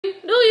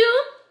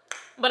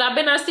But I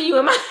better not see you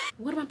in my...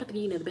 What am I about to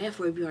get you in the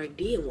bathroom if you already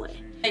did one?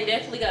 They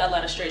definitely got a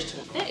lot of stretch to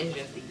them. That is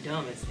just the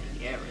dumbest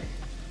thing ever.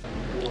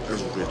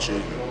 That's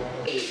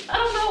bitchy. I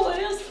don't know what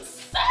else to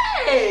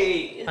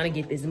say. I'm trying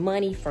to get this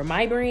money for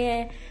my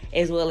brand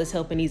as well as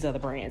helping these other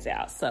brands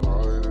out. So.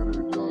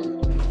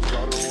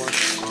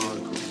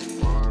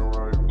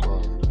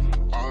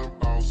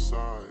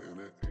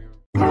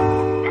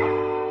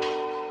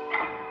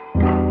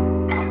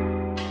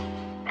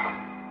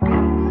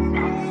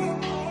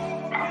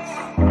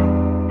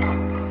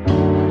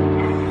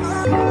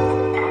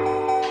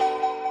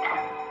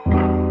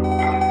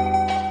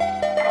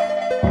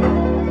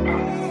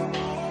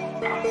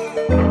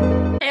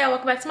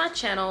 Welcome back to my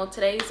channel.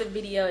 Today's a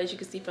video, as you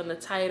can see from the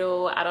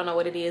title. I don't know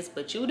what it is,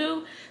 but you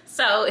do.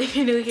 So if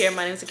you're new here,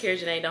 my name is Akeira,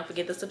 Janee. Don't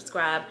forget to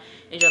subscribe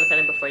and join the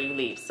family before you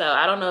leave. So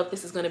I don't know if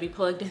this is going to be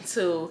plugged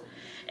into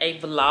a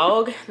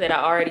vlog that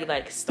I already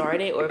like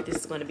started, or if this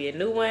is going to be a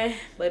new one.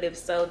 But if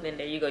so, then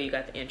there you go, you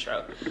got the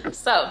intro.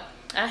 So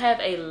I have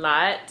a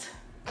lot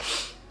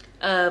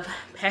of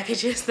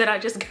packages that I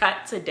just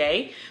got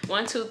today.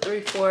 1, 2, 3,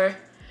 4,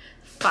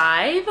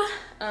 5.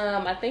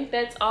 I think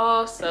that's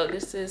all. So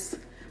this is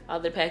all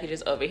the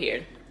packages over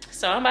here.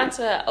 So I'm about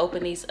to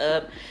open these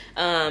up.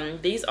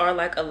 These are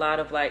like a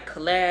lot of like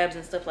collabs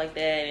and stuff like that,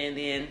 and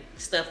then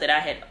stuff that I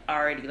had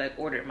already like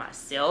ordered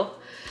myself.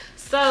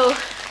 So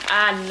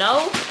I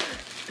know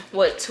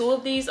what 2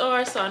 of these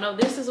are. So I know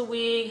this is a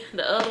wig,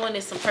 the other one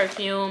is some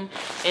perfume,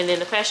 and then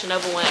the Fashion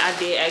Nova one, I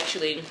did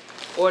actually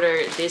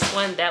order this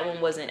one. That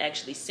one wasn't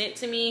actually sent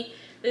to me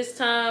this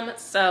time.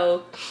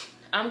 So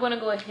I'm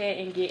gonna go ahead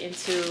and get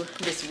into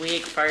this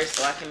wig first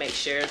so I can make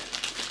sure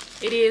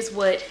it is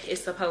what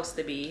it's supposed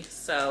to be.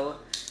 So,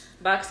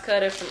 box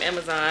cutter from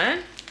Amazon.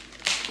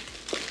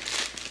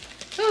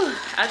 Whew,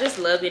 I just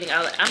love getting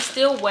out. I'm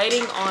still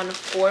waiting on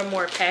 4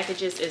 more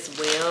packages as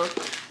well.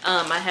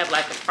 I have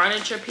like a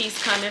furniture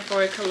piece coming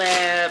for a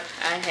collab.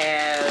 I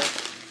have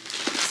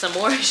some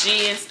more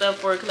Shein stuff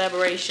for a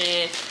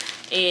collaboration.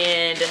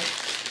 And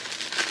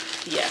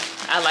yeah,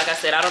 like I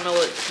said, I don't know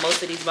what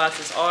most of these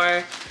boxes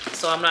are.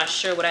 So I'm not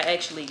sure what I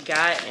actually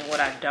got and what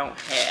I don't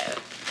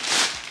have.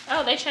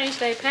 Oh, they changed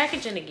their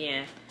packaging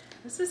again.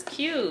 This is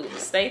cute.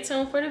 Stay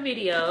tuned for the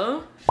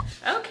video.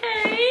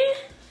 Okay.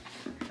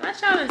 I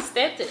y'all done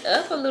stepped it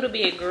up a little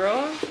bit,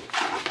 girl.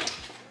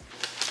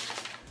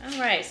 All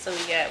right, so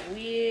we got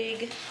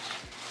wig.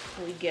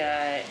 We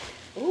got,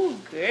 ooh,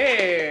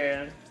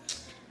 girl.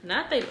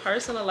 Not they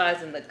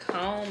personalizing the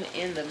comb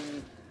and the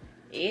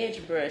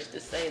edge brush to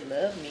say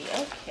love me.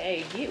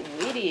 Okay, get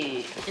with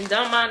it. And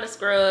don't mind the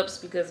scrubs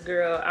because,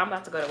 girl, I'm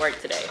about to go to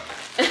work today.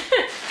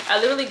 I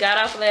literally got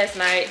off last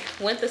night,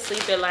 went to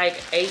sleep at like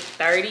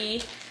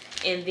 8:30,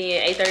 and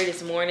then 8:30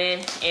 this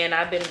morning, and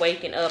I've been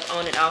waking up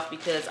on and off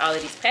because all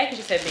of these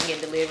packages have been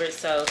getting delivered.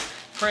 So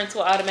Prince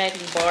will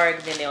automatically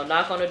bark, then they'll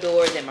knock on the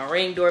door, then my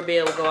Ring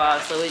doorbell will go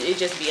off. So it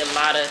just be a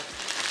lot of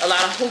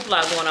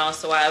hoopla going on.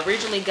 So I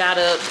originally got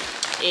up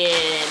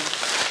and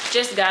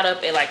just got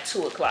up at like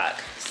 2 o'clock.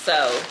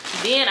 So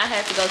then I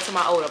had to go to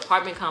my old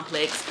apartment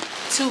complex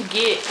to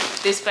get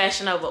this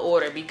Fashion Nova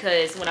order,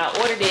 because when I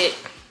ordered it,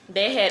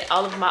 they had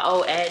all of my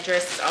old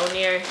addresses on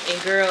there,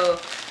 and girl,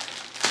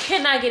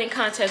 cannot get in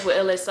contact with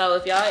LSO.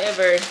 If y'all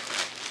ever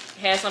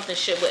had something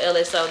shipped with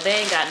LSO, they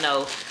ain't got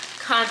no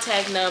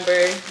contact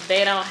number.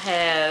 They don't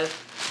have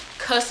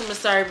customer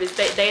service.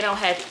 They don't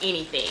have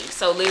anything.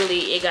 So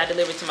literally it got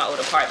delivered to my old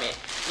apartment.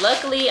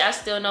 Luckily, I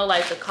still know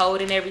like the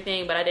code and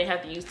everything, but I didn't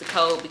have to use the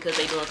code because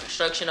they doing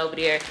construction over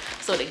there.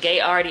 So the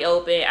gate already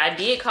open. I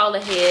did call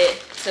ahead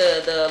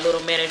to the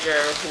little manager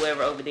or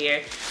whoever over there.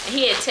 And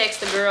he had texted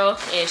the girl,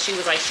 and she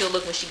was like, she'll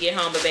look when she get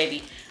home, but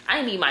baby,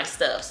 I need my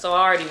stuff. So I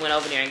already went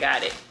over there and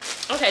got it.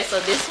 Okay, so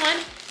this one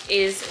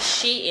is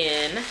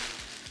Shein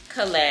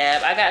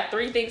collab. I got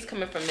 3 things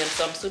coming from them,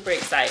 so I'm super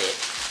excited.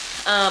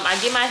 I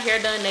get my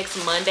hair done next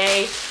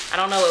Monday. I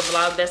don't know what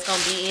vlog that's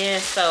gonna be in,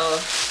 so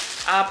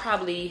I'll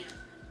probably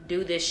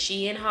do this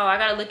Shein haul. I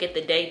gotta look at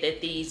the date that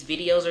these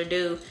videos are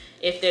due.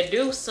 If they're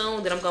due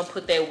soon, then I'm gonna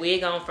put that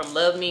wig on from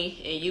Love Me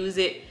and use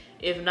it.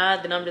 If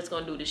not, then I'm just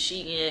gonna do the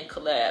Shein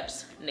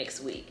collabs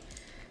next week.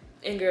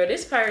 And girl,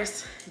 this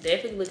purse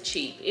definitely looked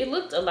cheap. It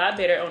looked a lot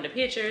better on the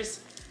pictures,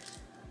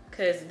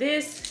 cause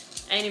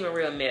this ain't even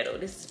real metal.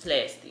 This is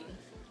plastic.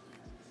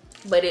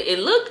 But it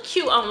looked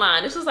cute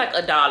online. This was like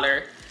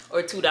 $1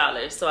 or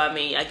 $2. So I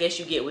mean, I guess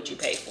you get what you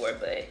pay for,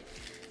 but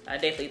I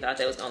definitely thought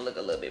that was gonna look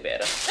a little bit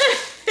better.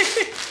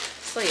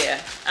 So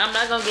yeah, I'm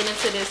not gonna get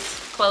into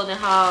this clothing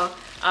haul.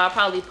 I'll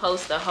probably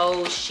post the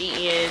whole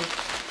Shein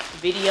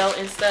video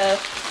and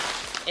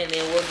stuff, and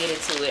then we'll get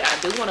into it. I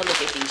do want to look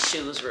at these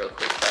shoes real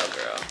quick though,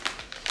 girl.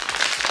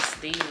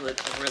 These look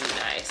really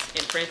nice.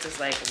 And Prince is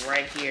like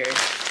right here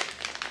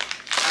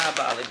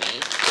eyeballing me.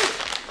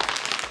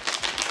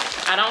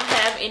 I don't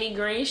have any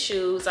green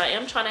shoes. I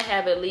am trying to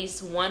have at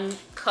least 1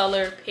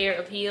 color pair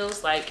of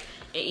heels, like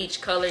in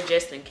each color,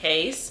 just in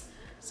case.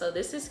 So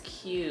this is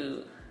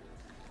cute.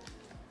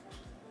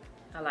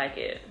 I like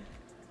it.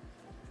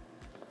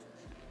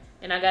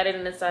 And I got it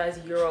in the size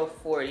Euro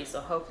 40, so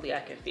hopefully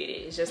I can fit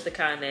it. It's just the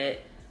kind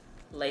that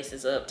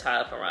laces up, tie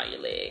up around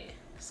your leg.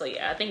 So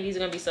yeah, I think these are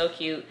gonna be so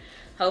cute.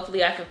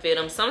 Hopefully I can fit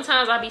them.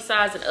 Sometimes I'll be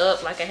sizing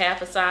up like a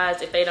half a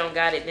size. If they don't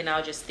got it, then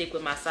I'll just stick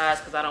with my size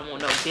because I don't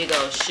want no big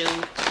old shoe.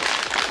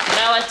 But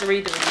I like to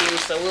read the reviews,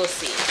 so we'll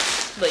see.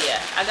 But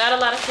yeah, I got a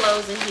lot of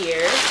clothes in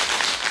here.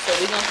 So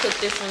we're gonna put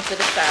this one to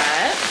the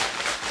side.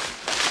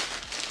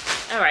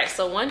 All right,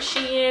 so one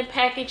Shein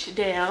package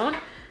down.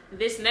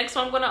 This next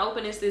one I'm gonna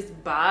open is this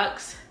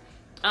box.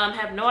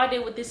 Have no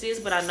idea what this is,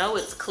 but I know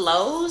it's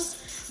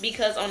clothes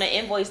because on the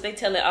invoice they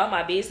tell it all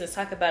my business,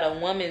 talk about a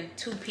woman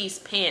 2-piece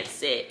pants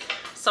set.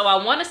 So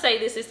I want to say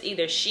this is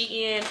either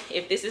Shein.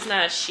 If this is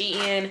not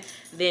Shein,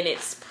 then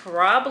it's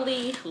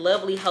probably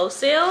Lovely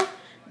Wholesale.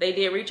 They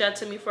did reach out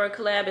to me for a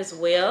collab as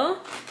well.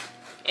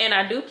 And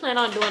I do plan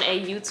on doing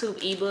a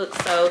YouTube ebook,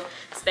 so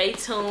stay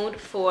tuned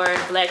for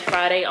Black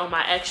Friday on my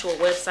actual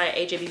website,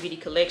 AJB Beauty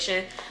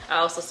Collection. I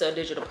also sell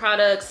digital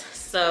products,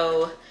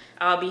 so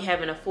I'll be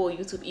having a full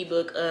YouTube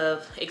ebook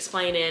of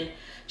explaining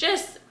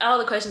just all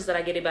the questions that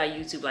I get about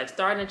YouTube, like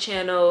starting a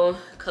channel,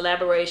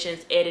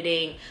 collaborations,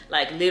 editing,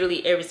 like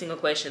literally every single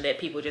question that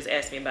people just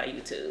ask me about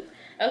YouTube.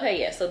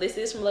 Okay, yeah, so this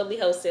is from Lovely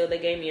Wholesale. They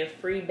gave me a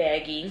free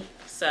baggie.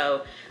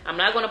 So I'm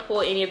not gonna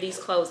pull any of these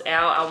clothes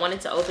out. I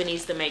wanted to open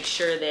these to make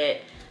sure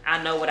that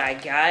I know what I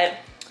got.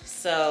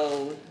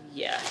 So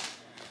yeah.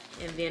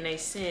 And then they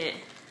sent,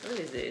 what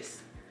is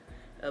this?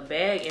 A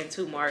bag and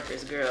 2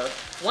 markers, girl.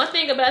 One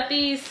thing about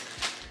these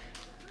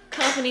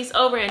companies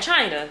over in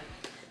China,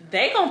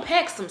 they gonna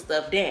pack some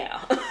stuff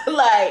down.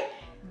 Like,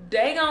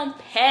 they gonna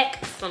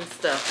pack some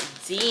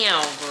stuff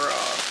down, girl.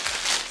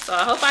 So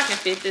I hope I can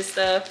fit this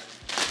stuff.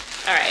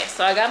 All right,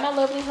 so I got my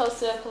Lovely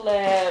Wholesale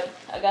collab.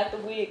 I got the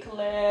wig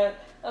collab.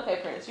 Okay,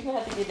 Prince, you're gonna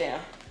have to get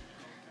down.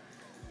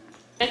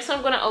 Next one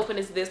I'm gonna open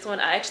is this one.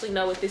 I actually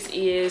know what this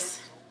is.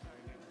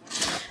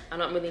 I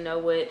don't really know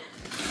what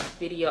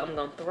video I'm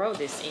gonna throw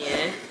this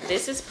in.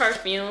 This is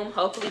perfume.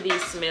 Hopefully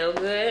these smell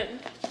good.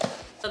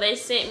 So they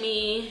sent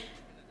me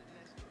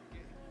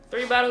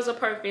 3 bottles of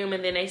perfume,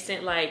 and then they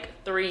sent like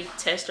 3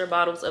 tester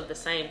bottles of the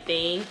same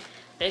thing.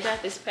 They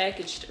got this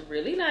packaged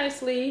really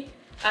nicely.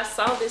 I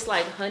saw this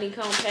like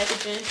honeycomb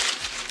packaging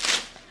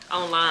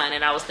online,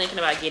 and I was thinking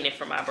about getting it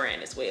for my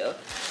brand as well.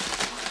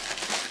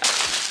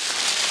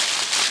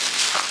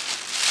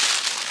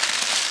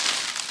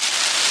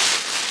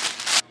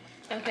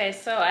 Okay,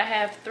 so I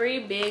have 3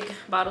 big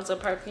bottles of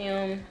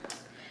perfume,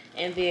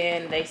 and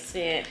then they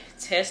sent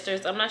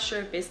testers. I'm not sure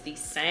if it's the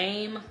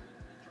same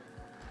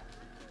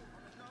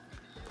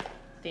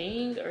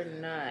thing or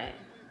not.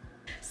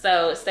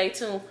 So stay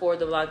tuned for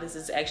the vlog this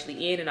is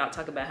actually in, and I'll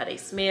talk about how they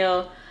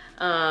smell.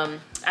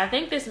 I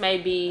think this may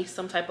be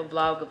some type of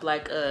vlog of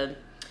like a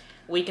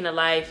week in the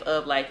life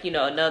of like, you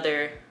know,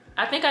 another,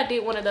 I think I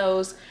did one of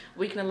those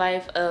week in the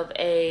life of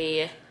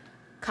a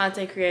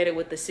content creator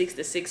with the 6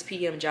 to 6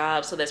 p.m.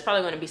 job. So that's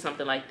probably going to be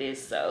something like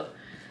this. So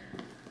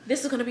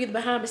this is going to be the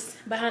behind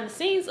the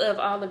scenes of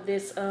all of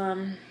this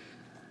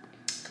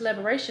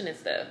collaboration and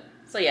stuff.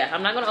 So yeah,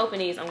 I'm not going to open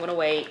these. I'm going to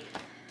wait,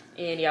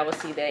 and y'all will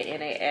see that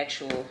in a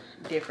actual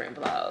different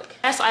vlog.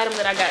 Last item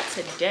that I got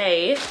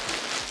today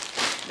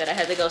that I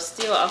had to go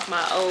steal off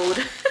my old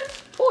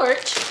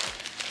porch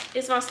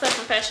is my stuff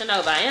from Fashion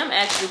Nova. I am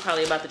actually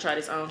probably about to try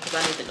this on because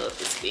I need to know if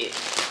this fit.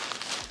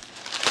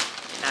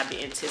 And I've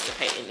been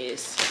anticipating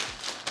this.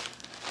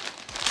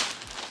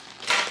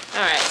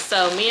 All right,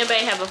 so me and Bae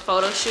have a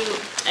photo shoot,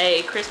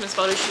 a Christmas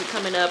photo shoot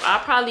coming up. I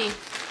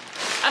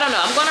don't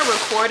know, I'm gonna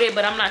record it,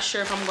 but I'm not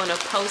sure if I'm gonna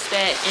post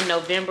that in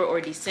November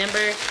or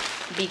December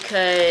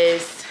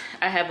because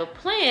I have a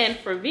plan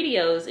for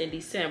videos in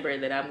December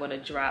that I'm gonna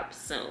drop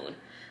soon.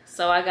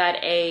 So I got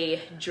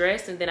a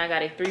dress, and then I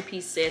got a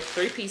 3-piece set.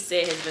 3-piece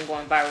set has been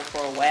going viral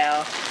for a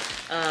while.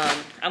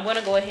 I'm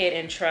gonna go ahead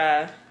and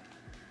try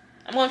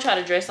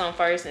the dress on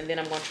first, and then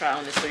I'm gonna try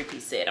on this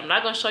 3-piece set. I'm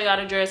not gonna show y'all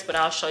the dress, but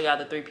I'll show y'all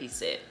the 3-piece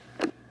set.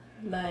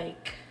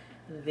 Like,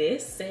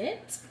 this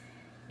set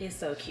is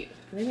so cute.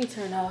 Let me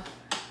turn off.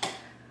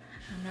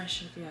 I'm not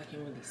sure if y'all can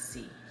really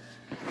see.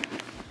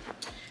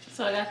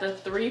 So I got the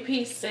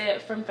 3-piece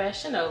set from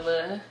Fashion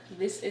Nova.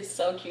 This is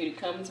so cute. It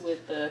comes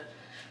with the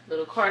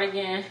little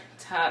cardigan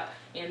top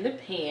and the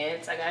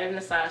pants. I got it in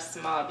a size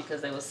small because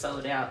they were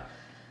sold out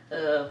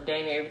of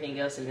dang near everything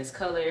else in this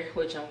color,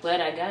 which I'm glad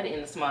I got it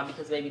in the small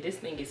because baby, this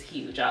thing is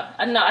huge.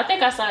 I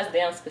think I sized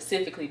down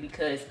specifically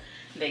because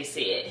they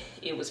said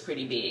it was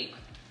pretty big.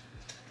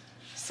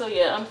 So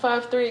yeah, I'm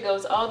 5'3", it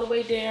goes all the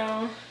way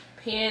down.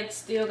 Pants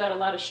still got a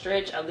lot of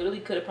stretch. I literally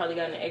could have probably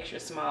gotten an extra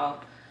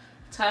small.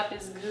 Top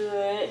is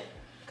good.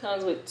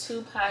 Comes with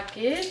 2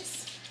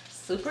 pockets.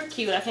 Super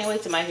cute. I can't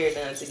wait till my hair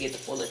done to get the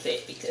full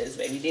effect because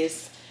baby,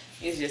 this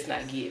is just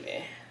not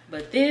giving.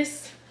 But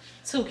this,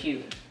 too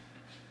cute.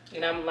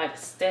 And I'm like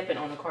stepping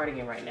on the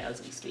cardigan right now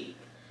as we speak.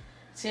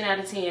 10 out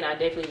of 10. I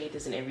definitely need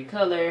this in every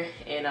color,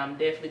 and I'm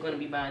definitely going to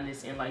be buying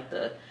this in like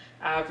the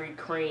ivory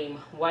cream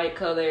white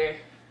color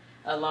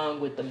along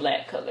with the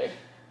black color.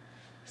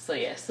 So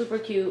yeah, super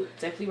cute.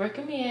 Definitely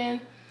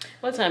recommend.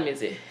 What time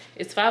is it?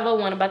 It's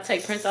 5:01. I'm about to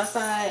take Prince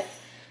outside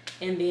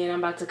And then I'm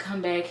about to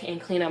come back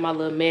and clean up my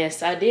little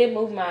mess. I did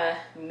move my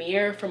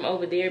mirror from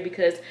over there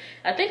because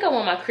I think I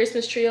want my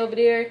Christmas tree over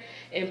there.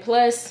 And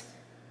plus,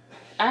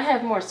 I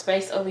have more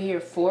space over here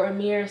for a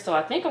mirror. So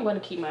I think I'm going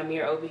to keep my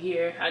mirror over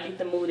here. I need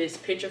to move this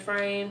picture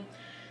frame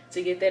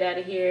to get that out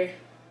of here.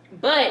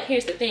 But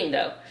here's the thing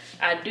though.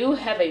 I do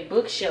have a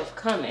bookshelf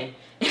coming.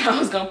 And I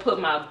was going to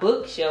put my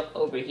bookshelf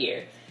over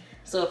here.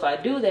 So if I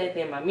do that,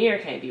 then my mirror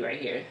can't be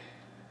right here.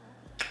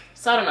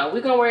 So I don't know.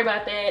 We're going to worry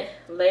about that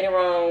later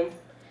on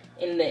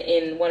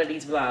in one of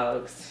these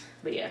vlogs.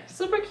 But yeah,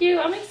 super cute.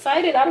 I'm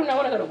excited. I don't know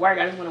when I go to work.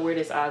 I just want to wear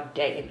this all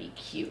day and be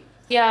cute.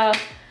 Yeah,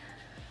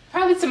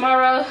 probably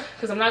tomorrow,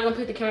 because I'm not going to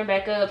put the camera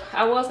back up.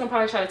 I was going to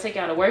probably try to take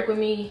y'all to work with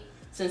me,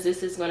 since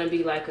this is going to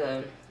be like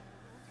a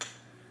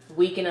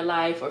week in the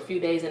life or a few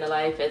days in the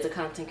life as a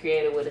content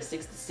creator with a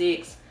 6 to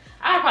 6.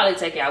 I'll probably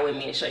take y'all with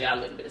me and show y'all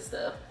a little bit of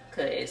stuff,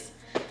 because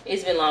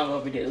it's been long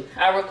overdue.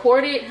 I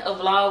recorded a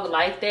vlog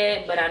like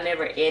that, but I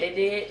never edited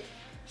it.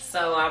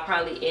 So I'll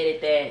probably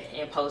edit that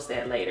and post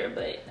that later,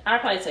 but I'll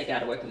probably take y'all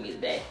to work with me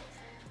today.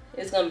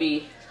 It's gonna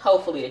be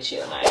hopefully a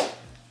chill night.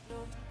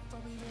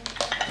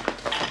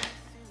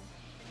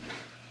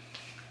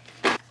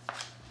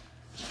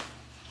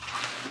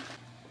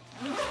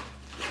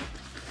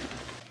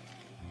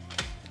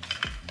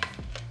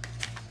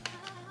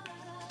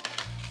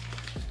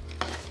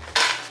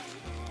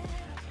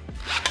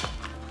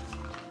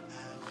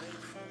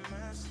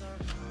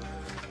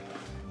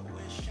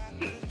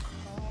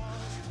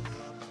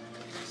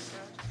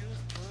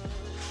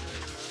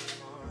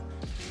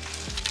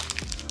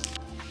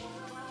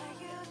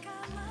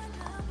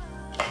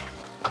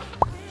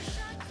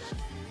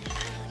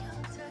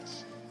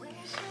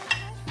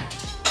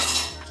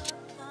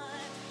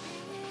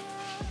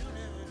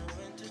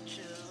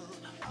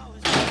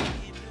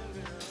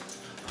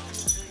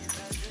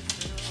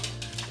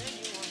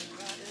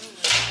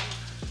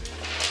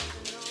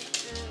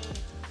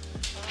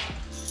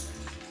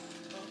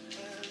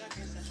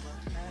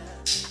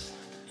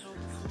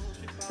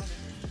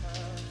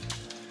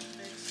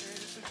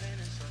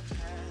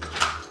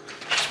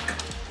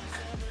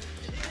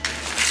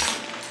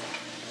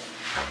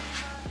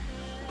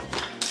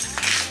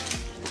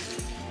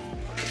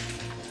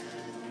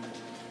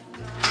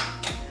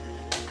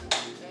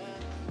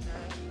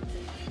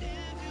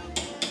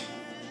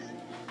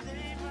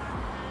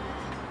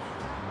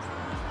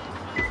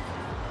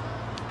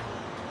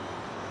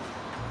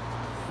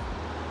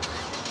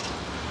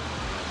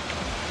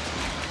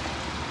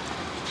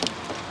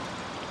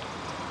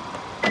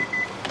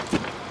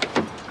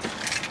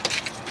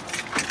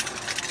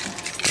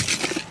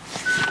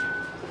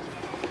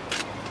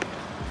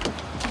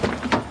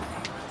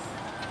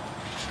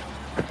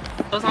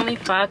 It's only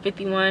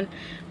 5:51.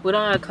 We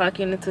don't have to clock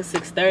in until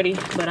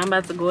 6:30, but I'm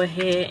about to go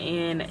ahead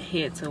and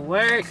head to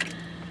work.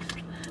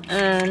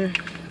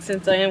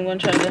 Since I am going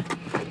to try to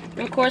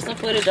record some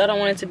footage, I don't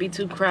want it to be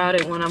too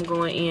crowded when I'm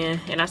going in.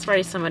 And I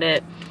sprayed some of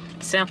that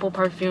sample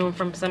perfume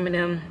from some of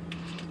them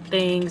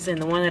things,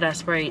 and the one that I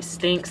sprayed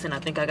stinks, and I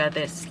think I got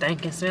that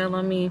stinking smell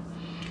on me.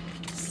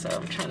 So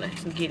I'm trying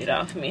to get it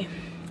off me.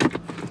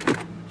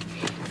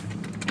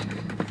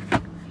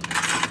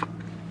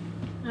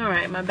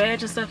 Alright, my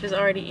badge and stuff is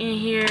already in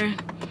here.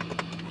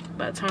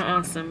 About to turn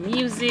on some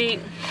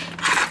music.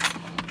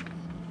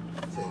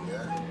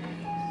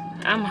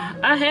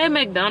 I had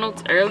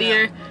McDonald's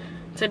earlier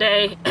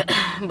today,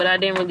 but I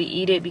didn't really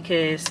eat it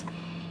because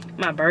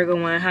my burger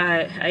went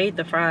hot. I ate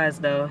the fries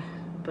though,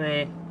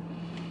 but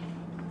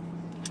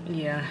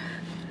yeah,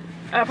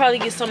 I'll probably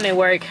get something at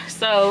work.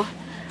 So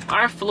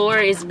our floor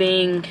is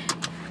being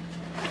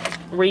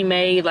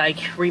remade, like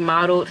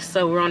remodeled,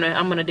 so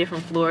I'm on a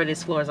different floor.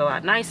 This floor is a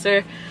lot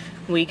nicer.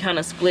 We kind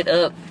of split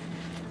up,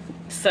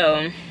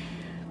 so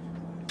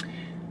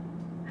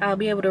I'll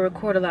be able to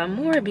record a lot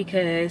more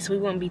because we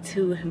won't be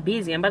too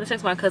busy. I'm about to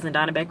text my cousin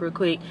Donna back real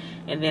quick,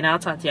 and then I'll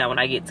talk to y'all when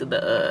I get to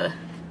the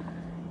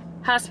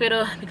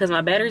hospital, because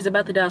my battery's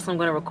about to die, so I'm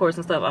going to record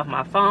some stuff off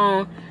my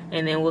phone,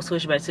 and then we'll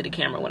switch back to the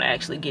camera when I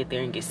actually get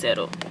there and get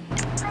settled.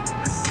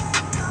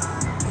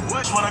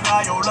 Swear to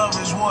God, your love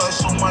is worth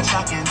so much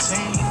I can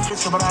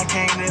take. But I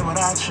can't live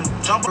without you.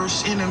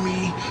 Jumpers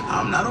enemy.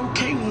 I'm not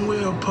okay when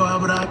we're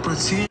apart, but I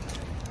pretend.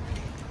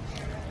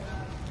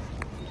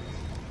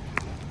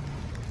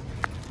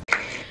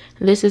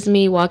 This is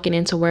me walking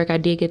into work. I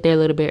did get there a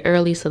little bit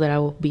early so that I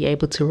will be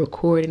able to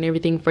record and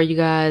everything for you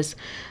guys.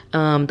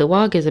 The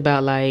walk is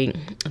about like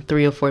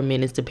 3 or 4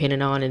 minutes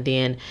depending on, and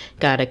then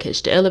gotta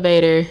catch the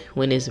elevator.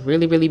 When it's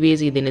really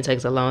busy, then it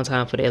takes a long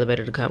time for the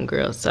elevator to come,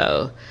 girl.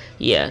 So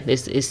yeah,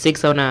 this is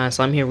 6:09,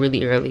 so I'm here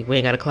really early. We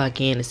ain't gotta clock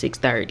in at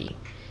 6:30,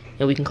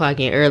 and we can clock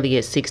in early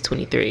at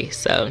 6:23.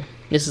 So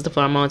this is the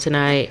floor I'm on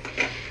tonight,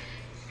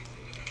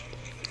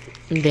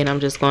 and then I'm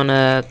just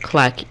gonna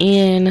clock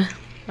in.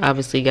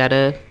 Obviously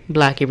gotta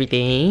block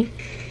everything.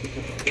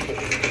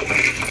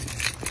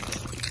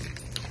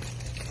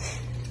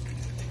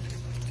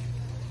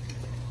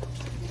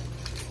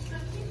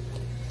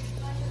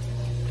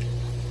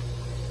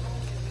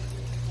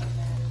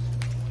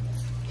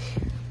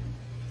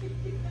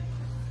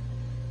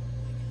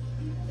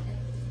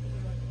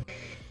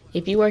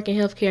 If you work in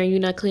healthcare and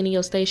you're not cleaning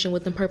your station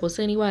with them purple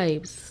sunny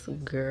wipes,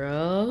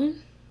 girl.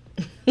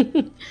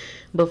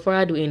 Before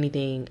I do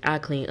anything, I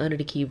clean under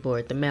the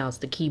keyboard, the mouse,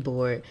 the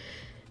keyboard,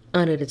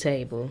 under the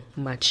table,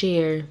 my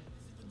chair,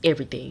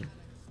 everything.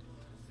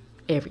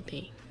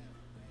 Everything.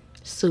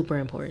 Super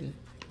important.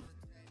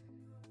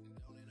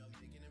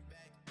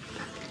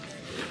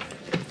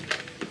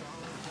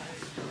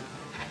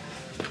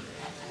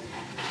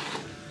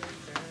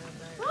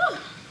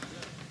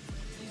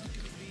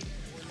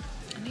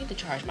 I need to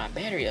charge my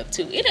battery up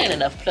too. It ain't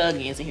enough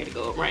plug-ins in here to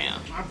go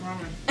around. I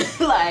promise.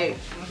 Like,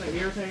 That's like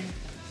irritating.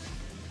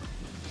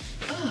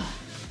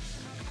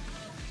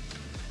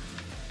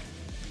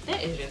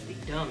 that is just the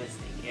dumbest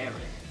thing ever.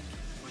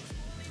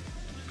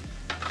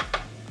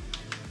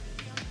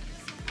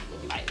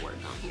 Light work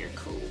on here.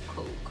 Cool,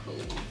 cool, cool.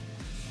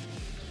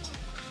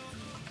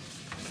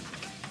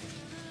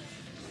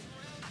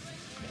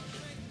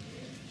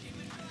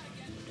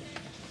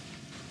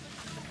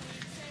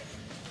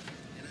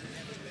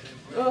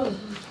 Oh.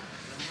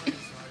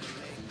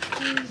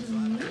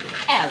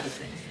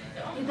 Allison,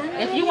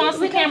 if you want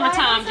some camera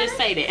time, just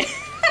say that.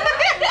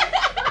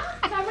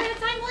 Camera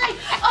time, like,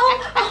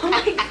 oh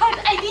my god,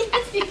 I need to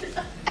see this.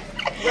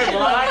 We're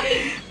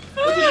vlogging.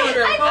 What you doing,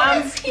 girl?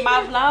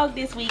 My vlog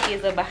this week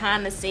is a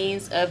behind the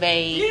scenes of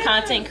a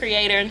content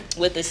creator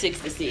with a 6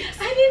 to 6.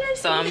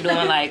 So I'm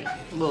doing like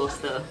little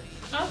stuff.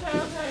 Okay.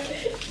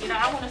 You know,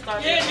 I want to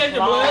start Yeah, that just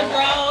your blood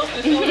draws.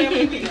 It's so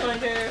damn people on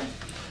there.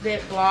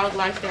 that vlog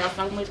lifestyle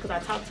so much because I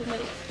talk too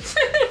much.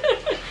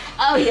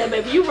 Oh yeah,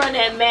 baby, you run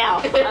that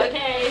mouth,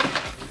 okay?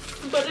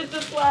 But it's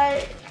just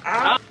like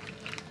I'm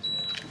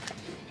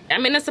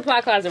in the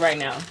supply closet right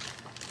now.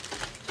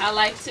 I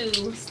like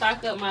to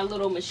stock up my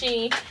little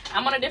machine.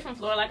 I'm on a different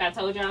floor like I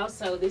told y'all,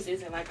 so this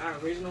isn't like our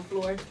original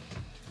floor.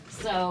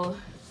 So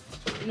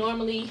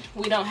normally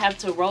we don't have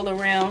to roll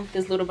around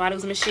this little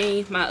vitals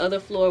machine. My other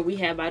floor, we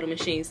have vital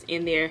machines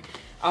in there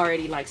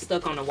already like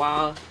stuck on the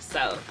wall.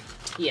 So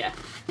yeah,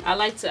 I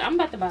like to, I'm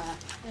about to buy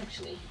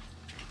actually.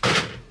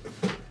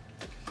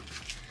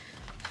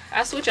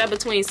 I switch up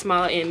between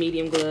small and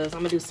medium gloves.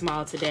 I'm gonna do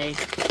small today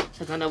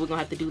because I know we're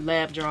gonna have to do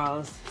lab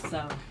draws.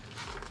 So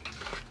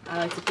I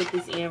like to put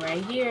this in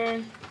right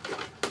here.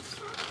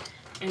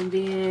 And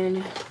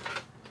then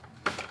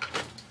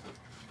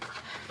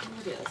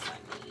what else I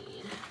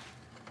need?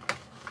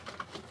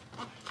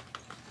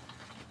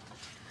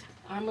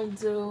 I'm gonna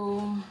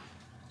do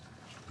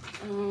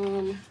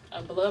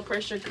a blood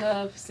pressure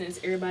cuff since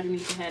everybody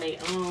needs to have their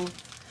own.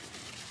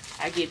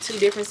 I get 2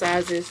 different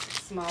sizes,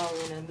 small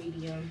and a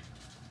medium.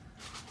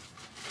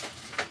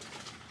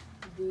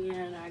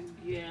 Then I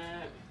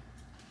get,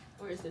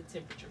 where's the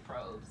temperature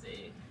probes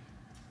at?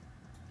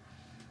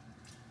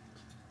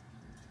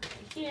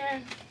 Right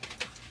here.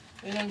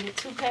 We're gonna get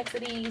 2 packs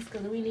of these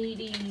because we need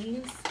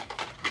these.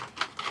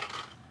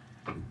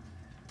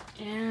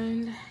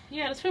 And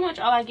yeah, that's pretty much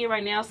all I get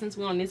right now since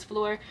we're on this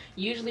floor.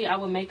 Usually I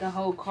would make a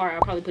whole cart.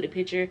 I'll probably put a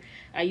picture.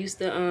 I used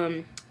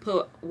to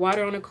put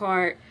water on the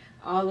cart,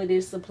 all of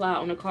this supply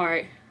on the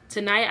cart.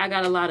 Tonight I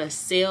got a lot of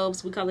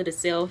selves. We call it a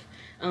self.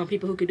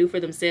 People who could do for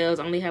themselves.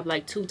 I only have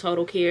like 2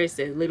 total cares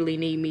that literally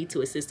need me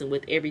to assist them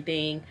with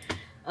everything.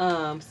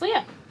 So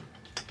yeah,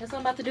 that's what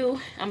I'm about to do.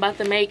 I'm about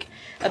to make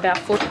about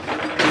 4. Put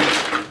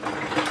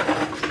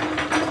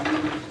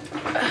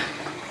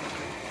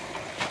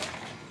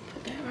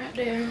that right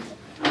there.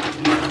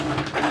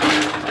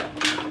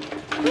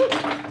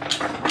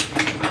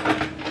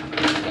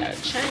 Gotta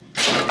change.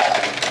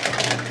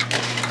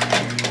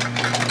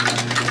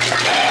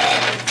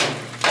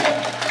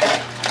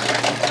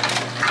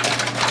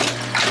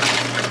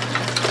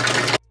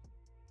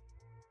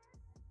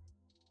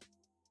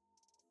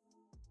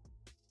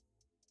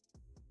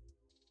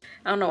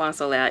 I don't know why I'm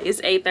so loud. It's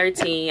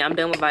 8:13. I'm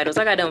done with vitals.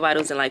 I got done with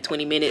vitals in like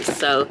 20 minutes.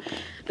 So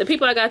the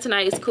people I got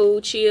tonight is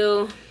cool,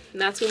 chill,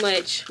 not too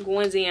much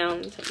going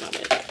down. Take my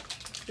minute.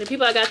 The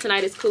people I got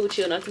tonight is cool,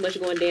 chill, not too much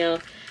going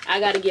down. I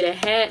got to get a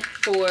hat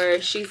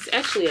for, she's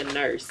actually a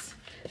nurse.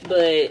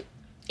 But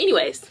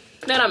anyways,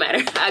 that don't matter.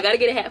 I got to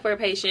get a hat for a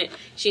patient.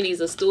 She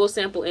needs a stool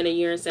sample and a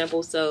urine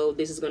sample. So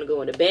this is going to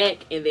go in the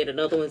back. And then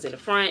another one's in the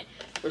front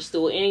for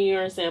stool and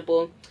urine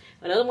sample.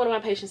 Another one of my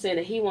patients said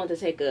that he wanted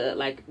to take a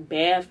like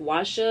bath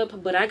wash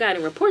up, but I got a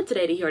report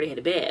today that he already had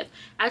a bath.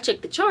 I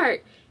checked the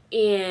chart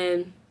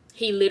and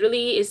he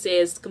literally, it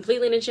says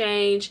completely in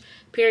change,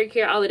 period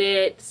care, all of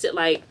that. So,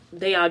 like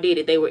they all did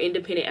it. They were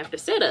independent after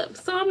setup.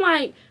 So I'm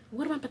like,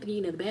 what am I about to get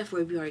you another bath for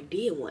if you already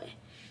did one?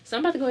 So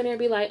I'm about to go in there and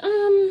be like,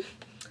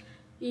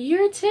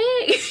 you're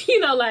tech,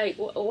 you know, like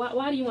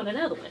why do you want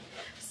another one?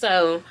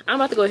 So I'm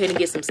about to go ahead and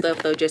get some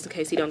stuff though, just in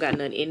case he don't got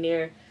none in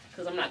there,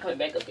 because I'm not coming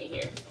back up in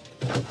here.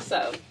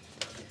 So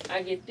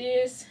I get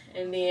this,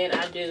 and then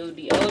I do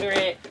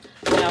deodorant,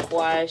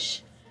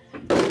 mouthwash,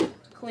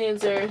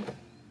 cleanser,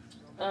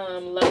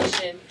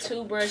 lotion,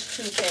 toothbrush,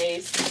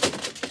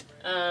 toothpaste.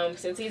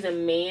 Since he's a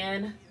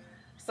man,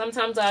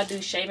 sometimes I'll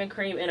do shaving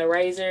cream and a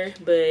razor,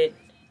 but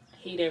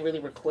he didn't really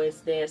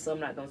request that, so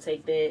I'm not gonna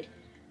take that.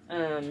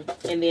 And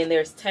then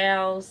there's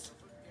towels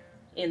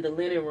in the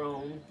linen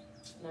room.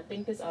 And I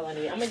think that's all I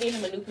need. I'm gonna get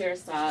him a new pair of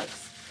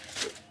socks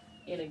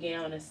and a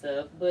gown and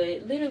stuff.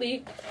 But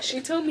literally,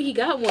 she told me he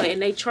got one,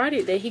 and they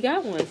charted that he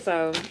got one.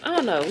 So I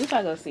don't know. We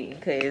gotta go see,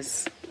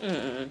 cause.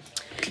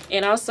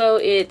 And also,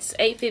 it's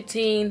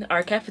 8:15.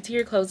 Our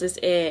cafeteria closes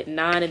at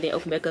 9 and then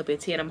open back up at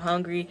 10. I'm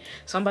hungry,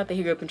 so I'm about to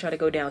hurry up and try to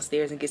go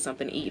downstairs and get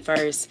something to eat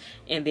first,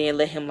 and then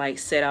let him like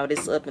set all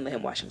this up and let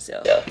him wash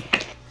himself.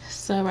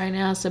 So right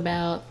now it's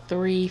about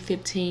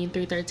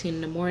 3:13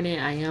 in the morning.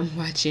 I am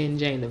watching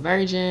Jane the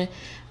Virgin.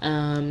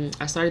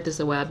 I started this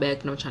a while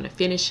back and I'm trying to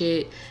finish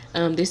it.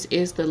 This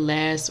is the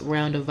last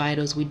round of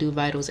vitals. We do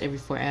vitals every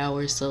 4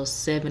 hours, so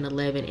 7,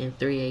 11, and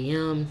 3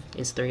 a.m.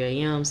 It's 3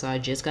 a.m. so I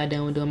just got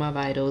done with doing my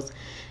vitals,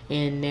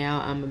 and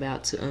now I'm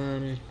about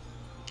to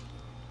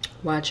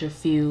watch a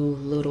few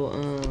little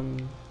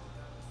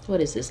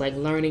what is this, like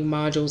learning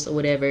modules or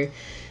whatever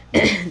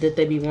that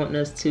they be wanting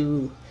us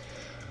to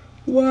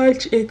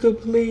watch and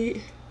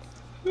complete.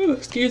 Oh,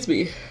 excuse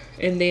me.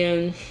 And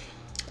then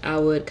I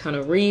would kind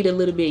of read a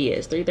little bit. Yeah,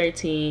 it's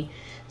 3:13,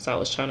 so I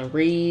was trying to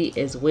read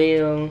as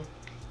well.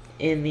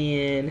 And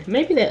then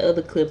maybe that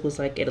other clip was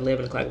like at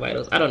 11 o'clock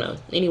vitals. I don't know.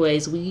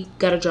 Anyways, we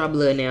gotta draw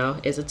blood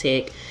now as a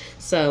tech,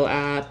 so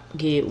I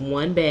get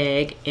one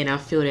bag and I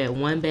fill that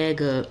one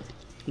bag up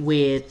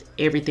with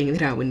everything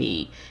that I would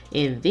need,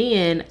 and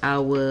then I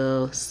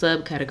will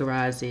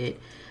subcategorize it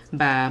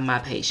by my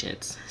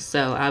patients.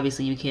 So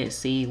obviously you can't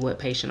see what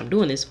patient I'm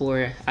doing this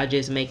for. I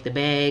just make the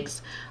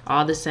bags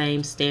all the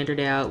same,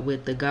 standard out,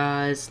 with the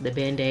gauze, the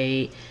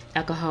band-aid,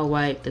 alcohol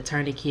wipe, the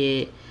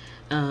tourniquet,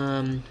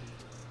 the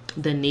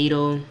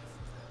needle.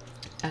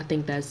 I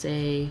think that's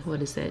a,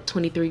 what is that,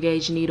 23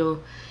 gauge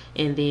needle.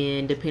 And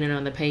then depending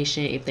on the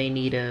patient, if they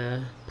need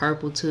a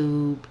purple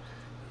tube,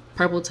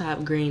 purple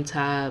top, green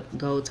top,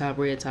 gold top,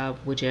 red top,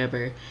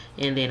 whichever.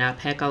 And then I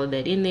pack all of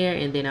that in there,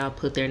 and then I'll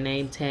put their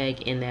name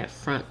tag in that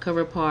front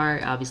cover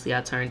part. Obviously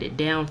I turned it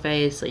down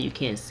face so you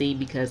can't see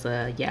because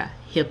yeah,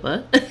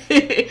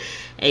 HIPAA.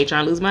 Ain't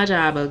trying to lose my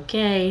job,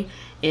 okay?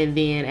 And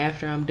then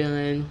after I'm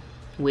done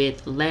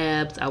with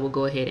labs, I will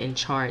go ahead and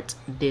chart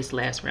this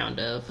last round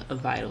of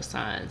vital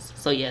signs.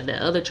 So yeah,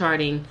 the other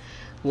charting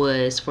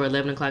was for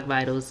 11 o'clock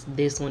vitals.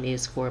 This one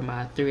is for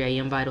my 3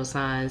 a.m. vital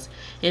signs.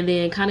 And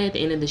then kind of at the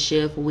end of the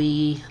shift,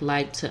 we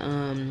like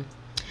to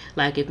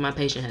like if my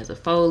patient has a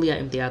Foley, I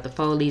empty out the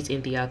Foleys,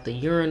 empty out the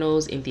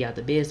urinals, empty out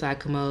the bedside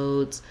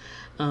commodes,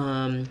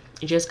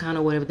 just kind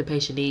of whatever the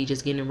patient needs,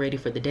 just getting them ready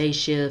for the day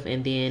shift.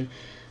 And then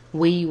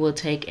we will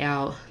take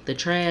out the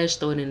trash,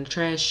 throw it in the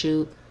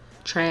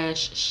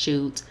trash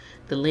chute,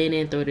 the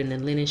linen, throw it in the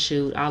linen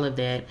chute, all of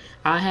that.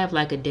 I'll have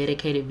like a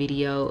dedicated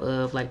video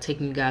of like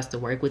taking you guys to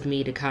work with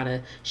me to kind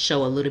of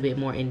show a little bit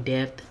more in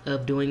depth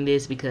of doing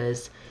this,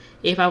 because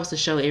if I was to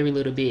show every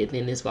little bit,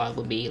 then this vlog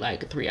would be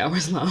like 3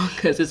 hours long,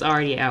 because it's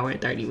already 1 hour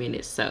and 30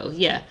 minutes. So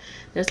yeah,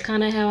 that's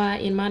kind of how I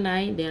end my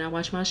night. Then I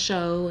watch my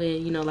show,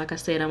 and you know, like I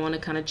said, I want to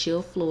kind of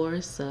chill floor.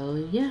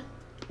 So yeah.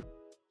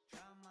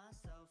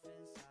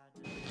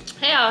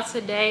 Hey y'all,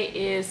 today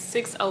is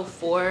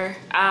 6:04.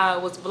 I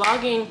was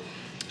vlogging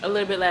a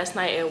little bit last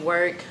night at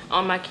work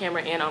on my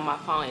camera and on my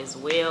phone as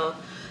well.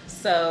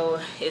 So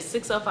it's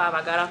 6:05.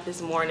 I got off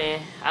this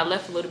morning. I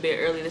left a little bit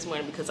early this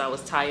morning because I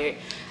was tired.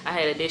 I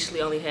had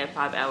additionally only had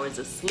 5 hours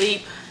of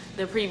sleep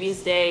the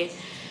previous day.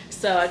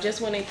 So I just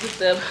went and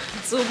picked up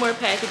 2 more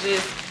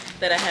packages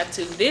that I have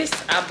to. This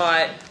I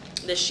bought.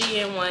 The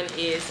Shein one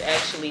is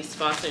actually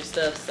sponsored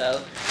stuff,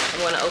 so I'm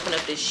going to open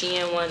up the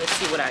Shein one to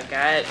see what I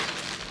got.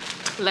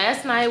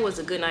 Last night was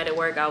a good night at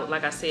work.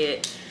 Like I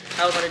said,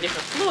 I was on a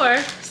different floor,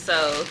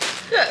 so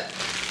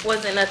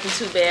wasn't nothing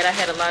too bad. I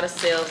had a lot of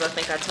sales. I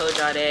think I told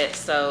y'all that.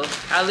 So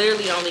I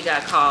literally only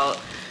got called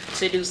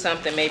to do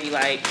something maybe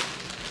like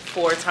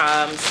 4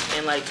 times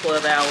in like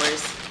 12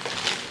 hours.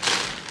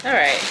 All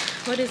right,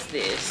 what is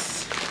this?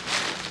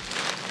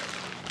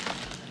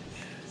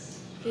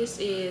 This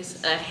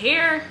is a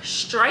hair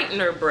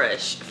straightener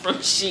brush from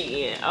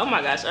Shein. Oh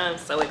my gosh, I'm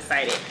so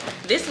excited.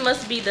 This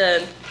must be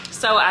the,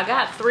 so I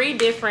got 3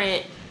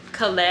 different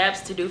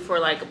collabs to do for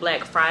like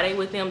Black Friday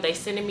with them. They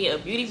sending me a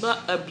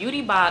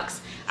beauty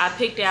box. I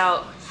picked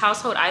out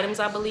household items,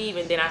 I believe,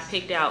 and then I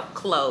picked out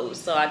clothes.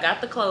 So I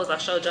got the clothes. I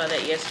showed y'all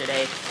that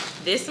yesterday.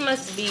 This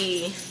must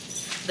be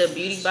the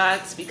beauty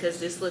box, because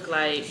this look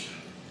like,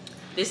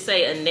 this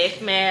say a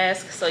neck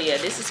mask. So yeah,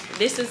 this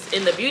is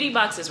in the beauty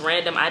box is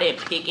random. I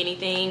didn't pick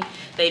anything.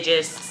 They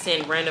just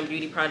send random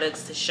beauty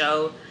products to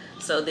show.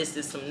 So this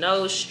is some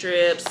nose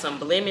strips, some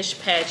blemish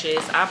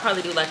patches. I'll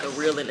probably do like a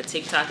reel and a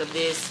TikTok of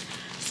this,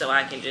 so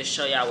I can just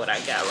show y'all what I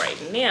got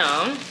right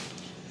now.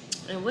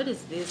 And what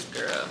is this,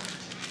 girl?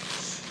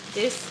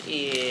 This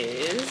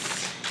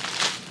is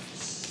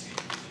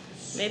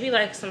maybe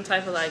like some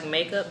type of like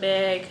makeup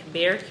bag,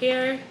 Bear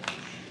Care.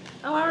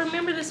 Oh, I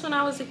remember this when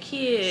I was a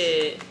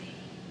kid.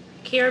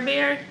 Care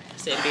Bear? I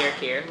said Bear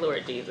Care,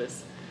 Lord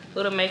Jesus.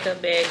 Little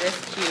makeup bag,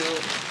 that's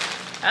cute.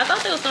 I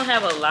thought they was gonna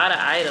have a lot of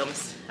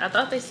items. I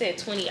thought they said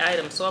 20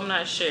 items, so I'm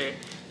not sure.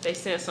 They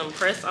sent some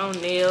press-on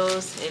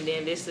nails, and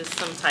then this is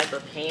some type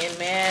of hand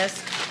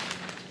mask.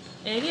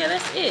 And yeah,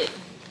 that's it.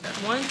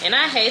 One, and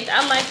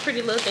I like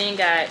Pretty Little Thing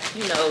got,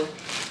 you know,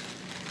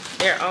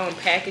 their own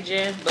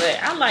packaging, but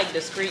I like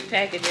discreet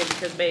packaging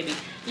because, baby,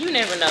 you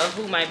never know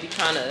who might be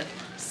trying to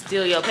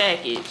steal your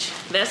package.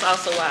 That's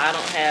also why I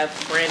don't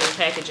have branded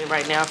packaging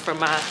right now for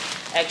my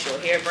actual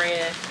hair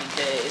brand,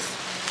 because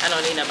I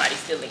don't need nobody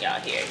stealing y'all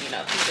hair. You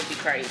know, people be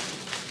crazy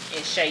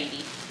and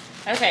shady.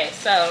 Okay,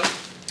 so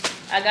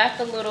I got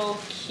the little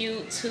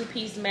cute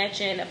two-piece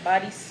matching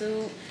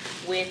bodysuit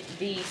with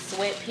the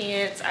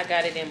sweatpants. I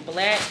got it in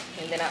black,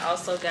 and then I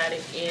also got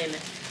it in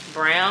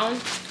brown.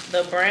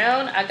 The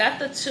brown, I got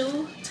the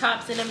two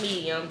tops in a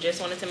medium. Just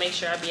wanted to make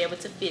sure I'd be able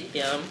to fit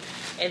them.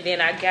 And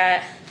then I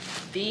got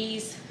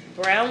these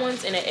brown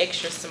ones in an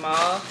extra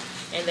small,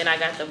 and then I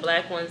got the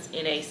black ones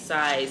in a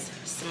size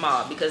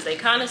small because they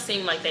kind of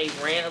seem like they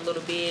ran a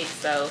little big.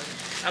 So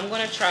I'm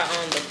gonna try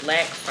on the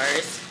black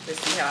first to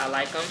see how I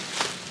like them,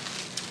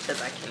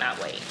 because I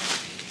cannot wait.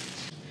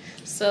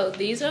 So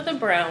these are the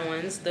brown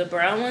ones. The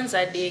brown ones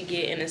I did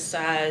get in a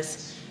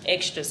size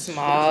extra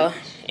small,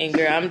 and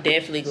girl, I'm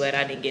definitely glad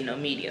I didn't get no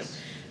medium,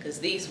 because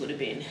these would have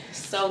been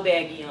so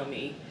baggy on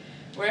me.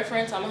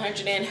 Reference, I'm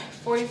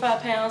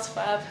 145 pounds,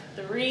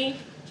 5'3".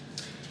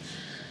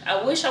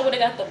 I wish I would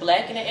have got the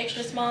black in an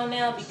extra small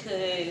now,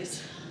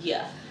 because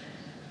yeah,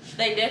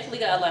 they definitely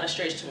got a lot of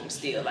stretch to them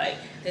still. Like,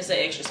 it's an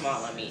extra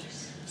small on me.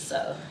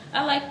 So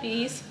I like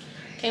these.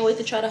 Can't wait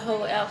to try the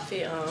whole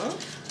outfit on.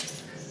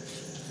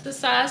 The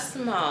size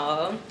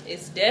small,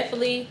 it's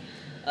definitely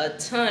a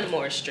ton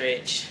more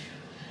stretch.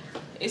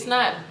 It's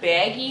not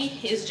baggy,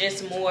 it's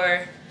just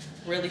more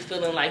really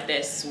feeling like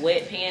that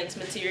sweatpants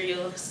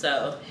material.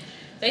 So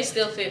they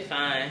still fit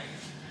fine.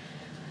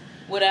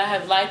 Would I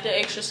have liked the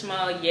extra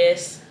small?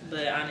 Yes,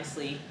 but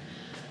honestly,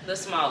 the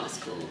small is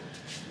cool.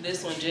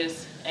 This one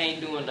just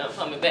ain't doing up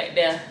for me back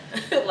there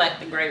like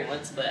the gray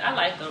ones, but I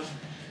like them.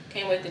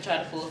 Can't wait to try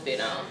the full fit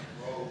on.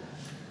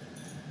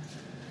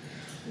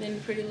 Then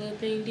the Pretty Little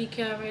Thing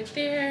decal right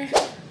there.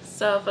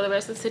 So for the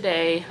rest of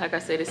today, like I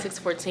said, it's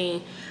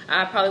 6:14.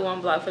 I probably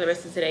won't vlog for the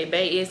rest of today.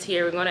 Bay is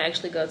here. We're gonna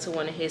actually go to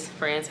one of his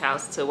friends'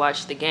 house to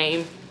watch the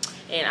game.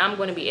 And I'm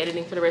gonna be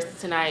editing for the rest of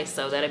tonight,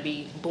 so that'll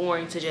be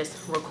boring to just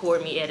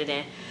record me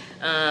editing.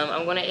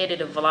 I'm gonna edit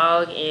a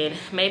vlog, and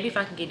maybe if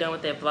I can get done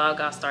with that vlog,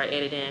 I'll start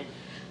editing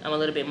a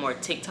little bit more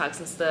TikToks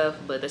and stuff.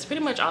 But that's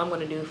pretty much all I'm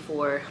gonna do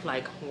for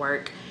like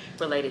work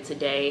related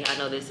today. I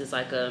know this is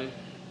like a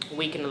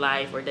week in the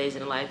life or days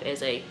in the life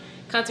as a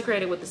content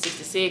creator with the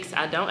 66.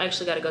 I don't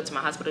actually got to go to my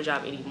hospital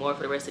job anymore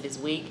for the rest of this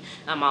week.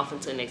 I'm off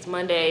until next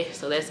Monday,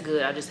 so that's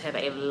good. I just have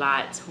a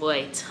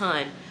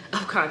ton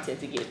of content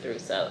to get through.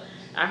 So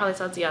I'll probably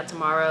talk to y'all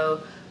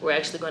tomorrow. We're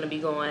actually going to be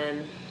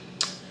going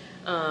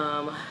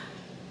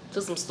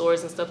to some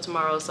stores and stuff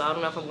tomorrow, so I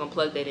don't know if I'm going to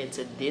plug that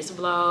into this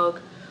vlog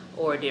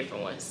or a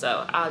different one.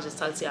 So I'll just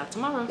talk to y'all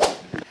tomorrow.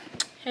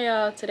 Hey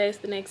y'all, today's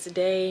the next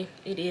day.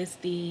 It is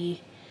the,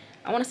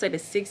 I want to say the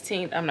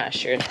 16th. I'm not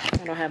sure. I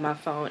don't have my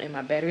phone and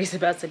my battery's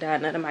about to die.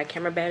 None of my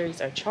camera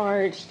batteries are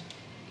charged.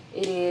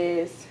 It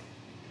is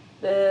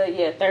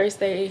the,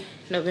 Thursday,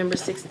 November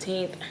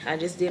 16th. I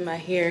just did my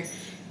hair.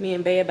 Me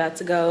and Bay about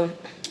to go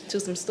to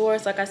some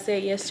stores. Like I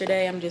said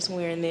yesterday, I'm just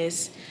wearing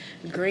this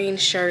green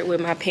shirt with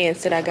my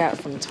pants that I got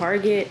from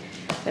Target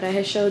that I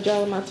had showed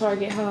y'all in my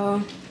Target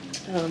haul.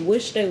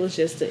 Wish they was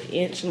just an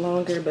inch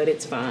longer, but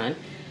it's fine.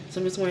 So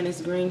I'm just wearing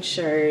this green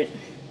shirt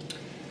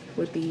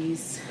with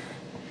these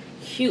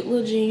cute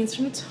little jeans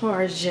from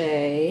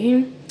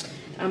Target.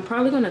 I'm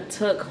probably gonna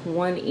tuck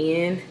one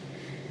in.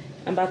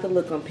 I'm about to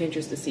look on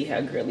Pinterest to see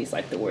how girlies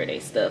like to wear their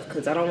stuff,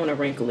 because I don't want to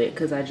wrinkle it,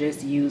 because I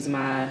just used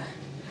my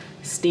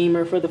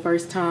steamer for the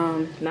first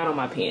time. Not on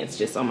my pants,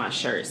 just on my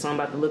shirt. So I'm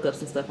about to look up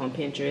some stuff on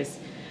Pinterest,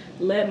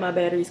 let my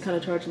batteries kind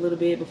of charge a little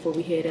bit before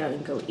we head out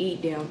and go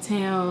eat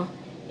downtown,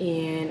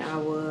 and I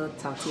will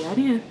talk to y'all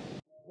then.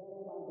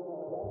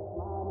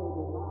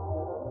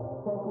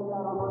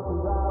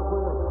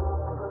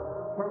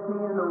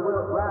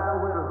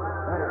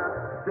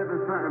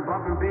 Sipping something,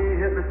 bumping big,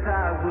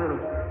 hypnotized with them.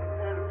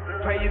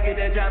 Pray you get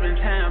that job in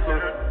time for.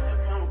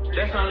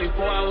 That's only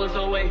 4 hours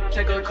away.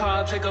 Take a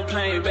car, take a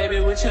plane, baby,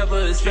 whichever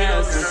is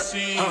faster.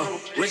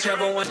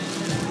 Whichever one.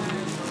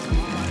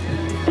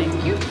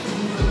 Thank you.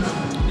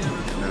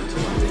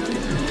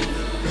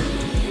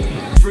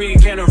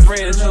 Freak and a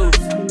friend too.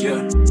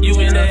 Yeah, you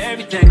into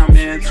everything I'm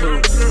into.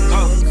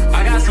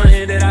 I got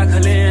something that I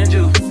could lend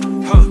you.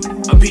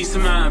 A piece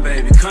of mind,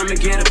 baby. Come and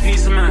get a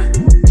piece of mind.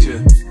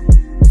 Yeah.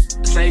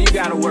 Say you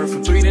gotta work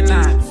from 3 to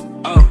 9.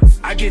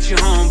 I get you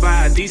home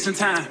by a decent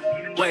time.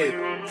 Wait,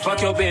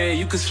 fuck your bed,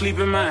 you can sleep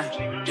in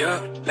mine. Yeah,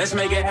 let's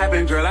make it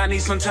happen, girl, I need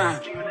some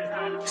time.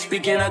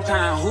 Speaking of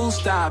time, who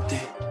stopped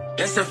it?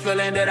 That's the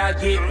feeling that I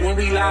get when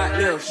we lock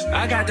lips.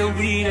 I got the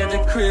weed at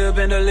the crib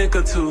and the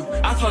liquor too.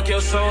 I fuck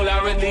your soul,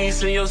 I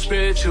release in your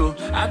spiritual.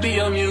 I be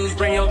your muse,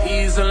 bring your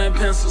easel and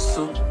pencils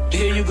too.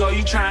 Here you go,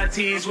 you try to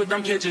tease with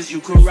them pictures. You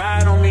could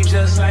ride on me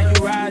just like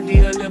you ride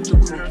the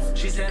elliptical.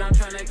 She said I'm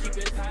trying to keep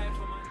it tight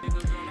for my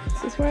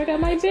niggas. This is where I got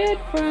my bed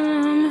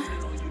from.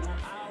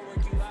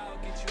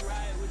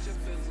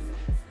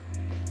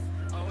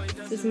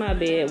 This is my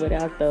bed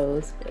without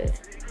those, but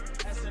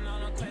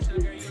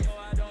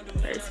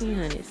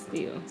 $1,600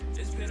 still. I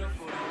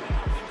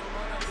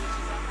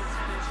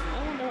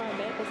wonder why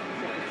back was on the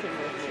trim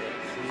real quick.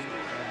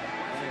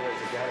 Anyway,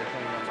 the guy that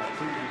came on my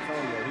TV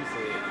phone, he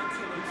said,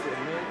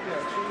 man, you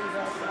got trees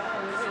outside.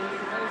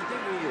 Let's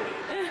get me here.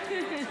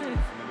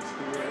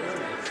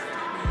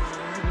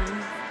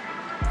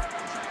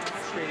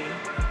 Pretty.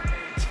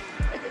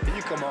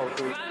 You come on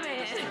through. My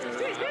man.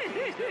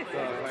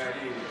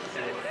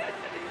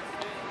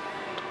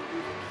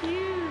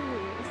 Cute.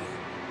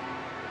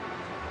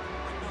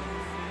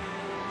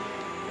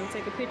 Wanna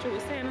take a picture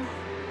with Santa?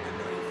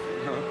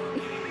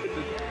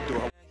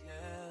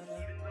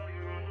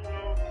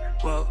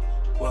 Whoa,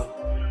 whoa.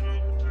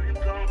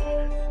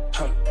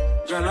 Huh.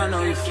 Girl, I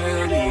know you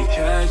feel me,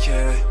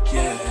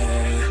 yeah.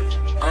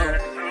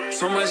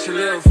 So much to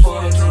live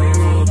for,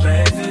 too,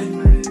 baby.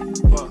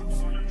 Whoa.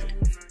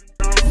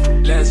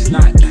 Let's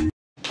not.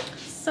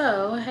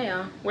 So, hey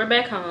y'all, we're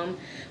back home.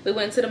 We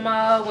went to the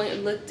mall, went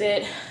and looked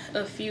at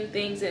a few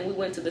things, and we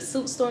went to the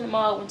suit store in the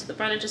mall, went to the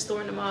furniture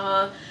store in the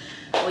mall.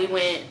 We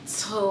went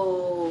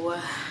to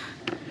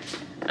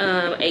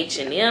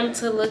H&M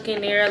to look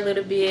in there a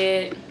little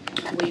bit.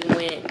 We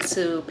went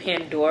to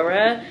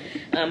Pandora.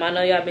 I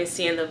know y'all been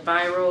seeing the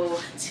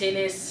viral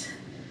tennis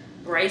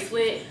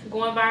bracelet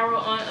going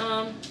viral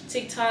on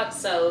TikTok.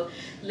 So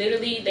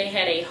literally they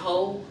had a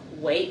whole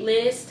wait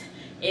list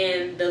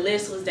and the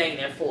list was dang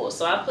near full.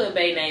 So I put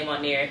Bae name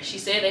on there. She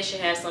said they should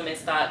have some in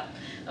stock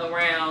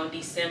around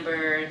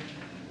December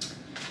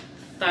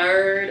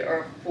 3rd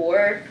or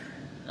 4th.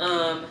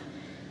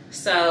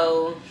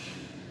 So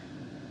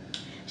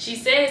she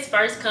says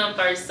first come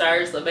first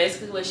serve. So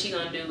basically what she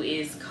gonna do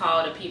is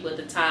call the people at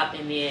the top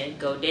and then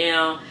go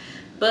down.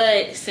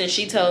 But since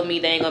she told me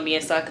they ain't gonna be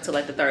in stock until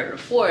like the 3rd or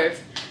 4th,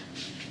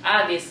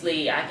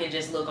 obviously I can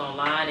just look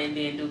online and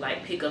then do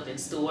like pick up in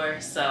store.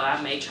 So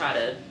I may try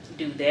to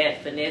do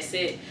that, finesse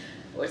it,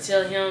 or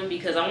tell him,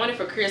 because I want it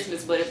for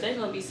Christmas. But if they're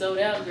gonna be sold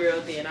out,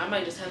 girl, then I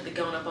might just have to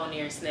go up on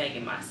there and snag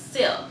it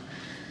myself.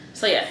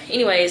 So yeah,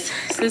 anyways,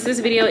 since this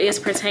video is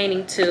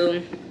pertaining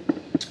to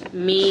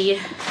me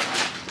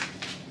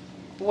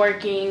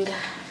working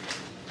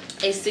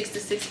a 6 to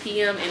 6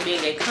 p.m. and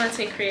being a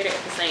content creator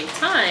at the same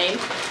time,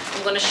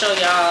 I'm going to show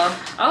y'all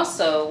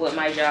also what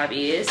my job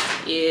is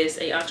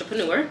a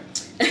entrepreneur.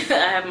 I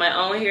have my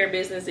own hair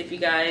business. If you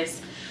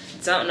guys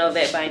don't know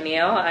that by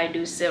now, I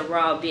do sell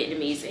raw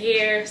Vietnamese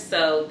hair.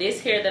 So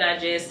this hair that I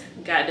just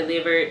got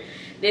delivered,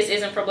 this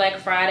isn't for Black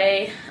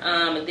Friday.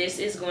 This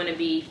is going to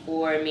be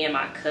for me and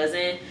my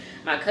cousin.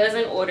 My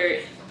cousin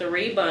ordered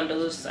 3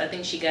 bundles. I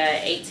think she got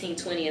 18,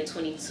 20, and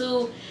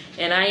 22.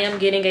 And I am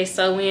getting a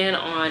sew-in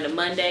on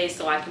Monday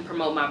so I can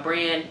promote my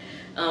brand.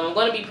 I'm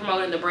going to be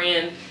promoting the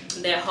brand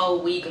that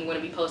whole week. I'm going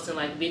to be posting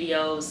like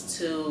videos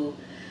to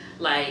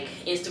like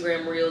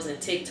Instagram Reels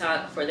and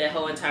TikTok for that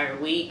whole entire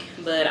week.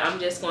 But I'm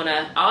just going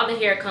to, all the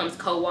hair comes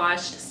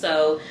co-washed.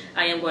 So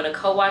I am going to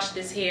co-wash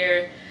this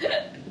hair.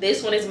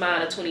 This one is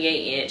mine, a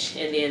 28-inch.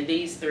 And then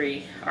these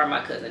 3 are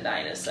my cousin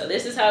Dinah's. So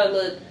this is how it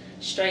looked.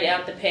 Straight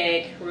out the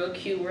pack, real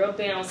cute, real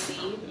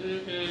bouncy.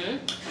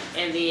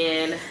 And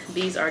then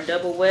these are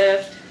double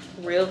weft,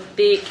 real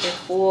thick and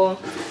full,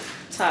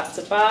 top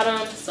to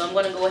bottom. So I'm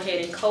gonna go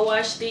ahead and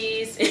co-wash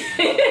these. And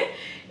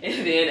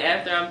then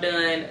after I'm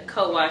done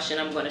co-washing,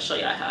 I'm gonna show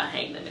y'all how I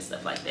hang them and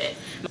stuff like that.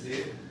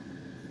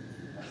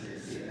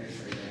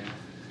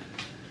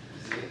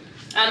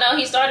 I know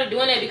he started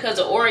doing it because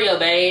of Oreo,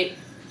 babe.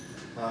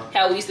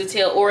 How we used to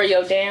tell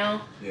Oreo down,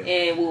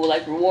 and we would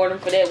like reward him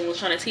for that when we were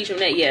trying to teach him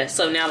that. Yeah,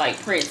 so now like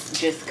Prince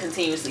just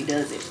continuously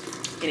does it,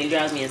 and it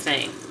drives me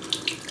insane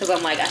because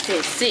I'm like, I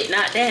said sit,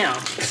 not down.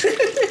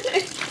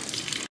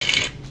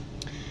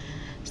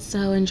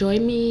 So enjoy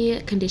me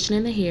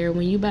conditioning the hair.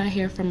 When you buy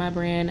hair from my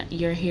brand,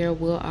 your hair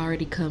will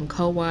already come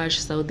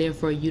co-washed, so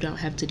therefore you don't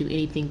have to do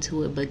anything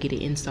to it but get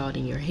it installed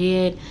in your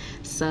head.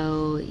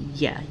 So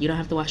yeah, you don't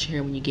have to wash your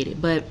hair when you get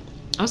it. But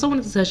I also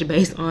wanted to touch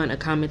base on a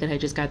comment that I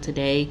just got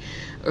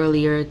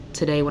earlier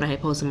today when I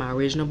had posted my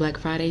original Black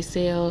Friday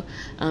sale.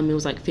 It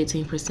was like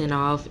 15%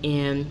 off,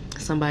 and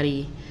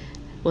somebody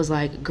was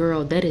like,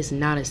 girl, that is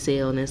not a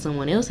sale. And then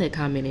someone else had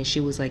commented, and she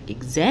was like,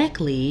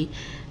 exactly,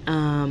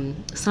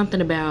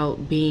 something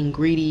about being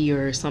greedy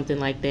or something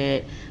like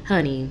that.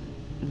 Honey,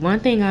 one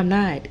thing I'm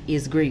not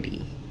is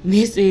greedy.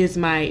 This is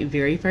my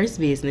very first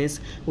business.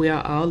 We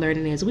are all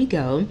learning as we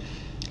go.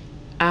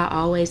 I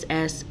always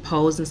ask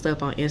polls and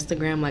stuff on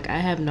Instagram. Like, I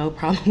have no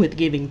problem with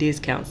giving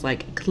discounts,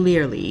 like,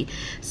 clearly.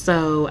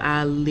 So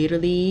I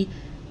literally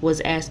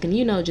was asking,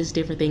 you know, just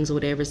different things or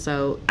whatever.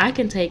 So I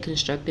can take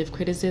constructive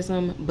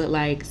criticism, but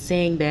like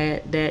saying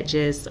that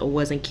just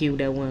wasn't cute,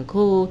 that wasn't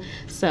cool.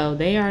 So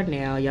they are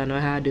now, y'all know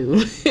how I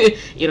do.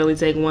 It only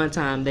take one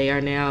time. They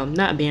are now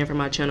not banned from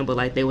my channel, but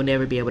like they will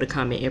never be able to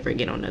comment ever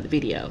again on another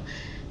video.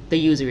 The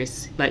user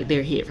is like,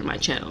 they're hit from my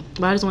channel.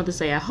 But I just want to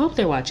say, I hope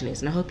they're watching this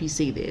and I hope you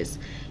see this.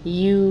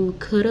 You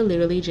could have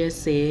literally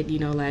just said, you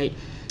know, like,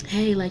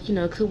 hey, like, you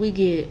know, could we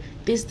get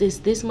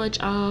this much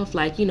off?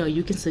 Like, you know,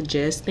 you can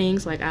suggest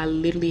things. Like, I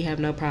literally have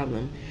no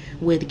problem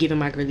with giving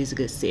my girlies a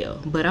good sale.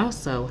 But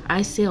also,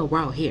 I sell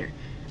raw hair.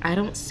 I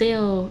don't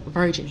sell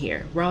virgin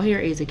hair. Raw hair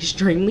is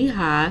extremely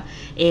high,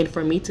 and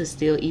for me to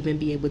still even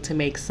be able to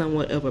make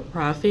somewhat of a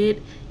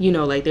profit, you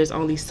know, like there's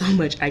only so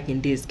much I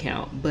can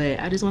discount. But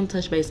I just want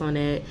to touch base on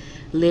that.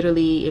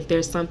 Literally, if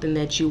there's something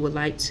that you would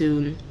like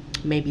to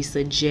maybe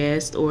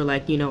suggest, or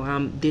like, you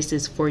know, this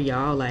is for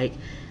y'all, like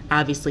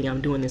obviously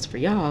I'm doing this for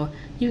y'all,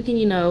 you can,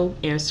 you know,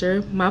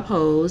 answer my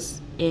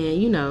polls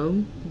and, you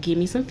know, give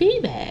me some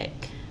feedback.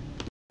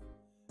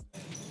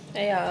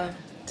 Hey y'all,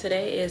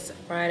 today is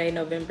Friday,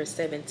 November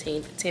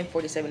 17th,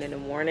 10:47 in the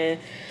morning.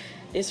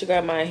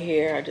 Disregard my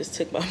hair, I just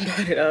took my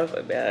bonnet off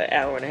about an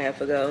hour and a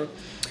half ago.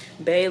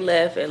 Bae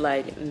left at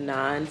like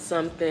 9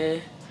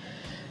 something.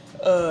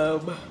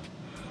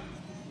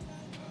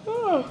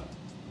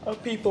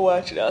 People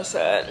watching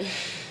outside.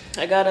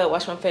 I got up,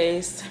 washed my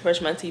face,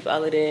 brushed my teeth,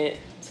 all of that.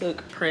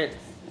 Took Prince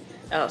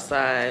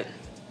outside.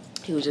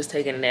 He was just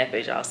taking a nap,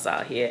 as y'all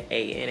saw. He had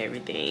ate and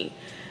everything.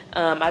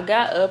 I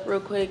got up real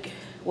quick.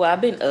 Well,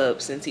 I've been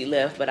up since he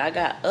left, but I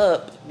got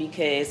up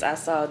because I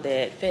saw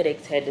that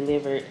FedEx had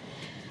delivered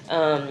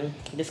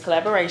this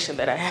collaboration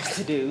that I have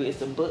to do.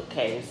 It's a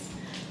bookcase.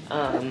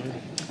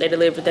 They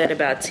delivered that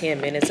about 10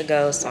 minutes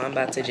ago, so I'm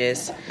about to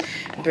just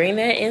bring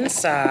that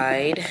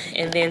inside.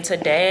 And then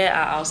today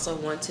I also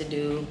want to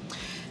do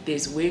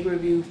this wig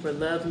review for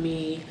Love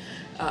Me.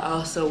 I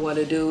also want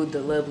to do the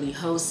Lovely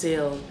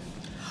Wholesale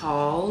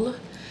haul.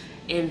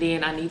 And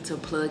then I need to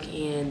plug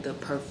in the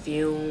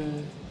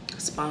perfume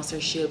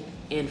sponsorship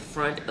in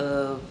front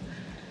of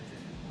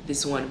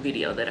this one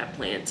video that I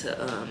plan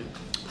to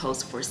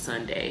post for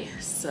Sunday.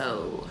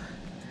 So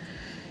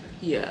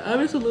yeah, I'm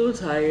just a little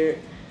tired.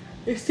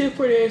 It's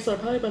 10:48, so I'm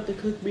probably about to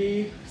cook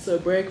me some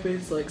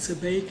breakfast, like some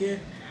bacon.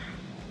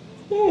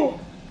 Oh.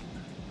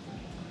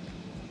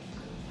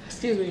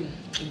 Excuse me.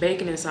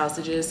 Bacon and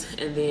sausages,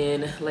 and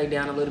then lay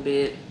down a little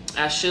bit.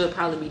 I should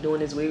probably be doing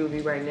this wig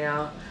review right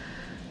now,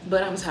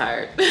 but I'm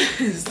tired.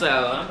 So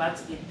I'm about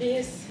to get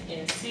this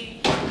and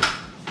see.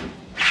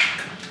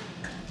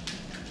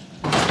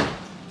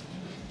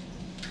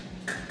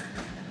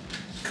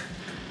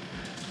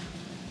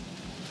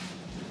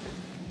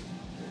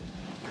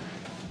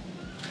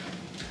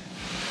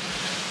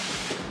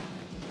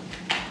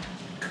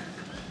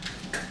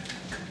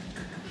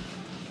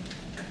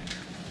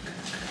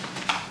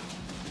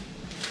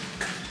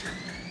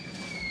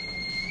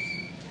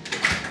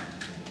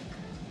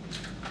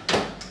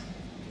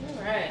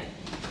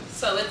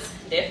 So it's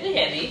definitely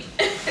heavy.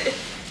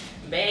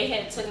 Bae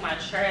had took my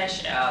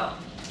trash out.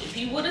 If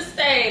he would have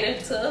stayed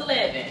until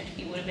 11,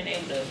 he would have been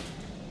able to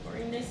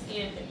bring this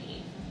in for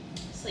me.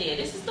 So yeah,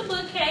 this is the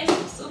bookcase.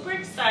 I'm super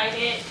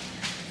excited.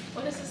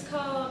 What is this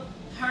called?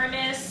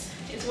 Hermes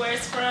is where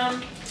it's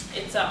from.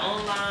 It's an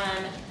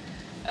online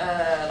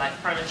like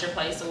furniture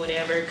place or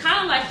whatever.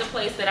 Kind of like the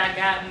place that I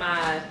got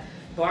my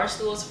bar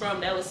stools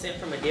from. That was sent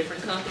from a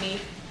different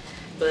company.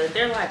 But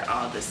they're like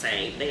all the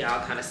same. They all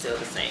kind of sell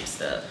the same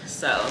stuff.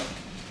 So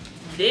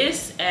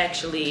this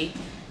actually,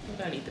 where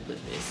do I need to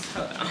put this?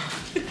 Hold on.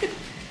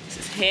 This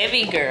is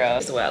heavy, girl.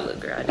 This is the way I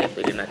look, girl. I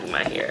definitely did not do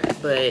my hair.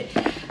 But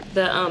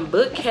the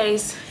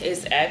bookcase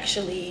is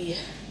actually,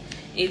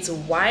 it's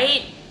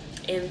white,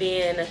 and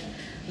then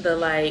the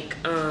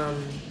like the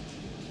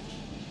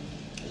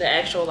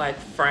actual like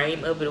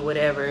frame of it or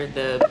whatever,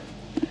 the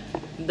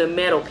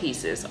metal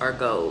pieces are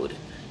gold.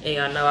 And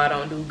y'all know I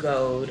don't do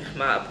gold.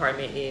 My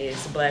apartment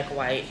is black,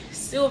 white,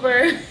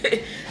 silver.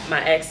 My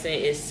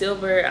accent is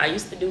silver. I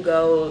used to do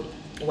gold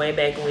way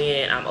back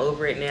when. I'm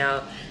over it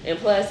now. And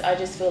plus, I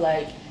just feel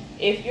like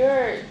if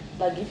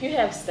you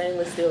have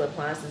stainless steel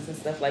appliances and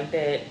stuff like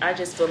that, I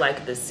just feel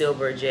like the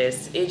silver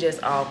it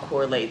just all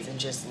correlates and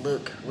just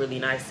look really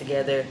nice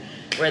together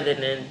rather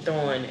than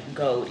throwing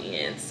gold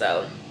in.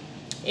 So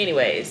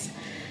anyways,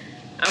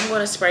 I'm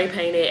gonna spray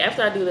paint it.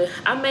 After I do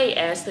I may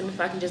ask them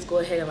if I can just go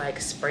ahead and like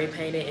spray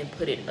paint it and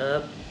put it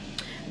up,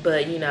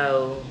 but you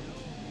know,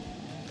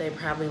 they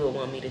probably would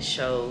want me to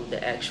show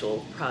the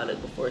actual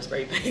product before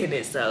spray painting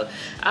it. So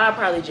I'll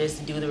probably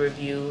just do the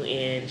review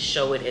and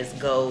show it as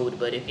gold,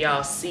 but if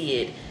y'all see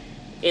it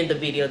in the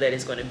video that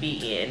it's gonna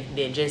be in,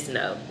 then just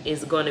know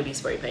it's gonna be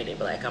spray painted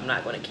black. I'm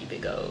not gonna keep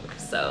it gold.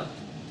 So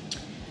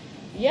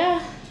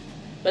yeah,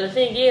 but the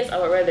thing is, I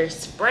would rather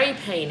spray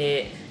paint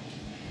it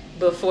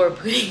before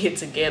putting it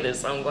together,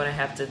 so I'm gonna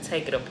have to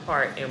take it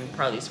apart and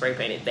probably spray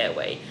paint it that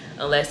way,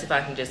 unless if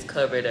I can just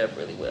cover it up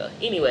really well.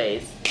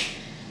 Anyways,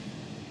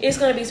 it's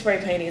gonna be spray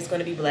painted. It's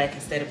gonna be black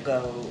instead of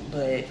gold,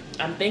 but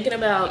I'm thinking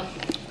about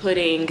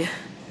putting,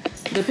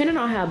 depending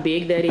on how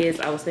big that is,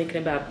 I was thinking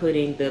about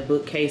putting the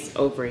bookcase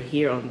over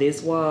here on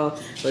this wall,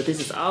 but this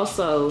is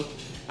also,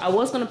 I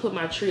was gonna put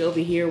my tree over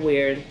here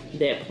where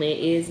that plant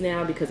is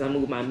now because I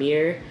moved my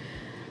mirror.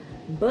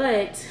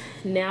 But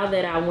now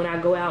that when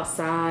I go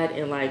outside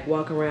and like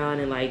walk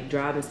around and like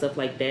drive and stuff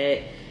like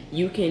that,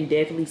 you can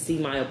definitely see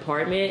my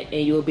apartment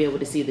and you'll be able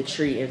to see the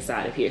tree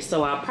inside of here.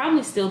 So I'm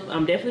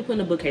definitely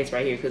putting a bookcase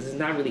right here because there's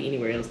not really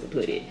anywhere else to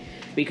put it,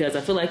 because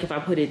I feel like if I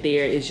put it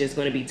there, it's just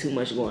going to be too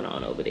much going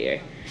on over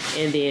there.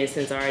 And then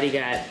since I already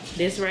got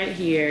this right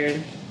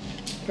here,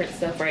 print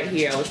stuff right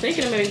here. I was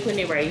thinking of maybe putting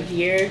it right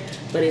here,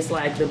 but it's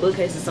like the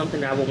bookcase is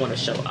something that I would want to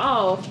show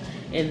off.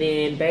 And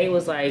then Bae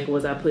was like,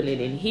 was I putting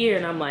it in here?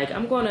 And I'm like,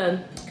 I'm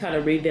gonna kind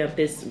of revamp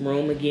this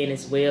room again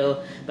as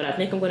well. But I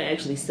think I'm gonna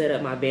actually set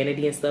up my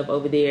vanity and stuff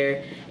over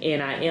there.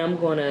 And I am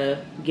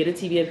gonna get a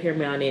TV up here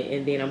mounted,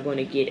 and then I'm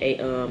gonna get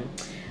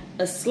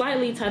a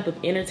slightly type of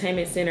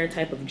entertainment center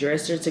type of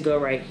dresser to go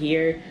right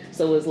here.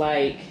 So it's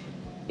like,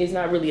 it's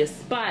not really a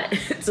spot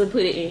to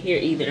put it in here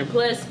either. And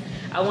plus,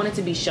 I want it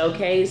to be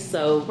showcased.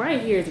 So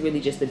right here is really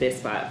just the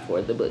best spot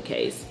for the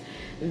bookcase.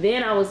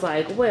 Then I was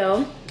like,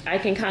 well, I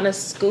can kind of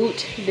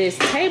scoot this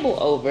table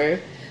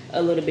over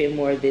a little bit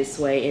more this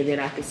way, and then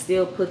I can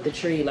still put the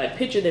tree, like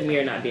picture the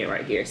mirror not being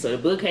right here. So the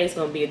bookcase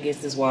gonna be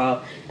against this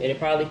wall. It'll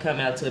probably come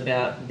out to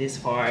about this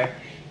far,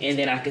 and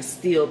then I can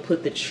still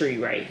put the tree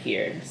right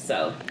here.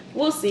 So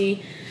we'll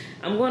see.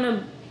 I'm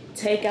gonna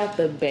take out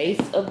the base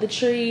of the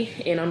tree,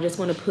 and I'm just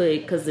gonna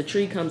put, because the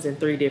tree comes in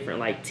 3 different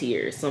like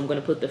tiers. So I'm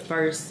gonna put the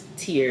first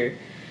tier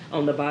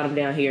on the bottom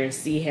down here and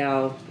see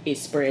how it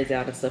spreads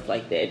out and stuff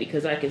like that,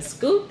 because I can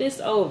scoot this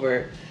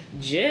over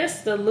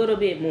just a little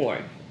bit more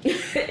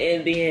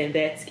and then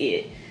that's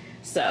it.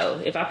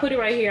 So if I put it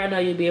right here, I know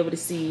you'll be able to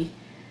see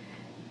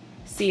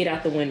it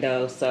out the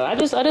window. So I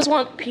just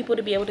want people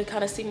to be able to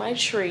kind of see my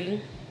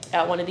tree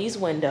out one of these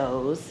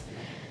windows.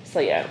 So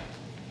yeah,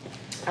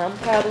 I'm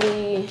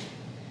probably,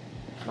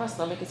 my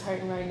stomach is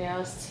hurting right now.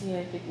 It's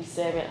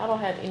 10:57. I don't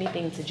have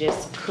anything to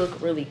just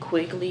cook really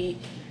quickly,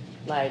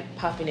 like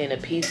popping in a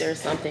pizza or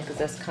something, because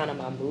that's kind of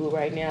my mood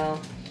right now.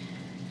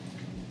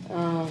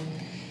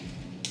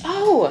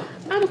 Oh,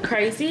 I'm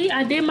crazy.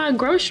 I did my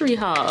grocery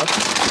haul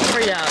for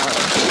y'all.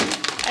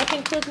 I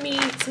can cook me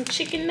some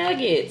chicken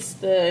nuggets,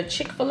 the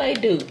Chick-fil-A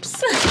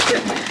dupes.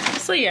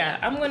 So yeah,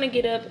 I'm gonna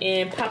get up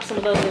and pop some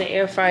of those in the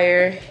air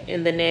fryer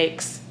in the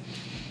next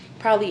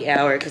probably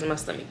hour, because my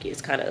stomach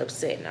is kind of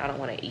upset and I don't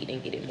want to eat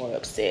and get it more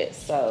upset.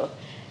 So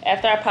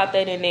after I pop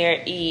that in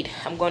there, eat,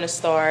 I'm going to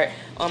start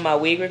on my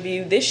wig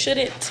review. This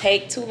shouldn't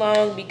take too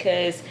long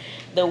because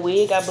the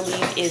wig, I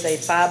believe, is a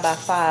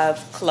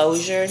 5x5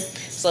 closure.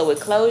 So with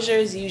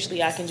closures,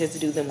 usually I can just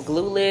do them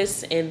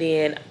glueless. And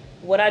then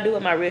what I do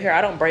with my real hair,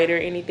 I don't braid or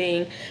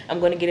anything. I'm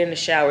going to get in the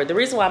shower. The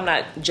reason why I'm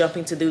not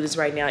jumping to do this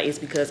right now is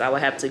because I will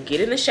have to get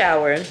in the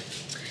shower,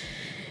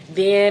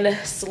 then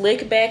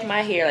slick back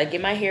my hair, like get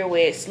my hair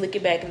wet, slick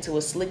it back into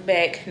a slick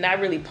back, not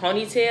really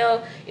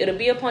ponytail. It'll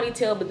be a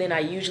ponytail, but then I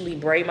usually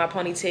braid my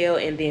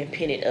ponytail and then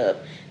pin it up.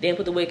 Then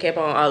put the wig cap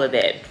on, all of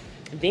that.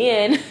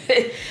 Then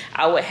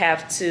I would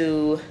have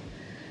to,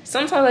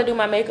 sometimes I do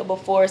my makeup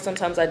before,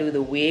 sometimes I do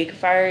the wig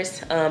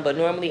first. But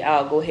normally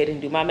I'll go ahead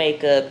and do my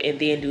makeup and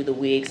then do the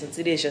wig, since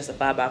it is just a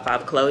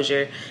 5x5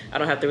 closure. I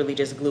don't have to really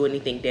just glue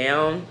anything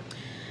down.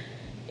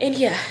 And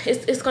yeah,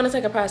 it's gonna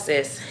take a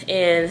process.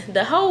 And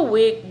the whole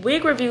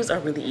wig reviews are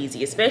really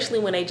easy, especially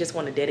when they just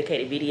want a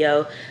dedicated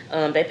video.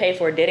 They pay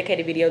for a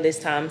dedicated video this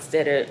time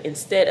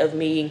instead of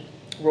me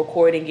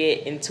recording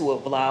it into a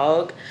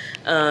vlog.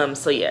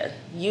 So yeah,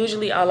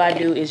 usually all I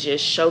do is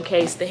just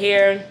showcase the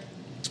hair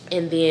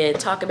and then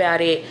talk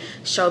about it,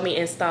 show me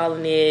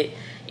installing it.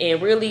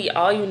 And really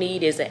all you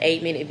need is an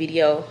 8-minute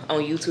video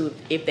on YouTube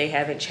if they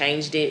haven't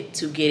changed it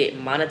to get it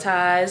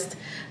monetized.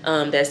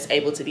 That's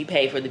able to be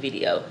paid for the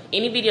video.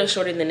 Any video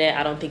shorter than that,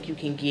 I don't think you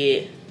can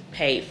get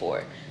paid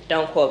for.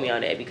 Don't quote me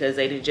on that, because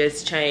they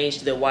just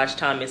changed the watch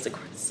time and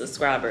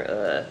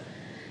subscriber,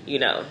 you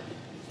know,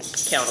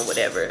 count or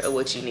whatever, or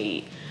what you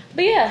need.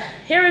 But yeah,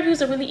 hair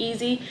reviews are really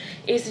easy.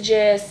 It's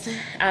just,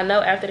 I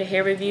know after the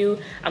hair review,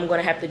 I'm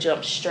gonna have to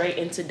jump straight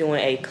into doing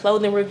a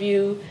clothing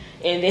review,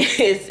 and then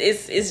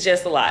it's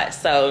just a lot.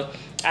 So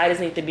I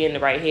just need to be in the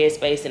right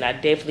headspace, and I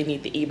definitely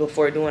need to eat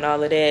before doing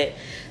all of that.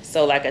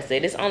 So like I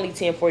said, it's only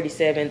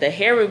 10:47. The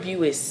hair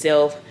review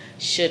itself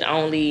should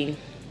only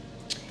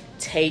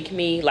take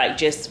me, like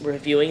just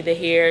reviewing the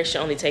hair,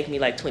 should only take me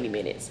like 20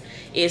 minutes.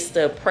 It's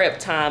the prep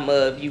time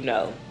of, you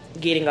know,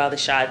 getting all the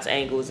shots,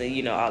 angles, and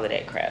you know, all of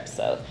that crap.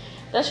 So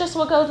that's just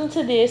what goes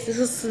into this.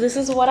 This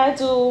is what I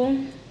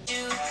do.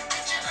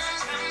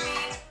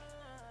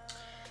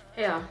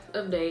 Yeah,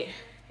 update.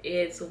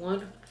 It's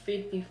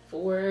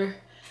 1:54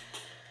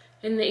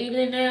 in the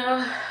evening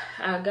now.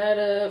 I got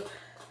up,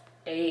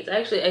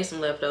 actually ate some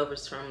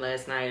leftovers from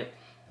last night.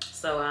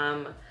 So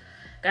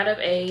got up,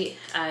 ate,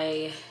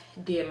 I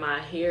did my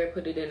hair,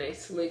 put it in a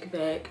slick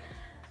back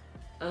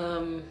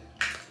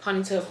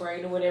ponytail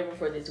braid or whatever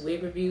for this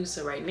wig review.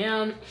 So right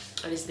now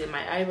I just did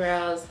my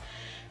eyebrows,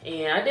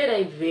 and I did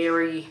a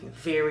very,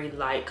 very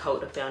light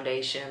coat of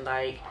foundation.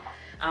 Like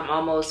I'm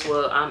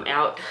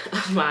out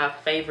of my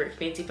favorite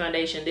Fenty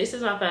foundation. This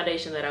is my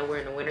foundation that I wear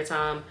in the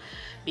wintertime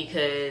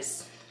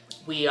because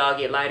we all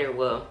get lighter.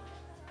 Well,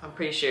 I'm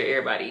pretty sure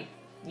everybody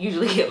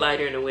usually get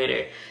lighter in the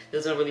winter.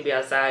 Doesn't really be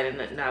outside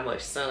and not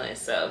much sun.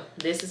 So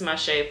this is my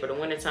shade for the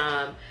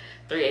wintertime,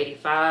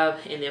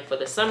 385. And then for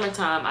the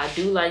summertime, I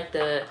do like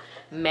the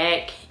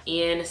MAC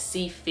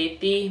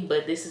NC50,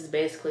 but this is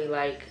basically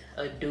like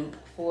a dupe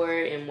for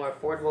it and more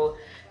affordable.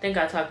 I think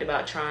I talked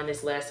about trying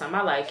this last time.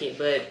 I like it,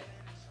 but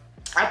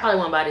I probably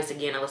won't buy this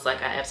again unless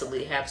like I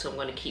absolutely have to. I'm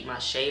going to keep my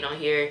shade on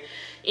here.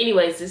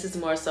 Anyways, this is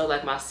more so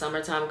like my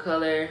summertime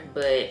color,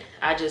 but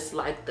I just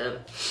like the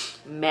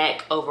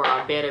MAC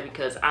overall better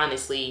because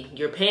honestly,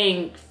 you're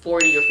paying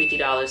 $40 or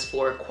 $50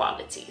 for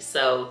quality.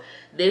 So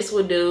this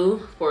would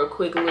do for a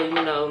quick little, you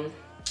know,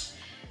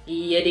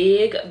 you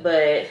dig,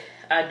 but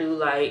I do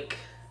like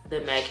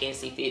the MAC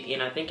NC50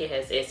 and I think it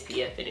has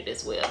SPF in it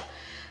as well.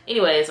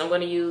 Anyways, I'm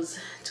going to use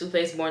Too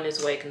Faced Born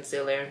This Way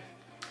concealer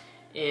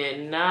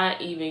and not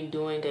even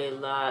doing a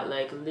lot,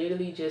 like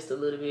literally just a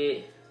little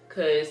bit,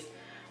 because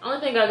only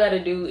thing I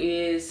gotta do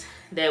is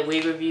that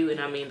wig review,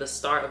 and I mean the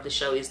start of the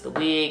show is the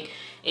wig.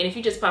 And if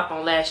you just pop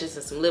on lashes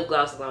and some lip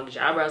gloss, as long as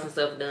your eyebrows and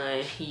stuff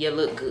done, you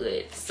look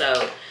good.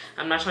 So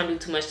I'm not trying to do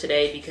too much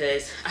today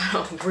because I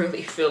don't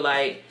really feel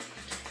like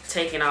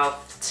taking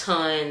off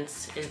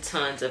tons and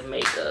tons of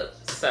makeup.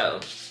 So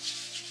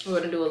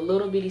we're gonna do a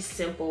little bitty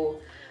simple,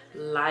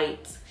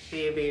 light,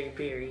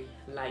 very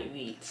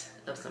lightweight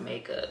of some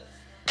makeup.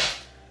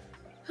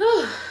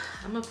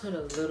 I'm gonna put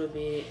a little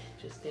bit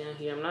just down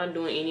here. I'm not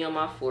doing any on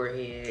my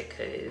forehead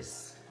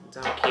because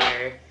I don't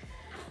care.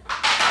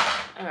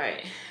 All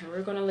right,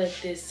 we're gonna let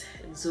this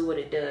do what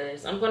it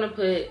does. I'm gonna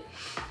put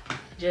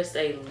just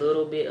a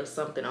little bit of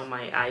something on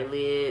my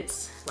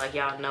eyelids. Like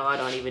y'all know, I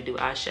don't even do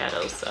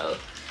eyeshadow, so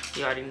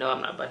you already know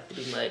I'm not about to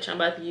do much. I'm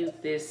about to use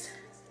this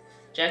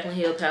Jaclyn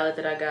Hill palette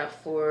that I got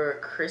for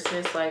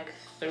Christmas like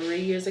 3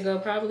 years ago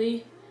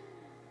probably.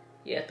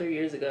 Yeah, 3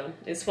 years ago.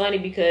 It's funny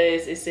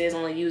because it says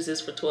only use this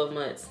for 12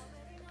 months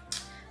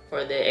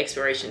for the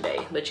expiration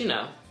date. But you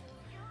know,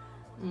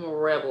 I'm a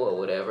rebel or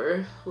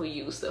whatever who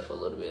use stuff a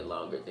little bit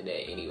longer than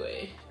that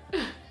anyway.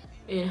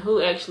 And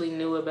who actually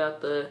knew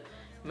about the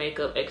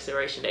makeup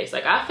expiration dates?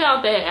 Like I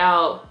found that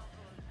out,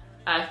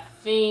 I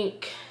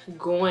think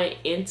going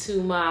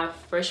into my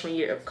freshman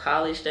year of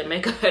college, that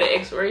makeup had an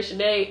expiration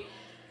date.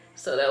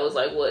 So that was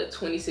like what,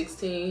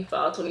 2016,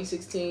 fall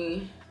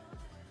 2016.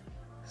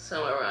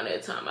 Somewhere around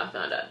that time I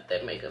found out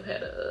that makeup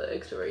had a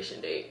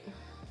expiration date.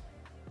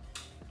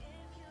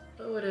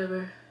 But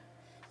whatever.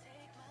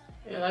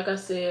 And like I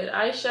said,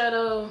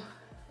 eyeshadow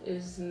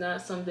is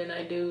not something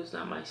I do. It's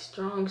not my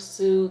strong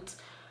suit.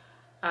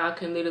 I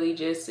can literally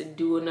just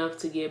do enough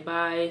to get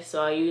by.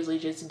 So I usually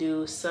just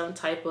do some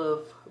type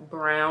of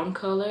brown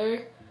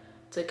color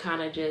to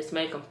kind of just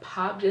make them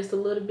pop just a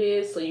little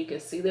bit so you can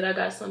see that I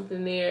got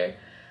something there,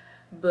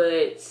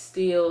 but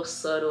still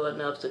subtle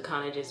enough to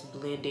kind of just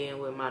blend in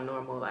with my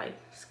normal like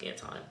skin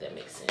tone, if that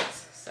makes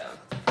sense. So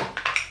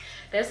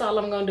that's all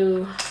I'm gonna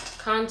do.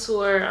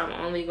 Contour, I'm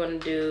only gonna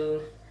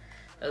do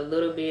a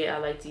little bit. I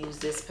like to use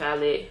this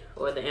palette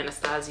or the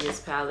Anastasia's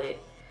palette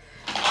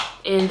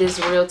and this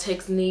Real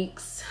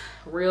Techniques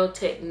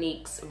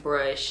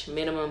brush,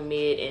 minimum,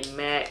 mid, and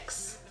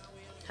max,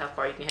 how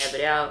far you can have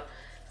it out.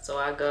 So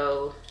I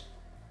go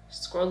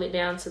scroll it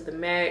down to the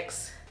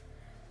max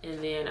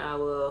and then I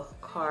will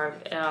carve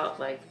out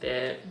like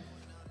that.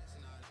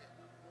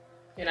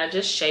 And I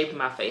just shaved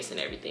my face and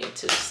everything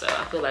too, so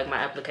I feel like my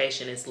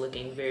application is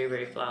looking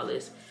very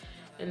flawless.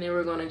 And then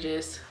we're gonna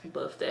just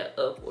buff that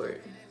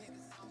upward.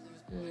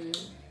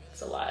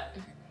 It's a lot.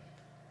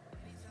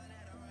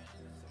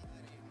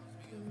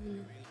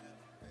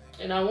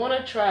 And I want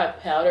to try a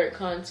powdered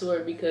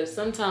contour because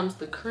sometimes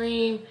the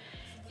cream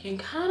can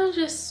kind of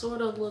just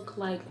sort of look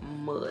like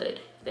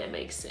mud, if that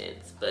makes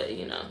sense. But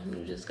you know,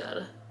 you just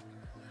gotta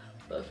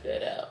buff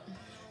that out.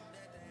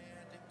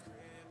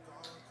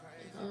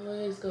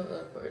 Always go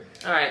upward.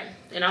 All right,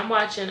 and I'm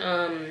watching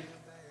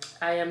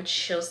I Am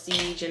Chelsea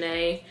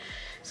Janee,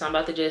 so I'm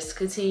about to just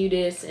continue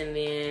this and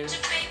then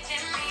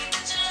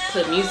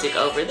put music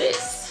over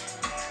this.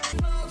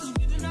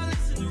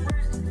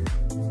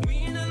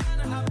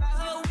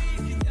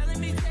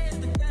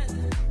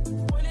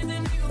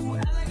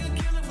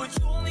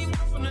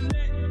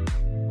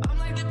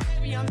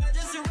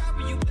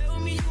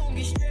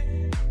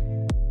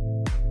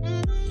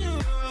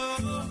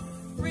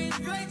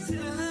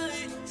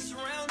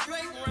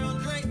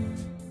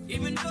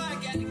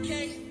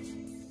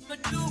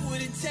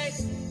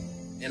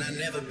 And I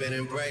never been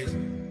embraced,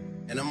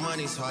 and the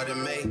money's hard to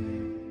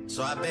make,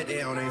 so I bet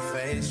they on their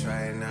face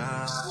right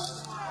now.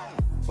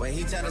 When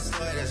he tell the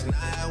story, that's not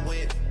how I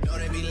went. No,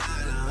 they be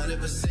lying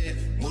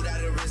 100%. Moved out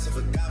of the wrist and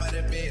forgot about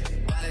that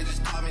bed. Why they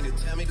just call me to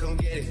tell me come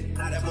get it?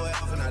 Got that boy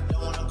off and I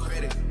don't want no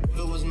credit. If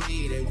it was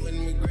me, they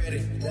wouldn't regret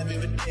it. Left me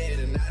for dead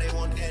and now they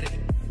won't get it.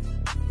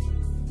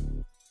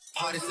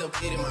 Party still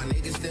bleeding, my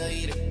niggas still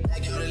eat it.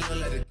 Like yo, they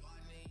look like it.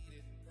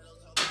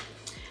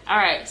 All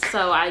right,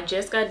 so I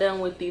just got done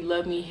with the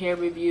Love Me hair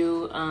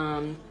review.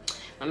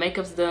 My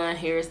makeup's done,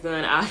 hair is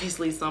done,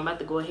 obviously, so I'm about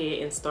to go ahead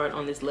and start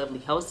on this lovely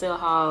wholesale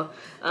haul.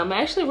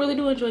 I actually really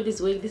do enjoy this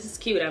wig. This is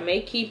cute. I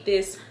may keep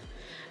this.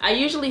 I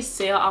usually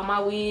sell all my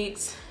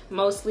wigs,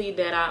 mostly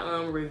that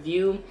I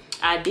review.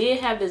 I did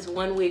have this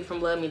one wig from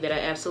Love Me that I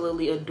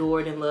absolutely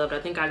adored and loved.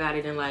 I think I got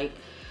it in like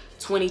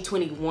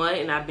 2021,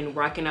 and I've been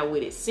rocking out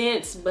with it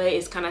since, but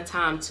it's kind of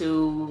time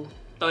to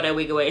throw that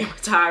wig away and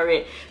retire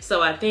it.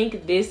 So I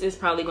think this is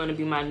probably going to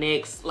be my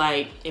next,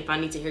 like, if I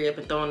need to hurry up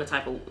and throw on the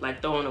type of,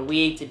 like, throw on a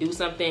wig to do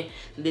something,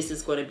 this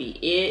is going to be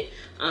it.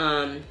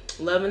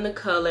 Loving the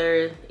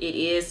color. It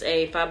is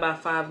a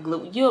 5x5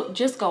 glue. You'll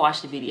just go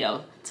watch the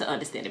video to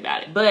understand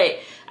about it. But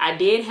I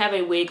did have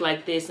a wig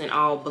like this in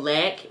all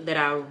black that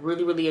I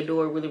really, really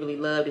adored, really, really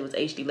loved. It was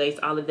HD lace,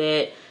 all of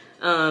that.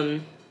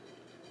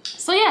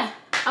 So yeah,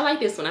 I like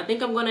this one. I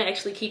think I'm gonna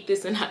actually keep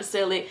this and not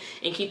sell it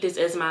and keep this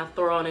as my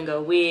throw on and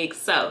go wig.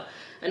 So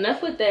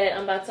enough with that.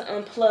 I'm about to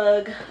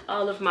unplug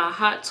all of my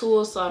hot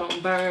tools so I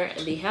don't burn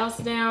the house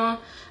down.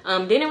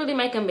 Didn't really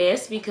make a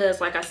mess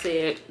because, like I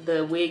said,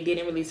 the wig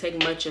didn't really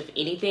take much of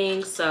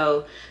anything.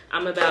 So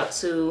I'm about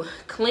to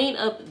clean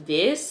up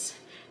this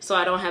so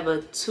I don't have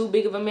a too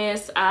big of a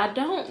mess. I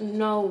don't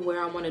know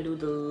where I want to do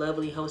the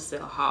lovely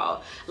wholesale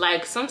haul.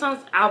 Like,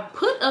 sometimes I'll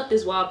put up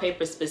this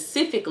wallpaper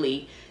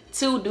specifically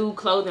to do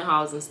clothing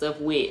hauls and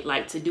stuff with,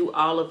 like to do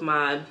all of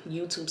my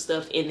YouTube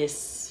stuff in this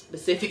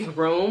specific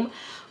room.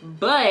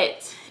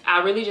 But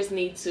I really just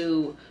need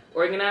to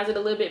organize it a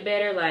little bit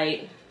better,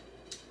 like,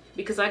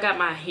 because I got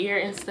my hair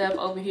and stuff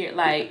over here.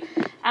 Like,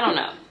 I don't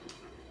know.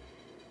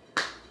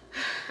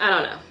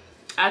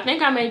 I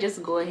think I may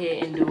just go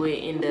ahead and do it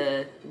in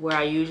the where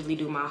I usually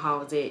do my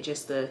hauls at,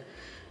 just to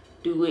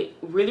do it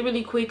really,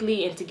 really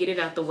quickly and to get it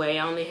out the way.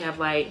 I only have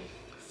like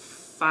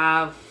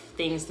 5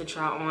 things to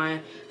try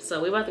on,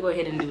 so we're about to go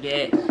ahead and do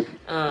that.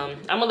 I'm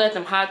gonna let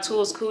them hot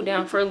tools cool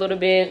down for a little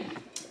bit,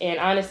 and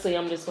honestly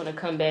I'm just gonna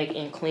come back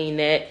and clean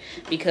that,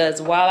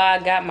 because while I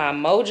got my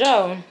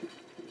mojo,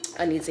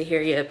 I need to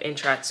hurry up and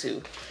try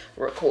to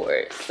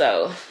record.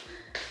 So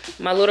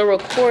my little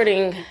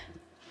recording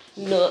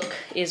nook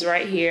is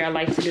right here. I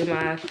like to do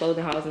my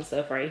clothing hauls and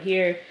stuff right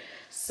here,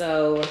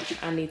 so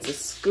I need to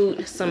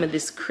scoot some of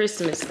this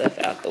Christmas stuff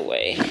out the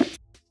way.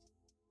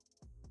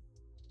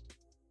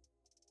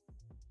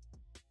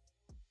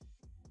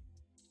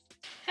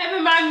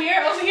 Having my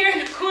mirror over here in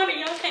the corner,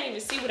 y'all can't even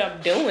see what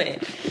I'm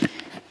doing.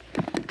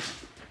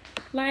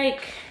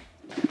 Like,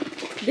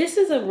 this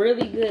is a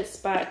really good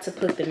spot to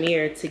put the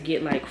mirror to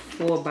get like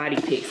full body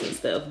pics and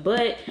stuff.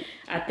 But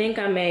I think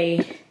I'm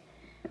gonna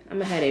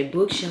have a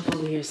bookshelf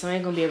over here, so I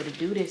ain't gonna be able to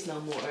do this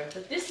no more.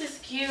 But this is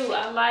cute.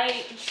 I like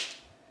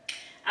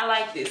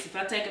this. If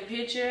I take a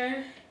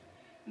picture,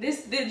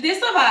 this a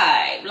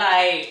vibe.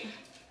 Like,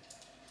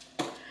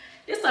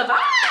 this a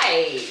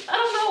vibe. I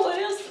don't know what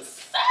else to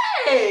say.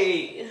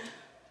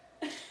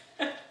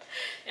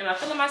 Am I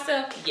feeling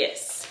myself?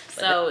 Yes.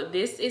 So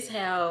this is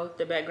how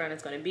the background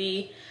is going to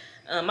be.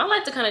 I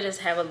like to kind of just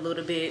have a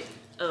little bit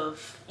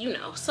of, you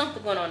know,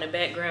 something going on in the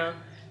background.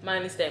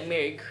 Minus that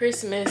Merry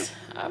Christmas.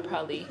 I'll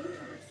probably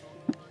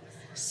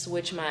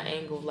switch my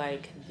angle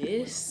like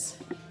this.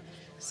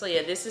 So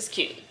yeah, this is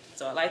cute.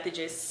 So I like to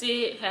just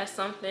sit, have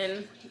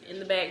something in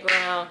the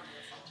background,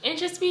 and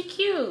just be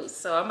cute.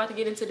 So I'm about to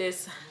get into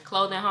this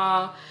clothing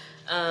haul.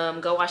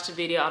 Go watch the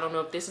video. I don't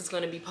know if this is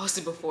going to be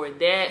posted before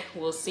that.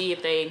 We'll see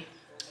if they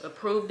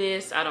approve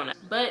this. I don't know.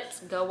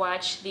 But go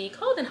watch the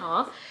clothing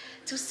haul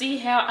to see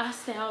how I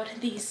styled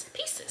these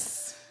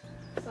pieces.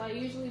 So I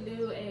usually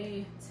do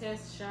a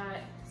test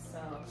shot. So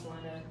I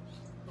want to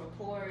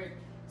record,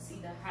 see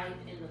the height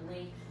and the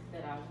length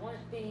that I want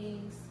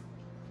things.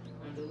 I'm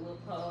going to do a little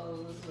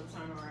pose, a little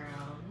turn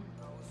around.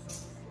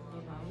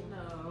 You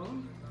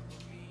know.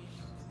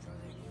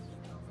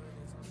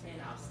 And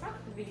I'll stop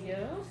the video.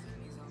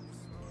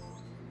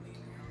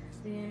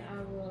 Then I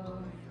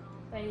will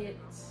play it.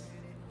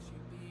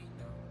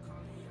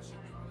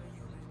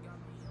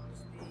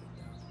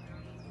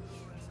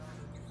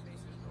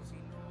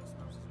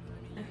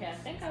 Okay, I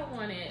think I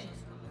want it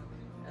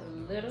a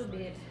little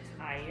bit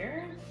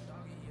higher.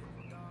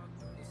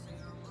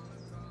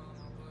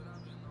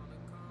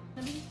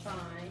 That'll be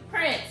fine.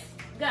 Prince,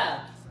 go.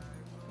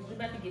 We're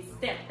about to get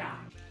stepped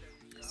on.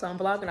 So I'm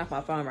vlogging off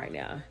my phone right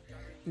now.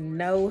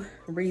 No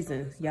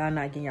reason y'all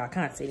not getting y'all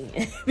content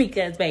in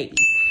because baby,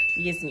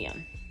 yes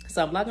ma'am.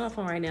 So I'm vlogging off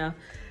my phone right now.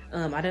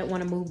 I didn't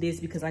want to move this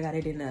because I got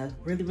it in a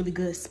really, really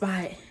good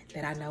spot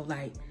that I know,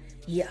 like,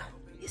 yeah,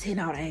 it's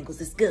hitting all the angles,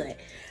 it's good.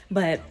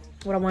 But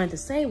what I wanted to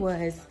say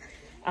was,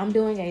 I'm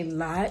doing a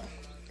lot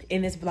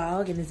in this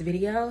vlog, in this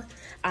video.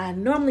 I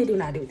normally do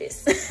not do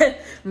this.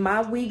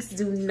 My wigs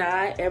do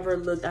not ever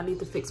look, I need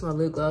to fix my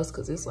lip gloss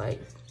because it's like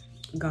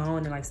gone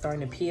and like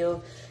starting to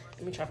peel.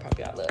 Let me try to prop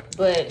y'all up.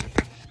 But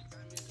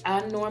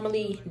I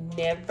normally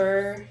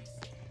never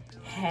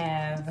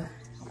have,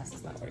 why is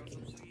this not working?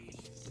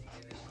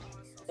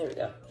 There we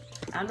go.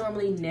 I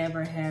normally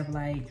never have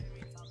like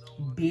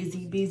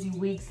busy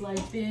weeks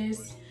like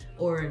this,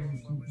 or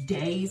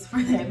days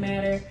for that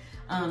matter.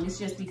 It's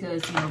just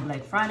because, you know,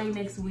 Black Friday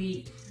next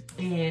week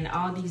and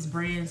all these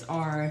brands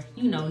are,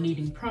 you know,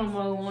 needing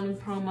promo, wanting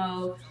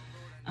promo,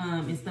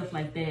 and stuff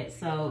like that.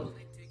 So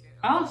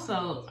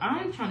also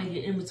I'm trying to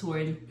get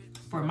inventory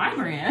for my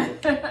brand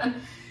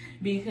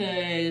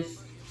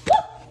because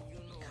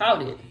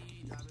caught it.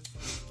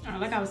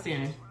 Like I was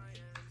saying,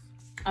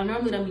 I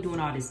normally don't be doing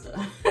all this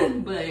stuff,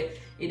 but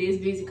it is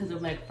busy because of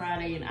Black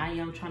Friday, and I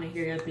am trying to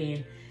hurry up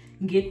and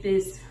get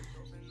this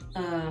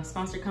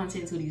sponsored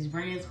content to these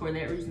brands for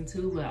that reason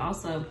too, but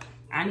also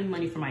I need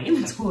money for my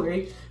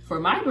inventory for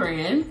my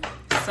brand.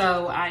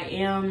 So I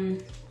am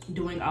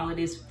doing all of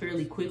this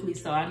fairly quickly.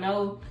 So I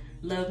know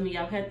Love Me,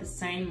 I've had the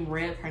same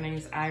rep, her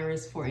name's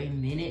Iris, for a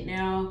minute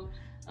now.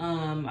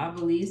 I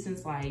believe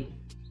since like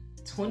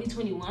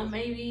 2021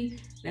 maybe.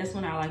 That's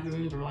when I like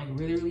remember like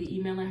really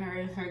emailing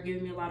her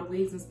giving me a lot of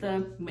wigs and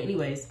stuff. But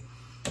anyways,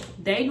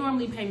 they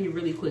normally pay me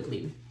really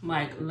quickly.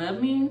 Like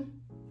Love Me,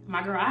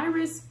 my girl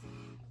Iris,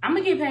 I'm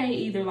gonna get paid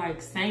either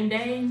like same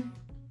day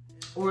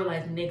or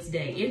like next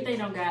day. If they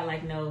don't got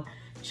like no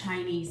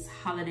Chinese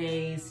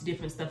holidays,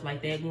 different stuff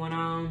like that going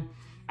on,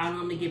 I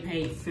normally get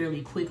paid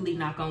fairly quickly,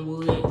 knock on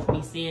wood,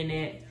 me saying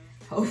that.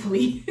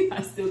 Hopefully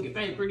I still get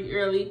paid pretty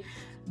early.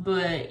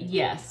 But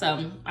yeah,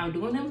 so I'm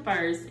doing them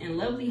first. And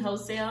Lovely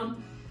Wholesale,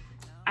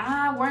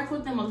 I worked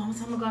with them a long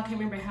time ago. I can't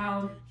remember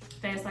how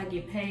fast I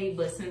get paid,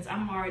 but since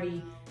I'm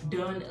already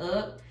done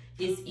up,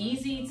 it's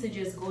easy to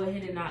just go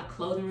ahead and knock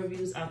clothing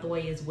reviews out the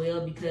way as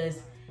well, because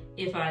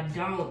if I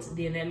don't,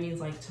 then that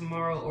means like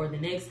tomorrow or the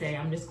next day,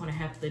 I'm just gonna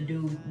have to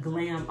do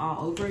glam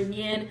all over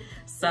again.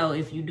 So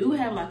if you do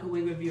have like a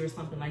wig review or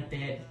something like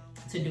that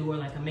to do, or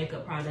like a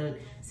makeup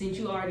product, since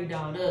you already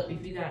dolled up,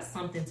 if you got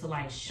something to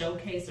like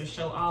showcase or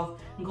show off,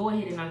 go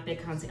ahead and knock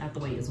that content out the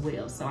way as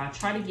well. So I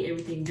try to get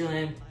everything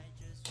done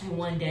in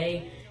one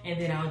day, and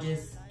then I'll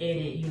just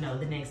edit, you know,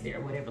 the next day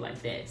or whatever like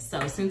that.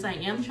 So since I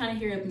am trying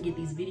to hurry up and get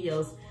these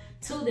videos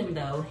to them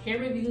though, hair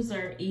reviews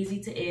are easy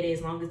to edit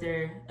as long as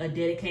they're a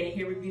dedicated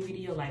hair review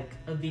video, like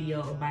a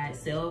video by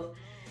itself.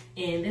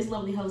 And this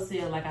Lovely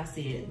Wholesale, like I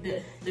said,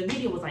 the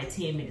video was like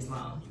 10 minutes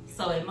long.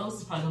 So at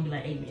most it's probably gonna be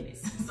like 8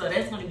 minutes. So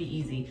that's gonna be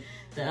easy.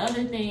 The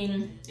other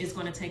thing it's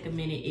gonna take a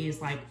minute is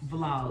like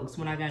vlogs,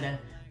 when I gotta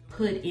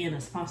put in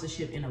a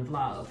sponsorship in a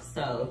vlog.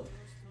 So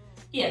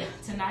yeah,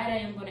 tonight I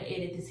am gonna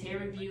edit this hair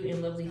review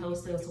in Lovely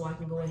Wholesale so I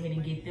can go ahead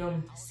and get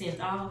them sent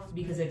off,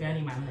 because they're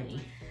getting my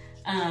money.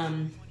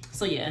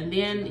 So yeah, and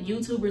then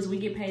YouTubers, we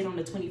get paid on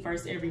the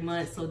 21st every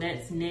month. So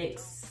that's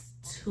next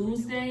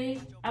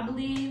Tuesday, I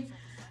believe.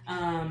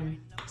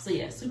 So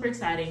yeah, super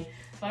exciting.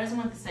 But I just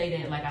wanted to say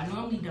that, like, I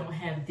normally don't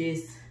have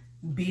this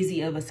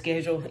busy of a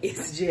schedule.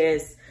 It's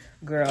just,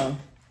 girl,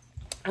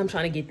 I'm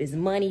trying to get this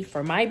money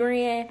for my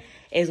brand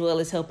as well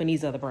as helping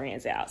these other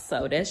brands out.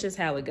 So that's just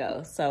how it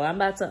goes. So I'm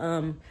about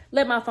to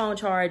let my phone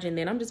charge, and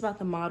then I'm just about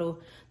to model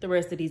the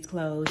rest of these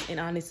clothes. And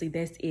honestly,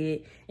 that's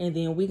it. And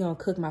then we gonna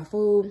cook my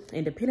food.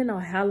 And depending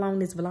on how long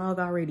this vlog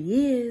already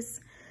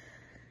is,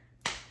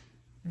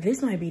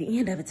 this might be the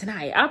end of it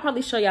tonight. I'll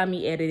probably show y'all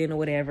me editing or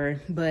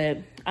whatever. But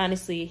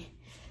honestly,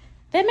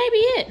 that may be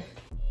it.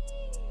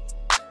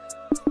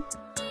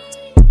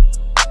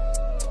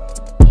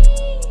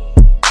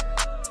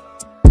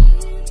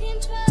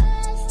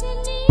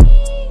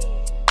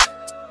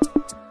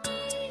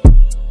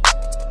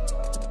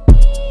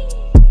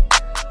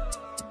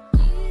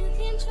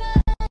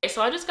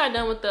 So I just got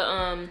done with the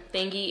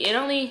thingy. I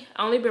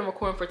only been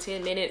recording for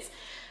 10 minutes.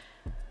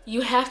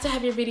 You have to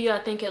have your video, I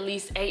think, at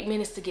least 8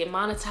 minutes to get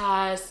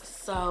monetized.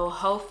 So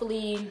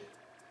hopefully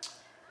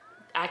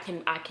I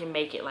can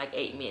make it like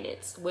 8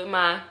 minutes. With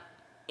my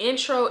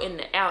intro and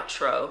the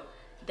outro,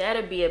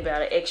 that'll be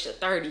about an extra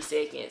 30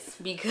 seconds,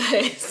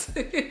 because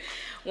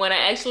when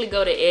I actually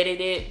go to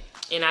edit it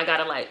and I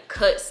gotta like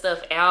cut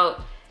stuff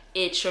out,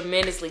 it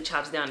tremendously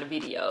chops down the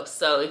video.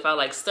 So if I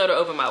like stutter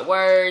over my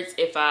words,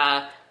 if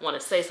I want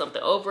to say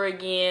something over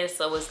again,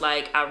 so it's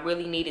like I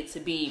really need it to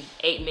be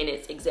 8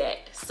 minutes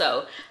exact.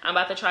 So I'm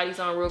about to try these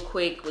on real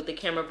quick with the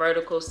camera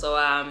vertical. So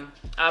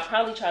I'll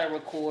probably try to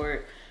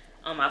record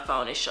on my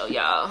phone and show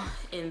y'all.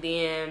 And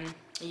then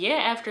yeah,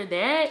 after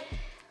that,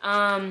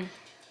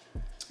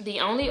 the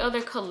only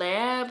other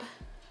collab,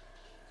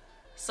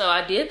 so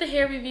I did the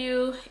hair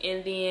review,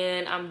 and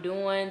then I'm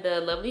doing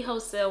the Lovely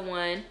Wholesale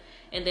one.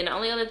 And then the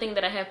only other thing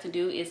that I have to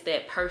do is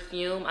that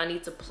perfume. I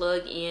need to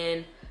plug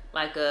in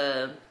like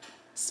a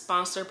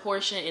sponsor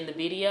portion in the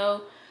video.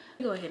 Let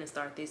me go ahead and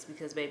start this,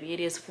 because baby, it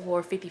is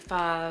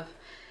 4:55.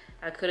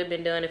 I could have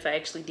been done if I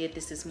actually did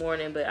this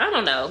morning, but I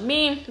don't know.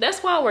 Me,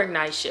 that's why I work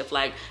night shift.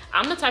 Like,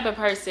 I'm the type of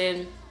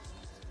person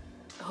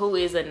who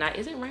is a night,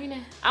 is it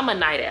raining? I'm a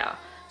night owl.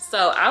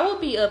 So I will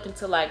be up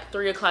until like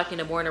 3 o'clock in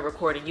the morning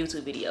recording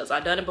YouTube videos.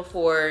 I've done it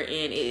before, and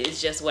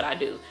it's just what I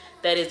do.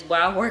 That is why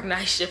I work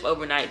night shift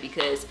overnight,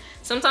 because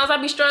sometimes I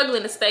be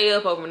struggling to stay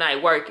up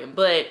overnight working.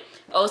 But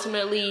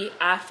ultimately,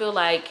 I feel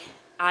like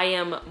I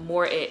am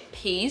more at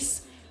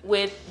peace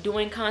with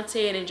doing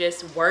content and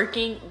just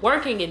working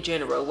in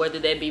general, whether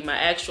that be my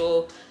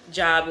actual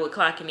job with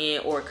clocking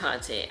in or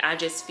content. I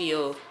just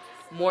feel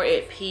more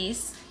at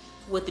peace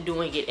with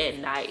doing it at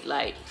night.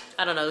 Like,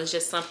 I don't know, it's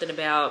just something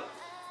about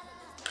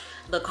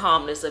the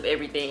calmness of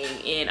everything,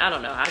 and I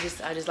don't know, I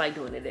just like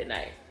doing it at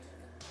night.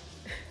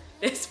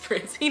 This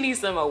Prince, he needs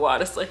some more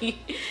water, so he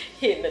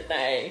hitting the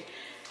thing.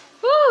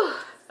 Whew.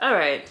 All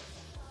right,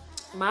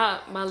 my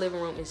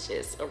living room is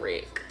just a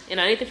wreck, and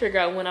I need to figure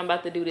out when I'm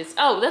about to do this.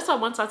 Oh, that's what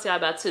I want to talk to y'all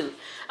about too.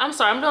 I'm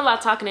sorry, I'm doing a lot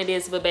of talking to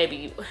this, but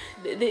baby,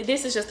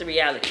 this is just the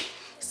reality.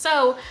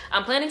 So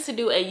I'm planning to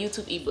do a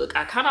YouTube ebook.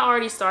 I kind of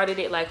already started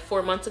it like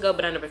 4 months ago,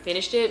 but I never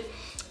finished it.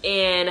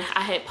 And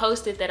I had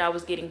posted that I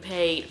was getting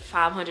paid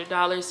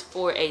 $500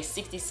 for a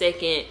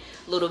 60-second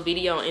little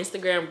video on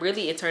Instagram.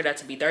 Really, it turned out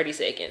to be 30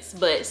 seconds,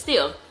 but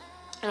still.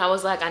 And I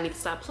was like, I need to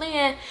stop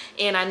playing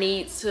and I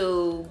need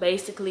to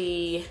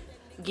basically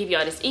give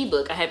y'all this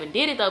ebook. I haven't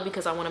did it though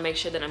because I want to make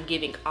sure that I'm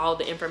giving all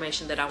the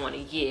information that I want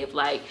to give.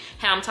 Like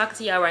how I'm talking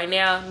to y'all right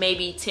now,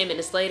 maybe 10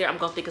 minutes later I'm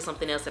gonna think of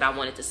something else that I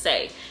wanted to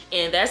say.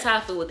 And that's how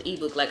I feel with the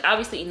ebook. Like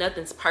obviously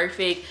nothing's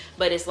perfect,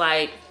 but it's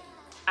like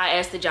I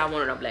asked that y'all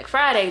wanted on Black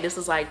Friday. This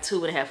was like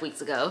 2.5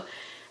 weeks ago.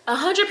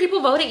 100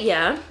 people voted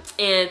yeah,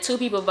 and 2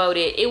 people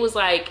voted. It was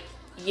like,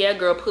 yeah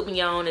girl, put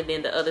me on. And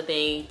then the other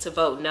thing to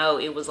vote no,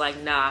 it was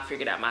like, nah, I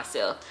figured out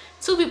myself.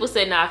 2 people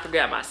said nah, I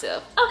figured out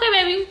myself. Okay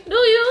baby, do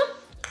you?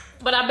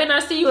 But I better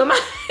not see you in my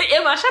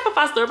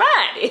Shopify store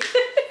buying it.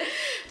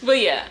 But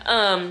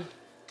yeah,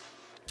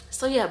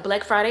 so yeah,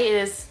 Black Friday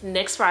is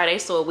next Friday,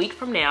 so a week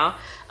from now.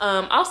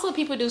 Also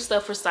people do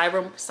stuff for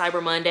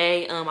Cyber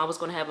Monday. I was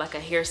gonna have like a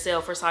hair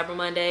sale for Cyber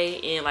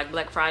Monday and like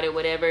Black Friday,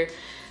 whatever.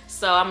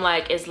 So I'm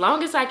like, as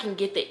long as I can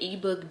get the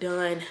ebook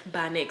done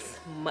by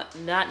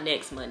not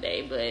next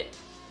Monday, but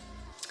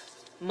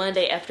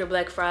Monday after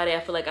Black Friday, I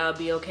feel like I'll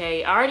be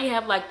okay. I already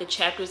have like the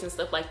chapters and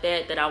stuff like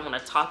that I want to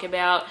talk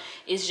about.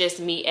 It's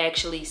just me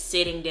actually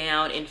sitting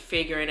down and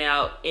figuring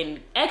out and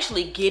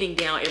actually getting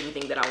down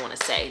everything that I want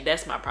to say.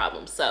 That's my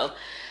problem. So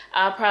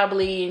I'll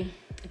probably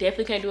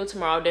definitely can't do it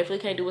tomorrow.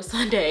 Definitely can't do it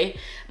Sunday.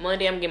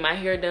 Monday I'm getting my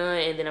hair done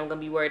and then I'm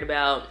gonna be worried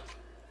about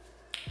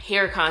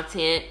hair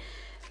content.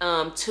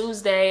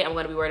 Tuesday I'm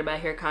gonna be worried about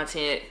hair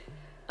content.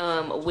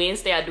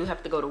 Wednesday I do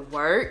have to go to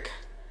work,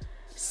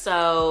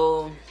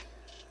 so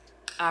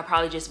I'll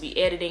probably just be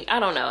editing. I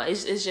don't know.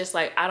 It's just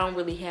like I don't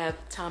really have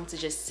time to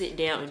just sit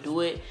down and do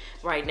it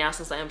right now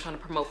since I am trying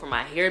to promote for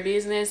my hair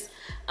business.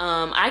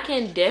 I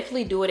can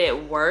definitely do it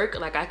at work.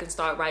 Like I can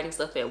start writing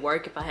stuff at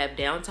work if I have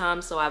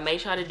downtime. So I may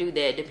try to do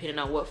that depending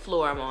on what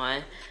floor I'm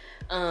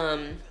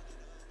on.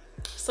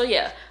 So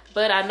yeah,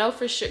 but I know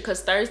for sure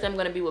because Thursday I'm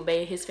gonna be with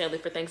Bay and his family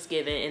for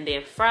Thanksgiving, and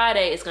then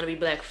Friday it's gonna be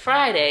Black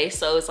Friday.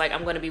 So it's like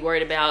I'm gonna be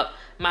worried about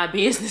my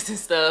business and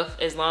stuff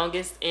as long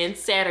as, and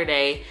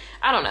Saturday,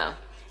 I don't know.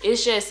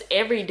 It's just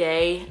every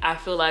day I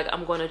feel like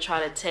I'm gonna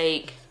try to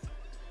take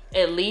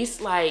at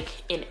least like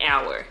an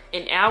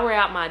hour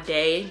out my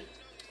day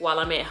while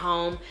I'm at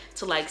home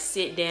to like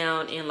sit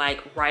down and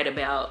like write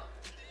about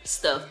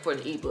stuff for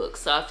the ebook.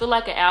 So I feel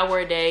like an hour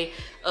a day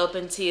up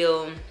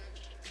until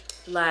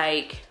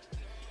like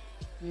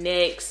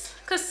next,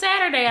 cause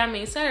Saturday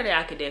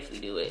I could definitely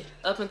do it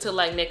up until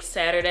like next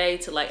Saturday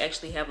to like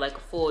actually have like a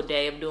full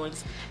day of doing,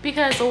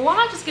 because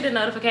I just get a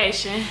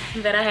notification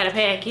that I had a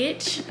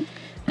package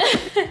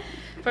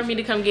for me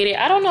to come get it.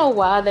 I don't know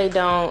why they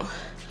don't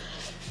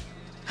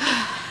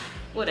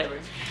whatever,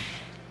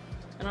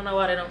 I don't know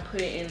why they don't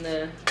put it in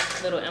the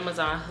little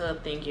Amazon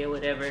hub thingy or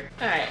whatever.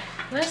 All right,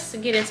 let's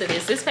get into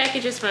this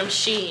package is from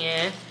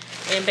Shein.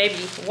 And baby,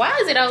 why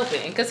is it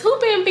open? Because who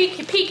been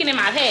peeking in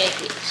my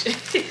package?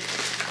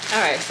 All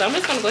right, so I'm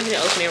just gonna go ahead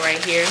and open it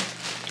right here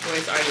where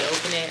it's already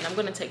open at. And I'm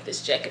gonna take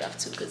this jacket off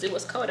too because it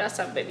was cold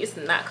outside, baby. It's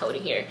not cold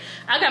in here.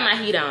 I got my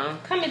heat on.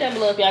 Comment down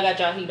below if y'all got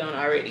y'all heat on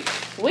already.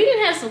 We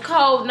didn't have some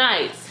cold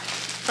nights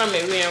from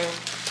it being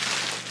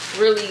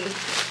really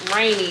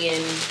rainy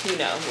and, you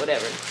know,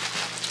 whatever.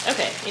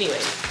 Okay,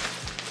 anyways.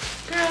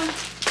 Girl,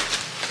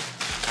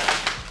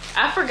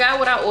 I forgot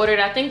what I ordered.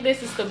 I think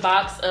this is the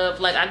box of,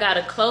 like, I got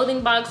a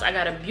clothing box, I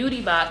got a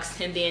beauty box,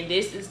 and then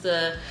this is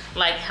the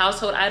like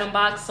household item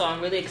box. So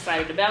I'm really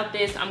excited about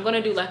this. I'm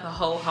gonna do like a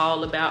whole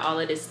haul about all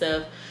of this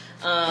stuff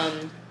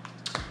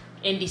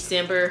in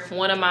December.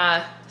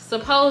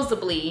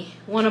 Supposedly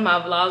one of my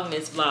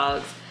Vlogmas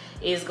vlogs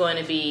is going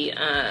to be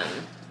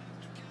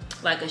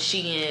like a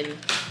Shein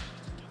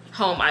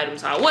home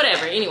items haul,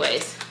 whatever.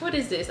 Anyways, what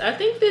is this? I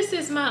think this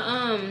is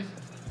my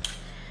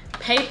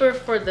paper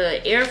for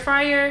the air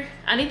fryer.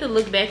 I need to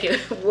look back at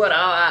what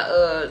all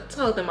I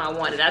told them I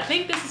wanted. I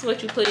think this is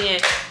what you put in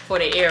for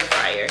the air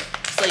fryer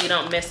so you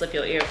don't mess up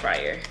your air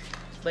fryer.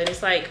 But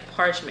it's like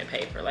parchment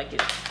paper, like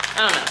it's,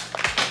 I don't know,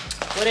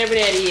 whatever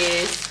that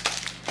is.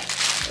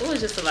 Ooh,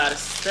 it's just a lot of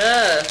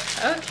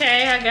stuff.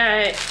 Okay, I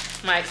got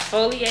my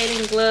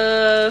exfoliating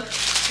glove.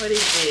 What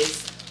is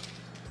this?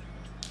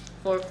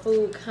 For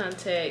food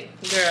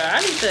contact. Girl,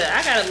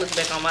 I gotta look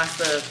back on my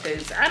stuff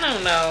because I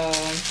don't know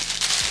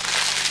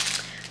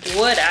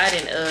what I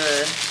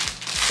didn't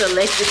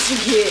selected to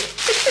get.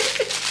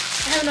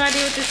 I have no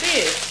idea what this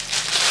is.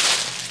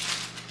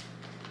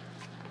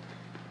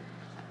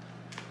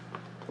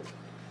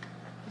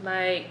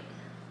 Like,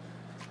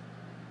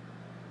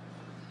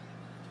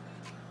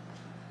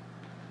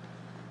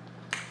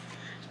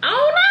 I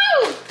don't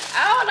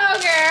know,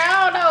 girl. I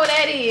don't know what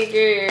that is,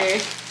 girl.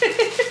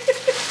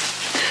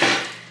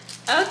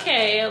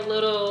 Okay, a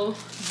little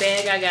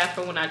bag I got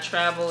for when I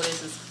travel.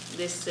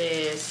 This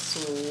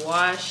says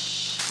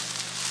wash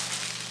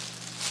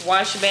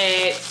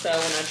bag. So when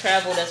I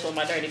travel, that's where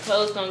my dirty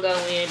clothes gonna go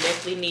in.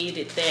 Definitely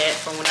needed that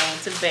from when I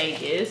went to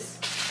Vegas.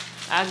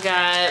 I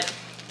got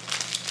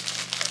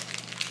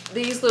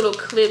these little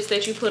clips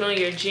that you put on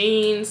your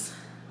jeans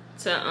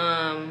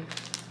to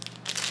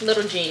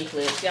little jean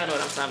clips. Y'all know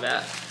what I'm talking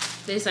about.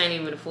 This ain't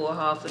even a full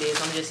haul for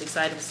this. I'm just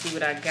excited to see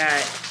what I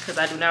got because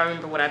I do not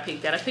remember what I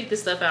picked out. I picked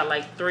this stuff out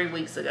like 3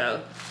 weeks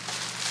ago.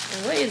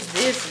 And what is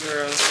this,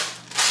 girl?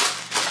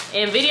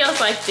 In videos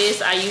like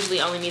this, I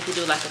usually only need to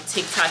do like a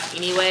TikTok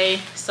anyway,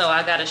 so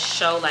I gotta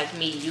show like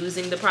me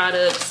using the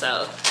product,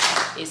 so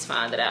it's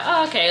fine that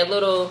oh, okay, a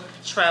little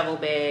travel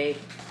bag.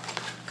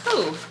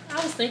 Cool.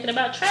 I was thinking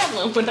about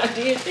traveling when I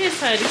did this,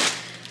 honey.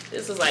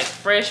 This was like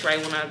fresh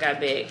right when I got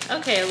back.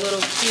 Okay, a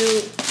little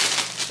cute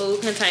food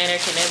container.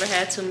 Can never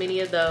have too many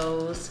of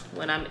those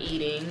when I'm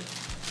eating.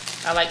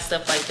 I like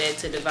stuff like that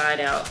to divide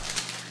out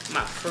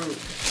my fruit.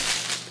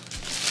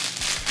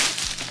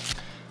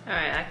 All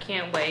right, I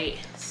can't wait.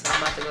 So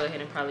I'm about to go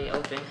ahead and probably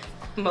open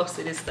most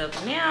of this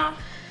stuff now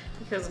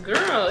because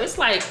girl, it's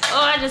like,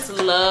 oh, I just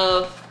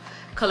love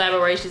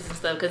collaborations and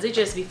stuff because it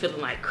just be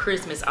feeling like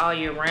Christmas all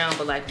year round.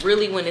 But like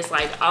really when it's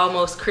like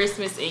almost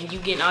Christmas and you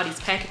getting all these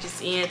packages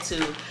in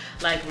to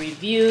like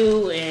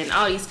review and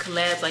all these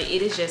collabs, like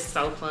it is just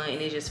so fun and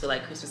it just feel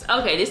like Christmas.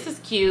 Okay, this is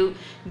cute.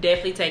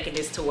 Definitely taking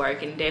this to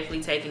work and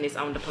definitely taking this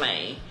on the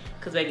plane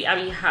because baby, I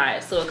be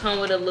hot. So it come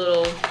with a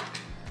little,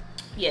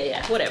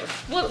 yeah, whatever.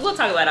 We'll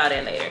talk about all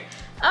that later.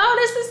 Oh,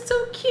 this is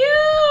too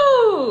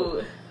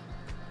cute.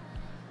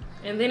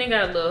 And then it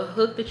got a little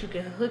hook that you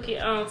can hook it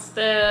on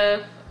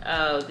stuff.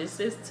 Oh, this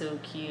is too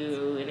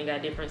cute. And it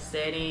got different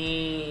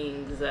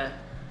settings. Girl,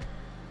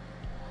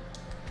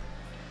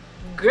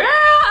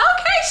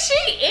 okay,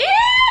 she in.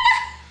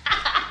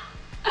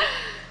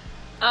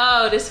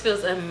 Oh, this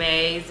feels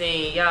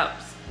amazing. Y'all,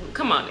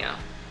 come on now.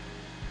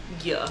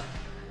 Yeah.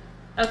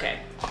 Okay.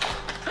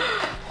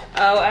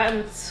 Oh,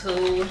 I'm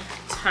too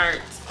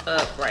turned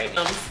up right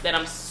now. That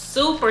I'm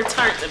super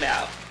turned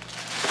about.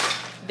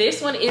 This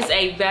one is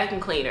a vacuum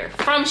cleaner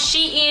from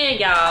Shein,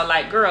 y'all.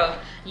 Like, girl,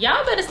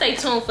 y'all better stay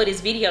tuned for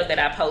this video that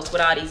I post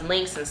with all these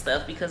links and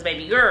stuff because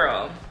baby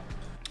girl.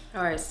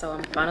 All right, so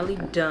I'm finally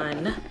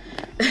done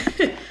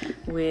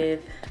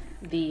with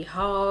the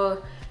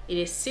haul. It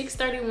is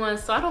 6:31,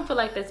 so I don't feel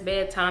like that's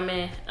bad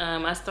timing.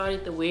 I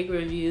started the wig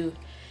review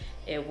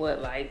at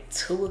what, like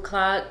 2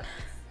 o'clock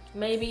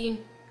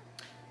maybe.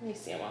 Let me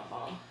see on my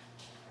phone.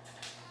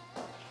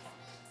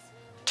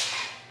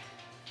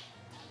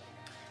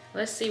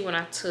 Let's see when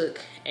I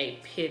took a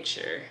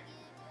picture.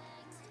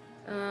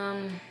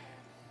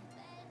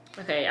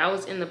 Okay, I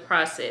was in the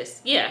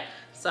process. Yeah,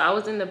 so I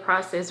was in the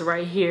process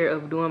right here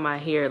of doing my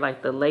hair.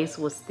 Like the lace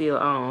was still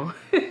on.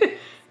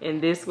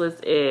 And this was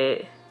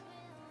at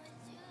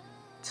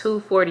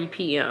 2:40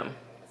 p.m.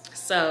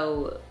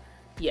 So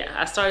yeah,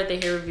 I started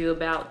the hair review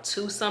about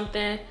 2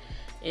 something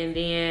and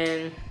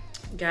then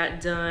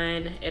got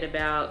done at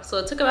about, so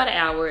it took about an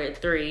hour at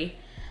 3.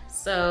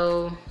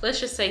 So let's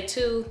just say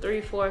 2,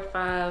 3, 4,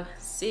 5,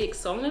 6.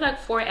 So only like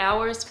 4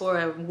 hours for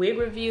a wig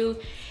review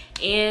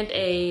and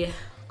a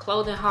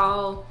clothing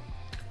haul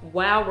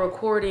while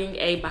recording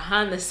a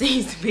behind the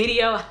scenes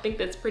video. I think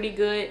that's pretty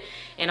good.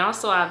 And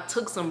also I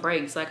took some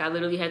breaks. Like I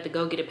literally had to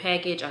go get a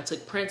package. I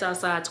took prints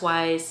outside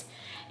twice.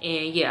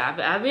 And yeah,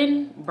 I've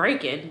been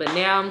breaking, but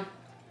now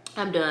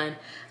I'm done.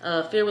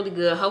 Feel really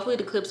good. Hopefully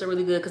the clips are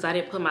really good because I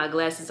didn't put my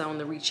glasses on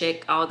to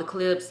recheck all the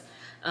clips.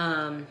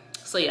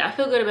 So yeah, I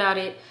feel good about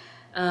it.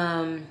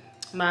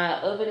 My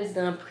oven is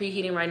done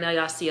preheating right now.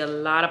 Y'all see a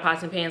lot of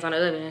pots and pans on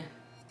the oven.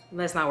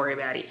 Let's not worry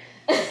about it.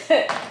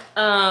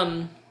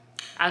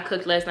 I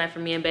cooked last night for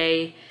me and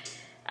Bae.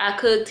 I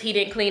cooked, he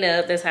didn't clean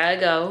up. That's how it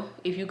go.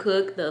 If you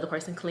cook, the other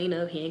person clean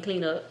up. He didn't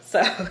clean up, so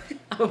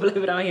I'm gonna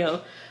blame it on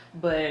him.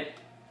 But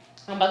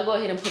I'm about to go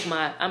ahead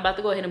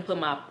and put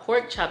my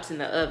pork chops in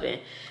the oven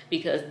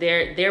because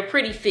they're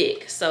pretty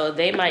thick, so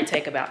they might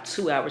take about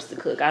 2 hours to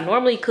cook. I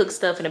normally cook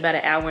stuff in about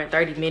 1 hour and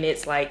 30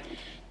 minutes. Like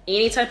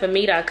any type of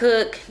meat I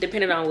cook,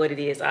 depending on what it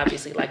is,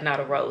 obviously, like not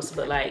a roast,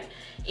 but like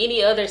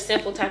any other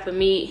simple type of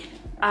meat,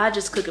 I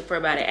just cook it for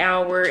about 1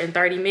 hour and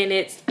 30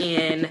 minutes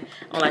and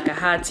on like a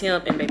high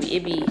temp, and maybe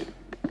it be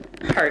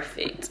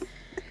perfect.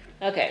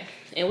 Okay,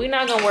 and we're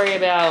not gonna worry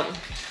about,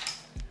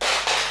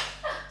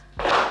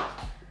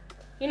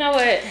 you know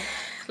what?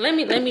 Let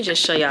me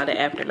just show y'all the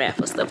aftermath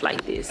of stuff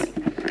like this.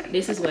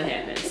 This is what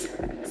happens.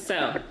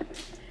 So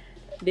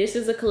this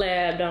is a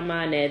collab, don't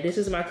mind that. This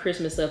is my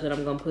Christmas stuff that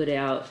I'm gonna put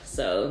out,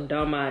 so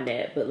don't mind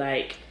that. But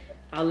like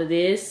all of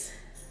this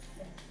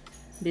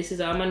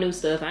is all my new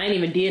stuff. I ain't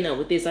even did nothing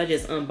with this. I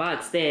just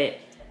unboxed that.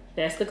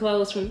 That's the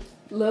clothes from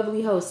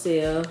Lovely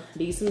Wholesale.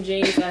 These some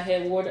jeans I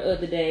had wore the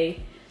other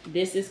day.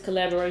 This is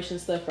collaboration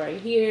stuff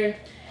right here.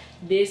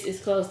 This is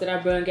clothes that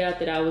I brung out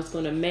that I was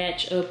gonna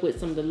match up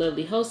with some of the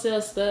Lovely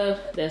Wholesale stuff.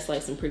 That's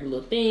like some Pretty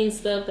Little Things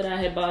stuff that I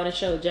had bought and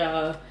showed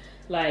y'all.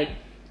 Like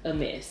a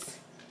mess,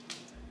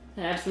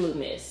 an absolute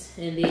mess.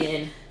 And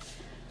then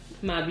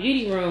my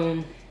beauty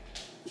room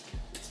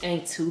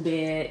ain't too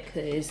bad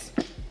because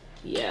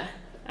yeah,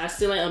 I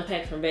still ain't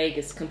unpacked from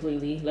Vegas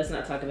completely. Let's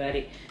not talk about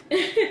it.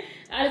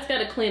 I just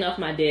gotta clean off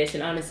my desk,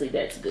 and honestly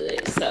that's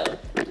good. So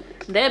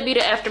that'd be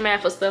the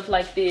aftermath of stuff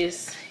like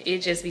this. It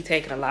just be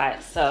taking a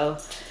lot. So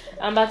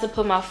I'm about to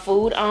put my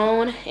food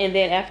on, and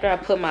then after I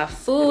put my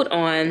food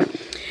on,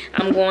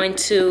 I'm going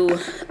to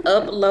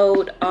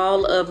upload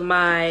all of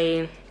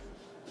my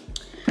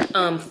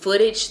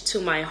footage to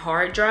my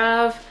hard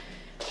drive,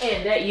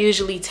 and that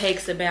usually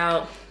takes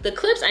about, the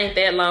clips ain't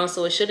that long,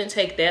 so it shouldn't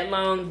take that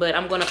long, but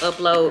I'm gonna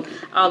upload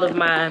all of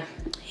my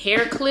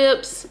hair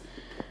clips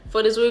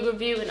for this wig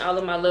review and all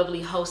of my lovely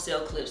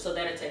wholesale clips, so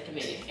that'll take a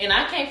minute. And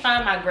I can't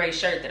find my gray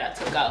shirt that I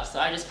took off, so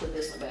I just put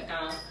this one back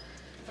on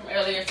from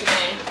earlier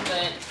today.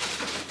 But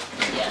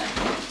yeah,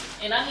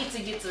 and I need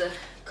to get to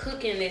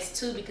cooking this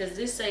too, because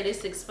this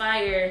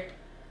expired,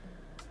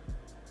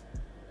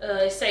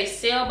 it say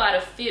sell by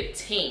the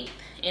 15th,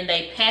 and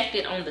they packed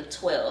it on the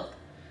 12th.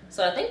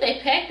 So I think they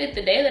packed it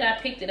the day that I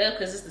picked it up,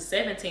 because it's the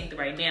 17th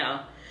right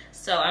now.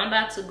 So I'm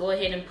about to go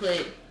ahead and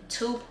put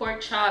 2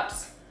 pork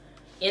chops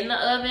in the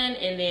oven,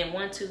 and then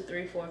 1, 2,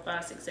 3, 4,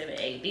 5, 6, 7,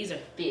 8. These are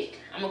thick.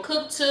 I'm gonna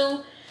cook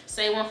 2,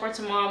 say 1 for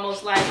tomorrow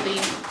most likely.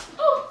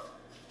 Ooh.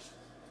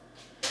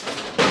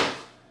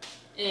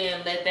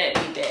 And let that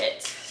be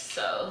that.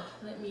 So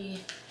let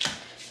me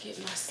get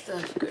my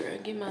stuff, girl.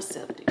 Get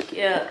myself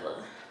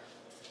together.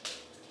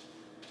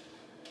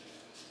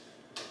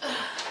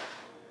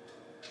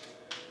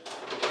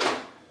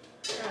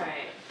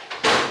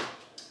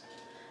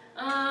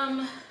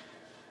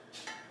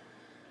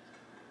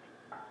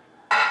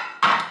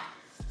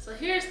 So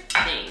here's the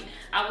thing.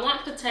 I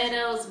want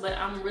potatoes, but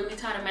I'm really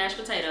tired of mashed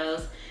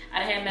potatoes.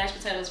 I had mashed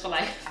potatoes for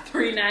like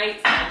 3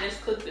 nights, and I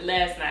just cooked it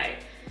last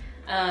night.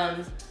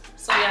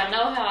 So y'all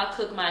know how I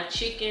cook my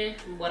chicken,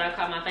 what I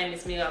call my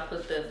famous meal. I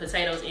put the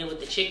potatoes in with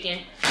the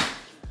chicken.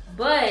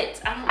 But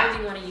I don't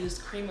really want to use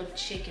cream of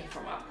chicken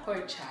for my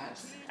pork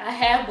chops. I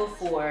have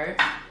before.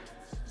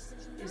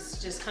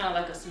 It's just kind of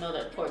like a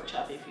smothered pork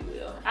chop, if you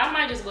will. I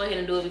might just go ahead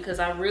and do it because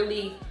I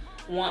really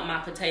want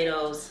my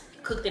potatoes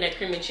cooked in that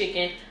cream of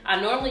chicken.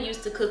 I normally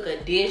used to cook a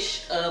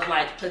dish of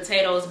like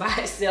potatoes by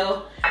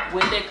itself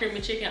with that cream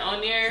of chicken on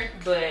there,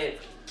 but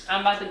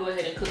I'm about to go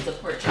ahead and cook the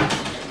pork chops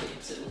in there with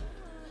it too.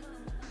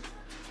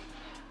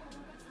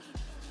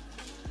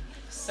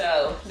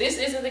 So this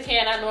isn't the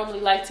can I normally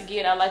like to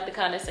get. I like to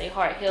kind of say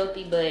heart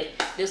healthy, but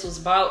this was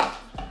bought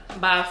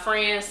by a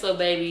friend, so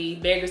baby,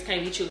 beggars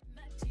can't be choosers.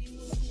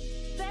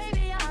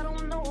 Baby, I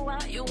don't know why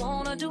you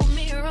wanna do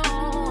me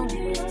wrong.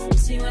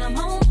 See, when I'm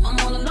home, I'm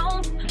all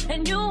alone,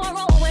 and you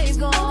are always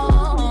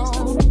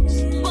gone.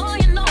 Boy,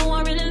 you know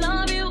I really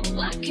love you,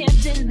 I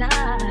can't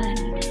deny.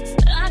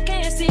 I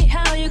can't see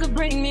how you could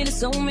bring me to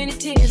so many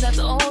tears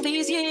after all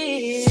these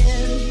years.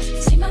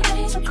 See, my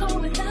days are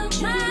cold without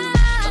you.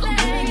 My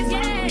days,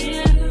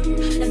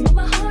 yeah. And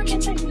my heart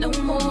can't take no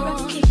more.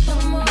 I keep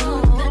on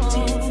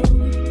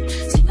moving.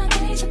 See, my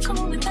days are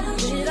cold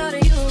without you. Without you.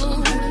 Without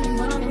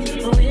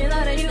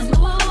you.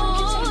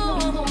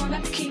 I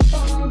keep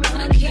on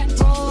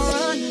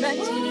running back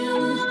to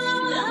you.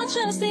 I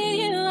trusted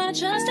you, I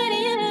trusted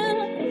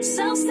you.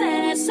 So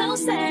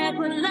sad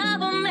what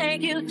love will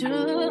make you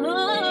do.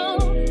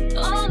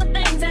 All the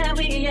things that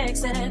we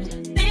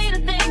accept, be the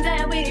things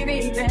that we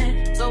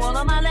regret. So all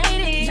of my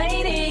ladies,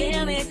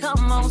 hear me,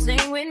 come on,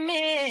 sing with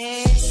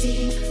me.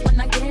 See, when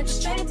I get the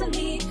strength to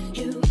leave,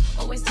 you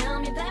always tell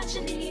me that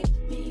you need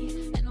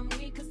me, and I'm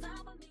weak 'cause I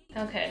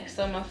believe. Okay,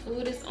 so my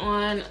food is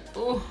on.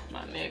 Ooh,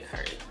 my neck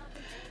hurt.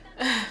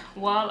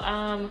 While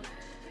I'm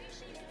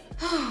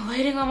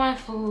waiting on my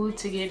food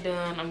to get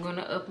done, I'm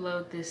gonna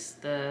upload this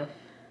stuff.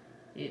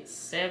 It's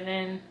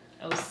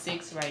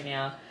 7:06 right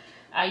now.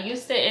 I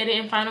used to edit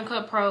in Final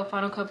Cut Pro.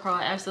 Final Cut Pro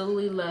I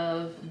absolutely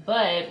love,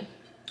 but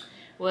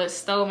what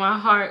stole my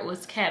heart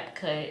was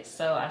CapCut.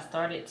 So I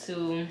started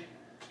to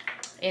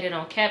edit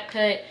on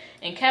CapCut,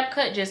 and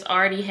CapCut just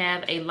already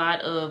have a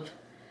lot of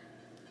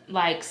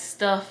like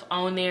stuff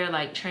on there,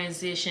 like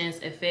transitions,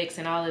 effects,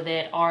 and all of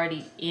that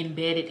already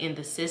embedded in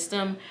the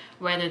system,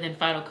 rather than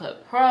Final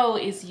Cut Pro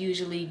is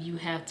usually you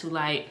have to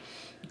like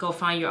go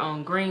find your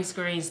own green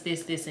screens,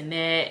 this and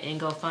that, and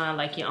go find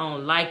like your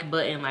own like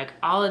button. Like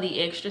all of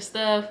the extra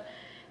stuff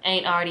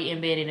ain't already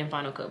embedded in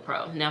Final Cut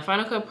Pro. Now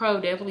Final Cut Pro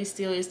definitely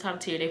still is top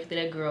tier,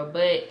 definitely that girl,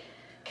 but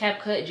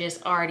CapCut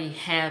just already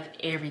have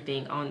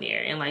everything on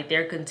there, and like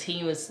they're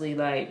continuously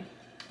like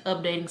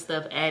updating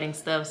stuff, adding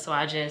stuff. So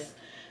I just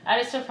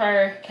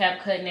prefer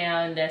CapCut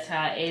now, and that's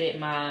how I edit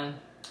my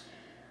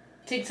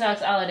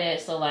TikToks, all of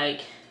that. So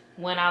like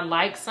when I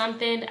like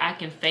something, I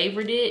can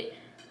favorite it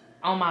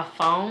on my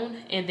phone,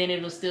 and then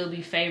it'll still be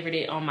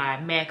favorited on my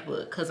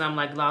MacBook because I'm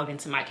like logged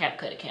into my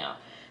CapCut account.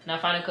 Now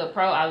Final Cut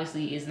Pro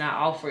obviously is not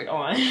offered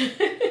on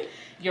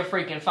your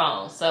freaking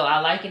phone, so I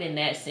like it in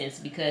that sense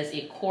because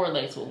it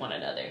correlates with one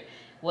another.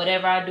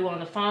 Whatever I do on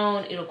the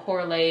phone, it'll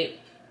correlate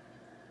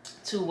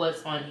to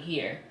what's on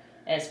here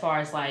as far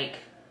as like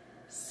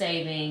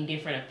saving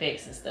different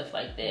effects and stuff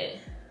like that.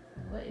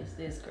 What is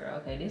this, girl?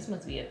 Okay, this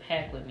must be a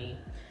pack with me.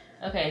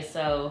 Okay,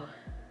 so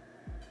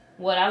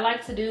what I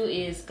like to do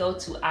is go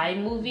to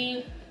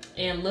iMovie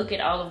and look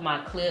at all of my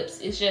clips.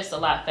 It's just a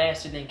lot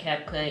faster than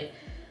CapCut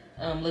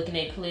looking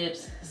at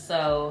clips.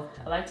 So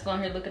I like to go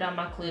in here, look at all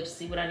my clips,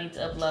 see what I need to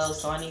upload.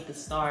 So I need to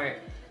start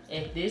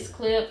at this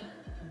clip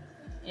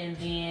And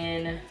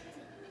then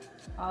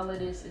all of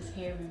this is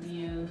hair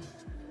review.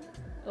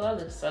 Oh, I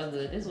look so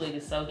good. This wig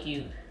is so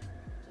cute.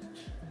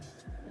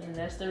 And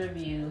that's the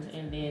review.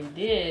 And then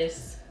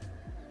this,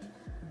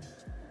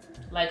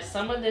 like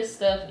some of this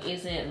stuff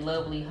isn't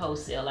lovely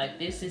wholesale. Like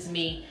this is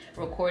me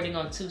recording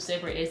on 2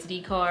 separate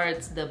SD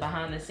cards, the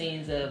behind the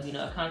scenes of, you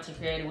know, a content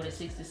creator with a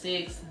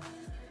 66.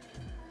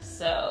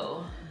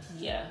 So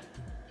yeah,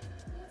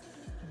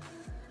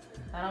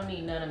 I don't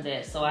need none of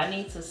that. So I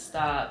need to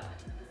stop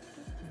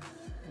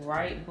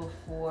right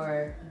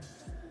before.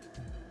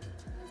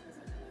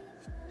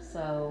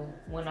 So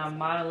when I'm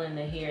modeling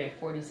the hair at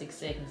 46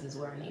 seconds is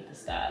where I need to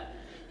stop.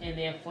 And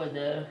then for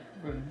the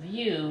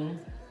review,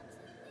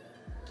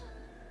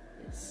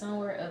 it's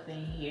somewhere up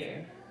in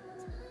here.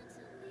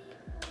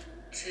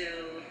 To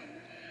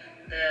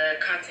the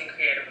content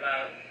creator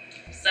vlog.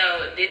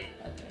 So this,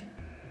 okay.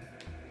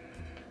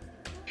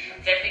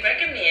 Definitely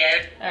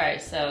recommend. All right,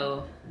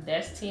 so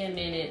that's 10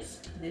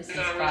 minutes. This is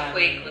 5 real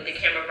quick with the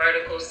camera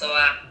vertical, so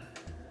I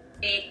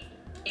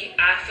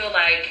feel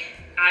like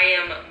I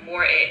am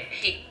more at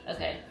peak.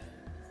 Okay,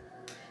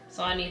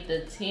 so I need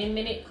the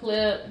 10-minute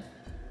clip.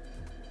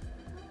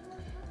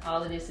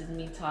 All of this is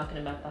me talking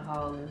about the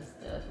haul and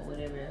stuff or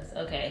whatever else.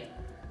 Okay,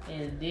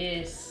 and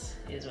this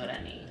is what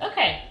I need.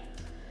 Okay,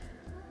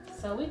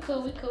 so we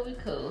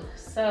cool.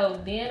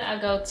 So then I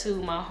go to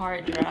my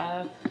hard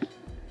drive.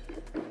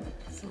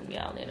 Zoom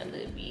y'all in a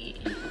little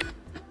bit.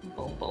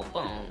 Boom, boom,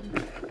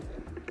 boom.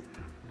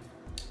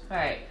 All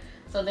right,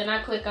 so then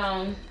I click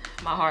on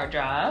my hard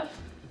drive.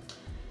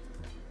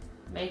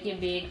 Make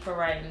it big for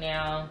right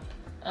now.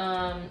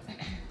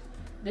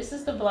 This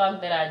is the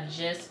vlog that I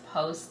just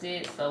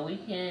posted, so we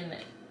can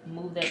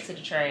move that to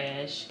the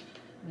trash.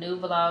 New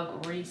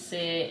vlog,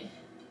 reset.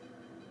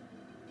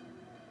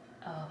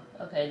 Oh,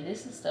 okay,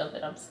 this is stuff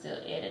that I'm still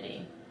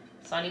editing,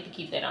 so I need to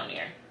keep that on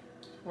there.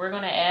 We're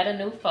gonna add a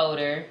new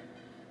folder.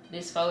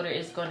 This folder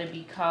is gonna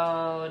be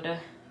called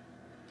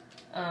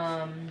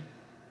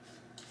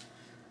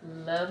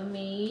Love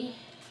Me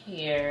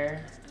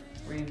Hair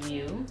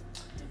Review.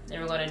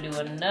 Then we're gonna do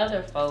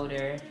another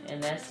folder,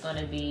 and that's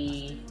gonna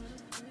be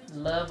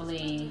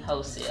Lovely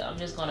Wholesale. I'm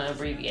just gonna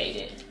abbreviate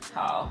it,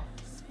 haul.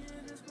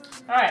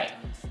 All right,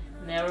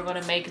 now we're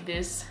gonna make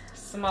this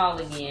small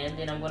again.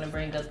 Then I'm gonna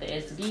bring up the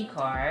SD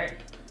card.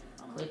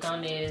 Click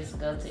on this,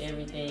 go to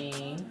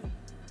everything.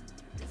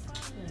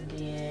 And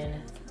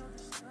then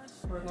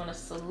we're gonna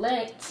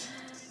select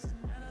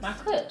my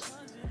clips.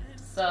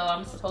 So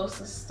I'm supposed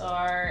to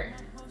start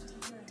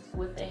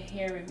with the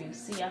hair review.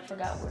 See, I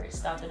forgot where it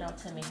stopped. It don't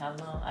tell me how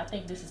long. I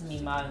think this is me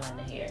modeling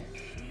the hair.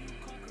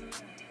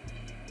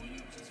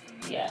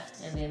 Yeah,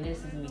 and then this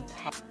is me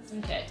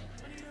talking. Okay.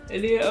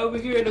 And then over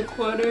here in the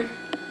corner,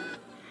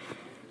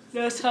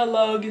 that's how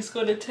long it's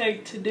gonna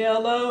take to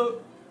download.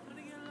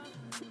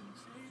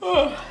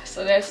 Oh,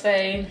 so that's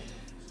saying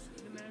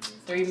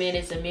 3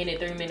 minutes, a minute,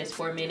 3 minutes,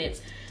 4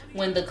 minutes.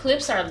 When the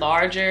clips are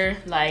larger,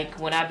 like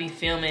when I be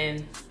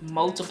filming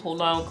multiple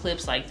long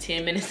clips, like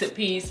 10 minutes a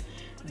piece,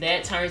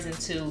 that turns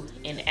into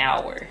an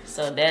hour.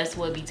 So that's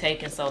what be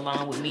taking so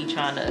long with me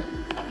trying to,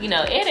 you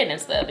know, edit and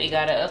stuff. It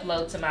gotta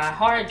upload to my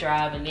hard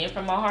drive, and then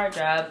from my hard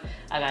drive,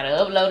 I gotta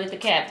upload it to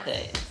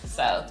CapCut.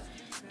 So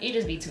it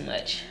just be too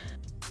much.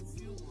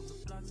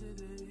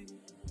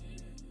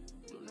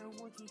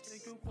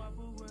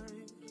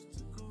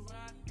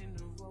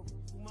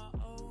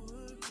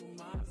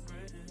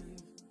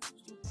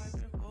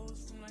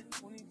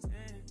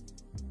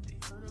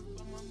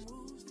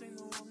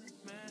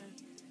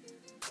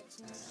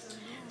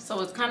 So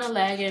it's kind of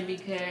lagging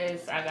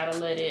because I gotta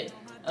let it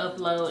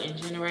upload and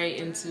generate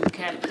into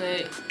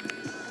CapCut.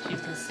 As you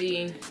can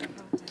see,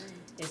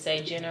 it's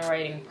a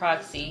generating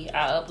proxy.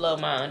 I upload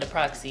mine to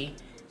proxy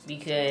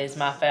because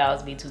my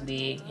files be too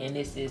big, and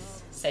this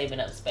is saving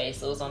up space.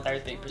 So it's on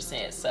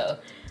 33%. So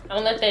I'm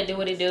gonna let that do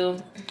what it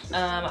do.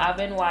 I've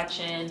been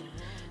watching.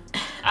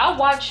 I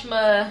watch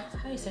how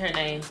do you say her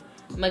name?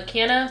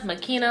 McKenna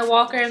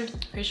Walker.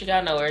 Pretty sure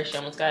y'all know her. She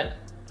almost got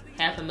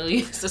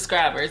 500,000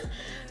 subscribers,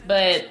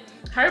 but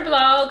her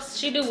vlogs,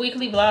 she do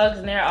weekly vlogs,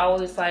 and they're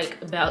always like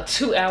about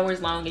 2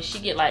 hours long, and she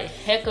get like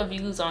heck of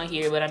views on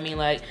here. But I mean,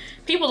 like,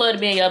 people love to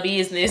be in your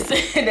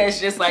business. That's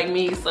just like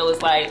me. So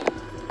it's like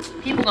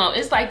people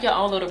it's like your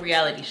own little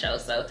reality show,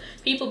 so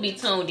people be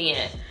tuned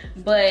in.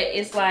 But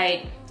it's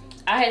like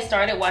I had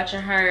started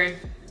watching her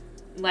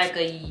like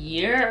a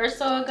year or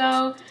so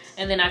ago,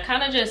 and then I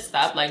kind of just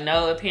stopped, like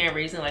no apparent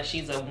reason. Like,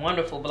 she's a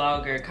wonderful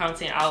blogger,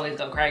 content always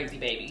go crazy,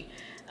 baby.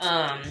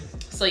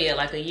 So yeah,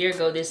 like a year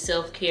ago, this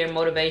self-care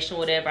motivation,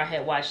 whatever, I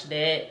had watched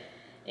that,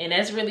 and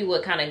that's really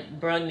what kind of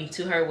brought me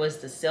to her, was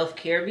the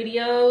self-care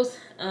videos.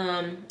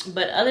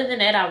 But other than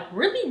that, I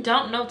really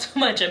don't know too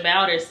much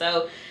about her,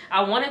 so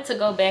I wanted to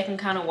go back and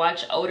kind of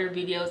watch older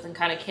videos and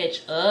kind of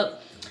catch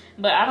up.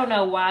 But I don't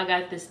know why I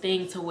got this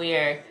thing to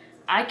where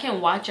I can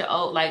watch an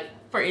old, like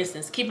for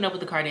instance, Keeping Up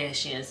with the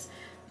Kardashians.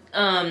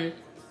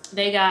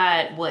 They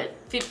got what,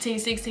 15,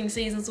 16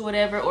 seasons or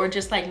whatever, or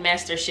just like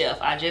MasterChef.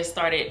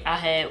 I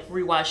had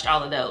rewatched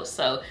all of those.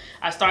 So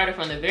I started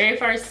from the very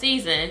first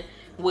season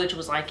which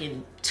was like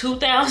in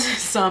 2000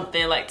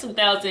 something, like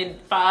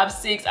 2005,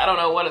 6, I don't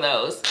know, one of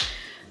those.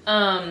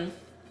 And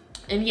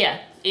yeah,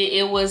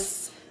 it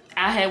was,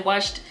 I had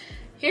watched,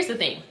 here's the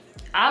thing.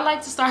 I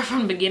like to start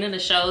from the beginning of the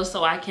show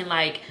so I can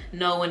like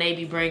know when they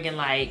be bringing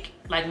like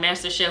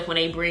MasterChef, when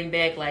they bring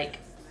back like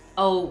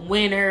old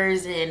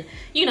winners and,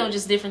 you know,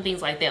 just different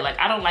things like that. Like,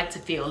 I don't like to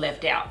feel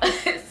left out.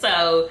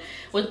 So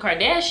with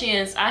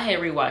Kardashians, I had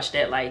rewatched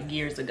that like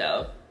years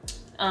ago.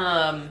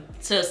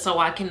 So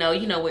I can know,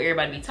 you know, what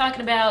everybody be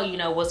talking about, you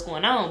know, what's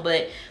going on.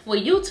 But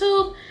with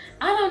YouTube,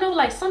 I don't know,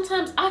 like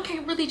sometimes I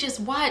can't really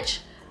just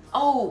watch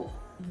old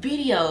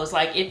videos.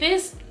 Like if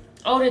it's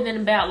older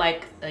than about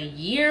like a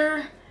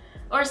year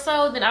or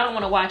so, then I don't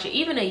want to watch it.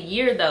 Even a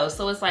year though.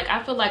 So it's like,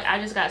 I feel like I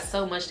just got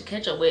so much to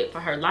catch up with for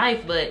her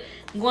life. But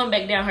going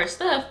back down her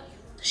stuff,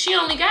 she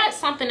only got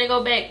something to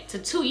go back to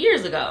 2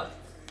 years ago.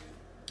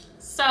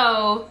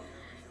 So,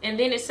 and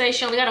then it says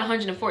she only got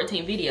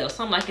 114 videos.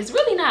 So I'm like, it's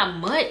really not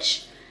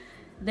much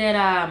that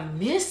I'm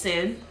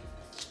missing.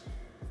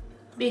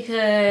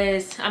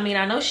 Because, I mean,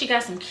 I know she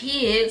got some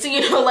kids,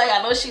 you know, like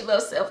I know she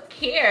loves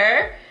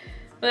self-care.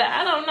 But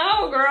I don't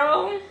know,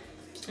 girl.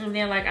 And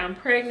then like I'm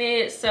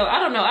pregnant, so I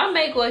don't know. I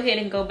may go ahead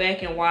and go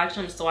back and watch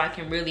them so I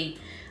can really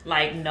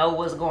like know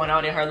what's going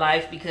on in her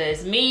life,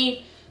 because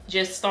me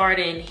just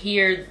starting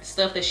hear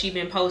stuff that she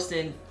been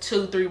posting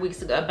 2-3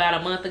 weeks ago, about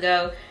a month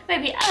ago,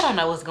 maybe I don't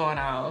know what's going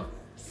on.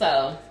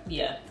 So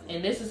yeah,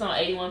 and this is on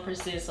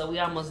 81%, so we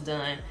almost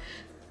done.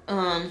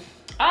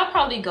 I'll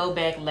probably go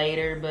back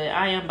later, but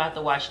I am about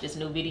to watch this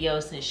new video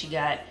since she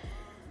got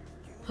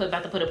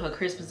about to put up her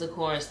Christmas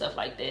decor and stuff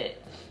like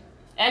that.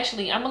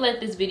 Actually, I'm gonna let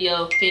this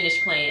video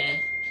finish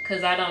playing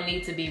because I don't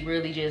need to be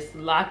really just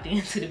locked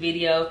into the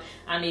video.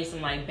 I need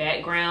some like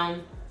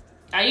background.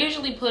 I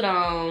usually put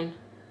on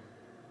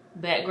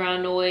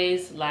background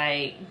noise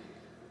like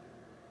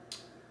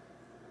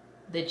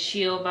the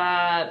chill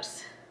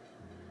vibes,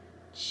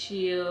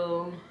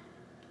 chill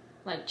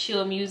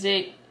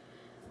music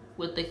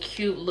with the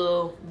cute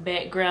little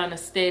background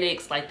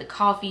aesthetics, like the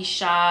coffee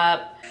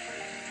shop.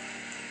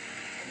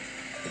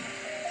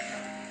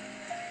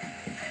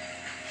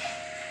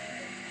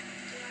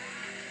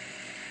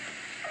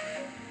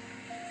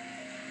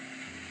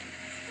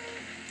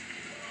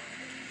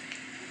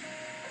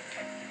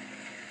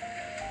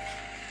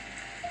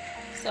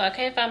 So I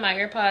can't find my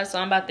AirPods, so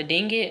I'm about to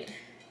ding it.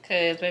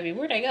 Cause baby,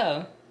 where'd they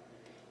go?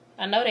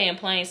 I know they in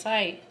plain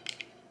sight.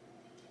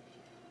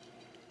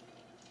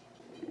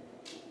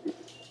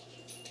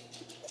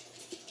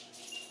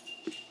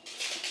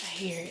 I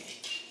hear it.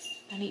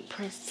 I need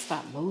Prince to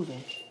stop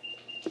moving.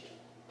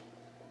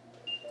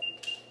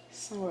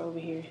 Somewhere over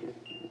here.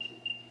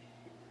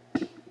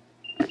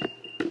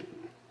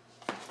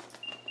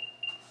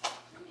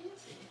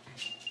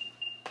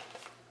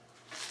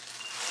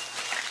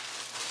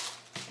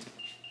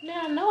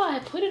 Now I know I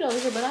had put it over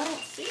here, but I don't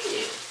see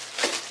it.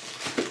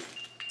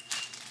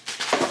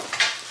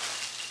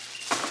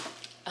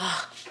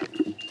 Ah,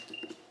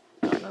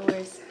 I don't know where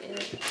it's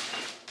at.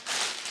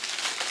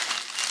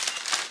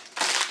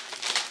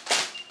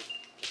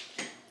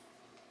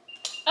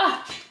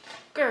 Ah,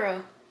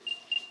 girl.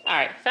 All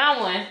right,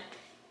 found one.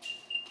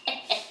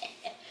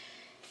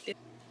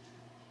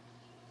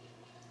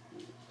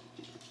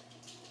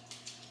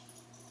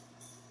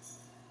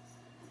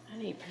 I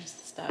need Prince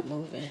to stop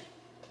moving.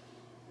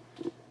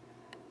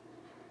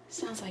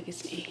 Sounds like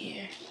it's in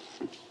here.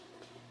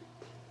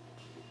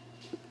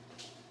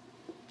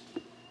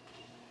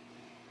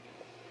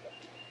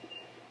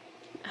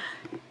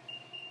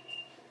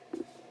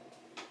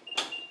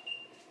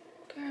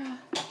 Girl.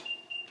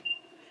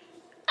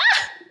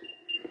 Ah!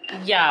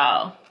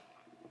 Y'all.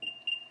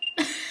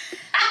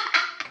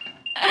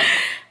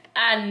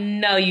 I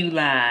know you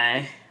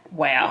lying.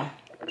 Wow.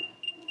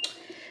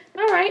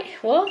 All right,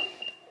 well,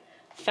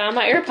 found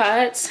my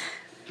AirPods.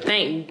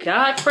 Thank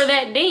God for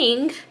that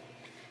ding.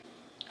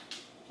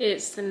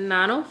 It's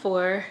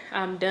 9:04.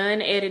 I'm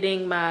done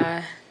editing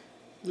my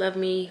Love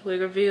Me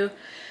wig review.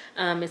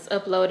 It's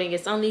uploading.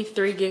 It's only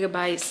 3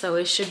 gigabytes, so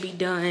it should be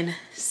done.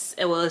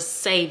 Well, it's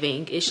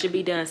saving. It should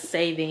be done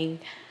saving.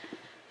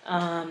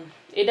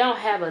 It don't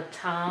have a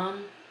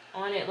time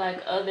on it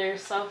like other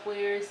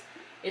softwares.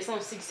 It's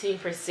on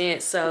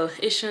 16%, so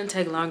it shouldn't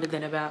take longer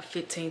than about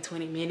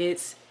 15-20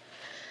 minutes.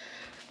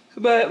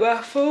 But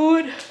my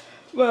food,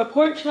 my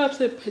pork chops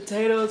and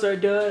potatoes are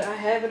done. I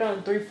have it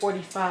on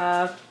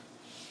 345.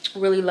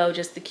 Really low,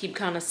 just to keep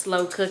kind of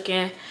slow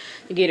cooking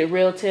to get it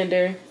real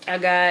tender. I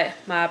got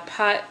my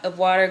pot of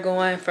water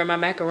going for my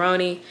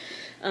macaroni.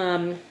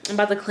 I'm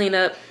about to clean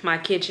up my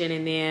kitchen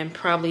and then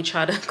probably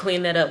try to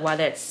clean that up while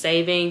that's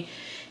saving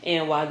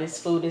and while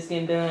this food is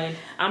getting done.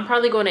 I'm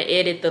probably going to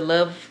edit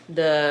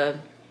the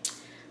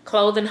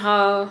clothing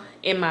haul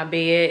in my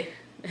bed.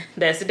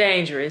 That's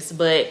dangerous,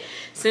 but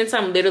since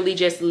I'm literally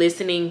just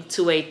listening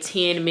to a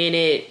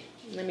 10-minute,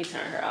 let me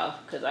turn her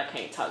off because I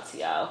can't talk to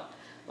y'all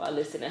while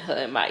listening to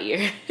her in my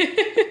ear.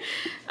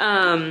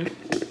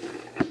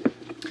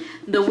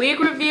 The wig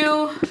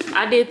review,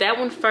 I did that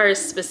one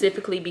first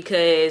specifically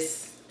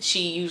because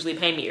she usually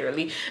pay me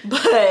early,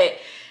 but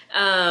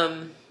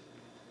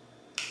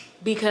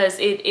because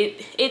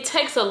it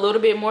takes a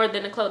little bit more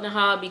than a clothing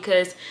haul,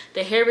 because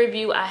the hair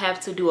review I have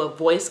to do a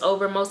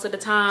voiceover most of the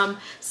time,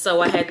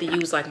 so I had to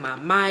use like my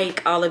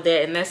mic, all of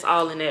that, and that's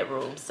all in that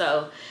room.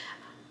 So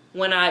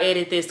when I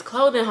edit this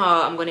clothing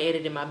haul, I'm going to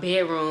edit in my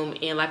bedroom,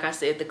 and like I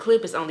said, the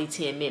clip is only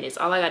 10 minutes.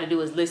 All I got to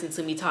do is listen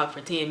to me talk for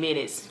 10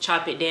 minutes,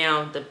 chop it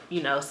down, edit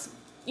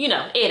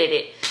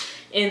it,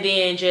 and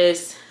then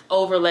just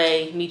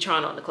overlay me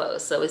trying on the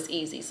clothes. So it's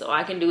easy, so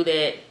I can do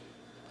that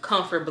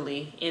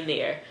comfortably in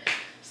there.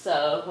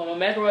 So when my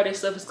macaroni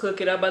stuff is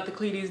cooking, I'm about to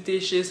clean these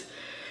dishes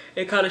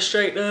and kind of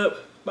straighten up.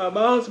 My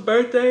mom's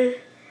birthday,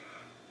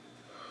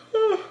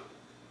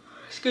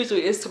 excuse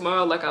me, is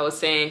tomorrow, like I was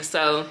saying.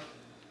 So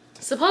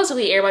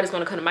supposedly everybody's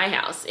gonna come to my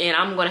house, and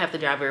I'm gonna have to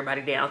drive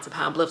everybody down to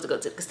Pine Bluff to go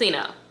to the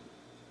casino.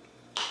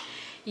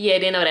 Yeah,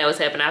 didn't know that was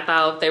happening. I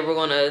thought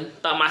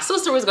thought my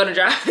sister was gonna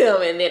drive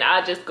them, and then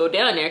I'll just go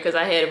down there, because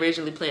I had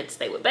originally planned to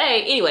stay with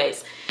Bae.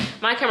 Anyways,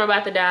 my camera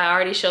about to die. I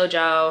already showed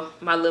y'all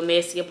my little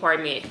messy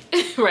apartment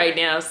right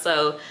now,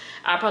 so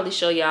I'll probably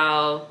show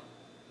y'all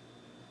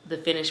the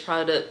finished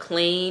product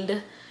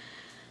cleaned.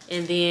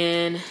 And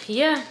then,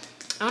 yeah,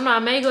 I don't know, I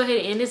may go ahead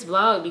and end this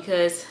vlog,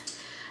 because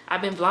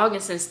I've been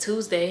vlogging since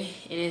Tuesday,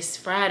 and it's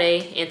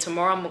Friday, and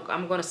tomorrow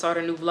I'm gonna start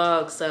a new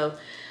vlog. So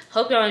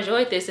hope y'all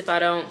enjoyed this. If I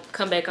don't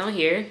come back on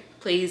here,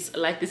 please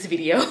like this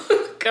video,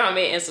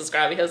 comment, and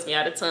subscribe. It helps me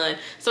out a ton.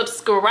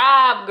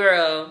 Subscribe,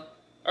 girl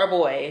or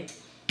boy.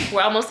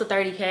 We're almost to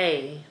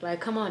 30K. Like,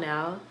 come on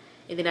now.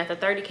 And then after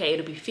 30K,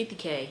 it'll be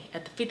 50K.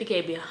 After 50K,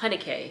 it'll be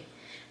 100K.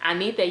 I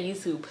need that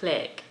YouTube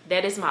plaque.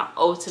 That is my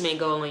ultimate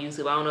goal on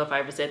YouTube. I don't know if I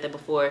ever said that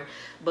before,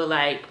 but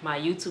like, my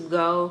YouTube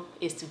goal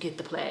is to get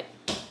the plaque.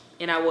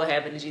 And I will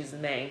have it in Jesus'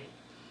 name.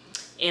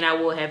 And I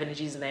will have it in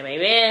Jesus' name.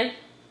 Amen.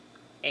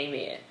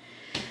 Amen.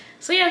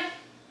 So yeah,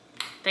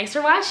 thanks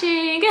for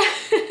watching.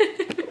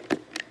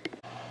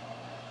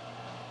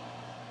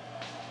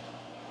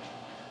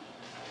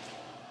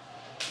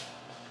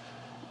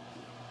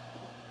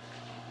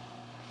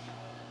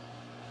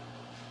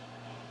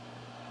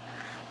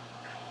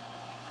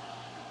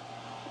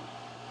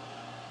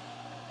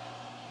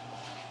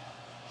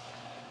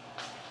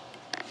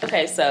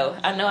 Okay, so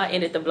I know I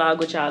ended the vlog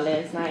with y'all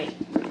last night,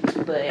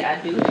 but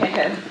I do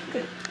have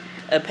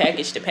a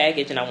package to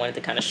package, and I wanted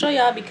to kind of show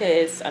y'all,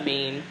 because I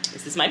mean,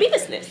 this is my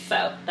business,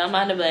 so don't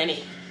mind the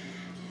money.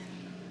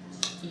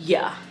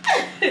 Yeah.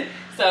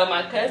 So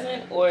my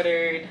cousin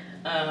ordered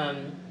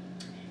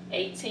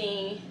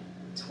 18,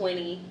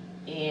 20,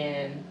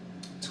 and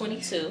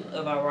 22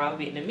 of our raw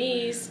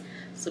Vietnamese.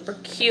 Super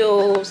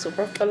cute,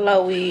 super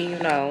flowy, you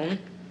know.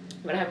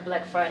 But I have a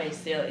Black Friday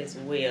sale as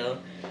well,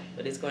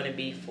 but it's going to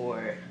be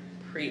for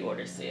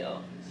pre-order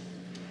sale.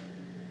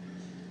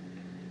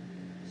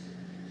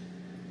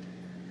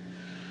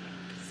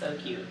 So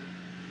cute.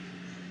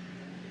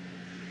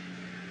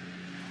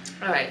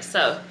 All right,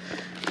 so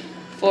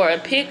for a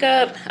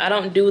pickup, I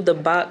don't do the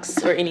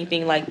box or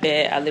anything like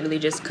that. I literally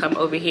just come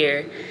over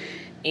here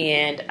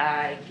and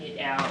I get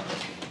out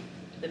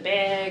the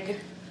bag.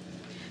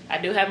 I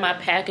do have my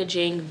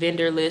packaging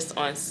vendor list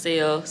on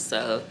sale,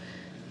 so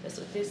that's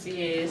what this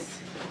is.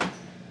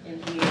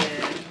 And then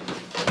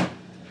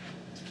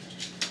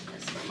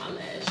that's for my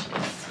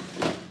lashes.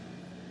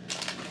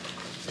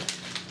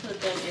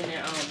 Put them in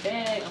their own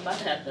bag. I'm about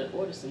to have to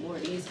order some more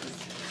of these because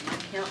my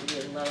count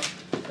getting low.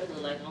 They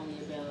look like only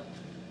about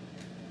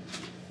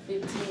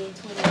 15,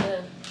 20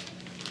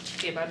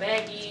 left. Get my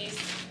baggies.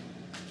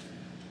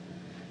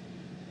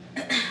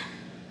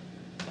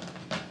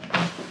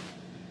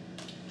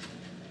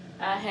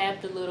 I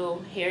have the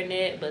little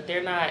hairnet, but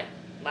they're not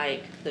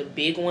like the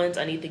big ones.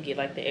 I need to get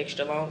like the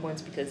extra long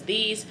ones, because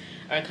these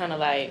are kind of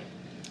like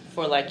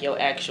for like your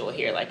actual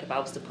hair. Like if I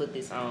was to put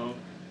this on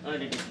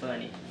under this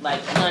bunny,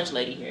 like lunch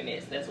lady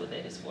hairnets, that's what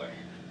that is for.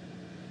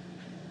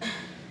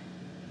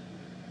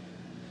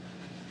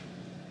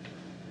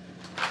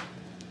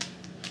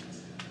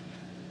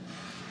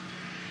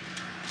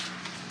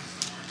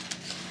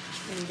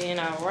 And then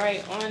I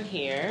write on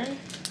here,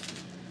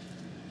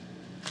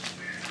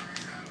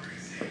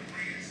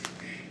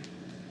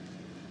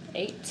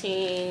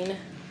 $18,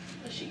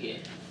 what she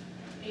get?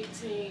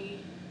 18,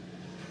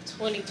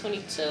 20,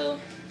 22.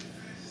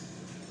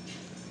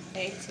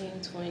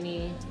 18,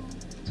 20,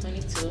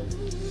 22.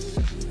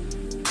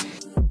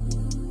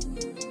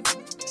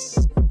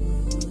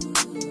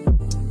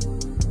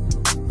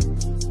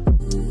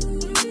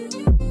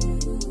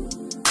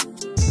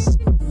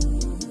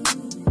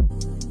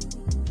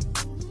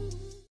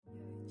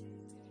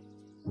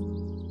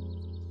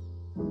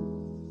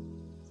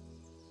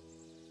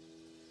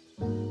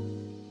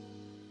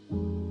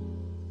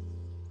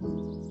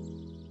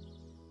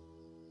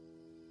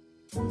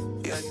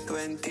 You're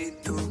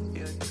 22,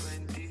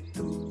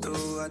 tú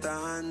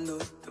atajando,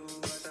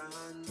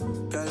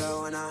 girl, I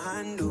wanna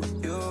handle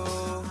you,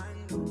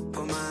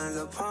 put my hands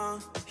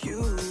upon you,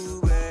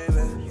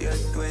 baby. You're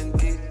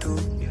 22,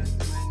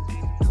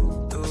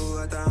 tú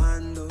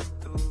atajando,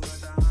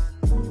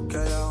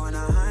 girl, I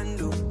wanna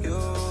handle you,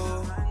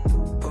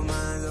 put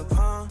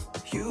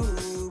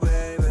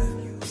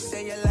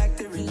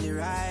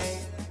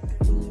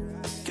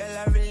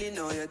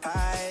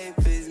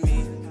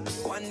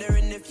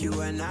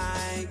and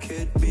I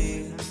could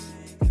be.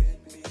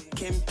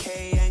 Kim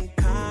K and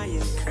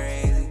Kanye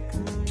crazy.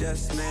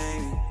 Just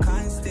maybe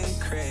constant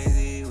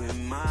crazy with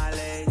my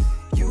lady.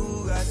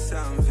 You got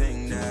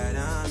something that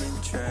I'm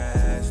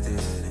interested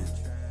in.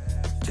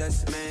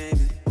 Just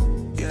maybe.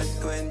 You're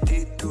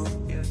 22.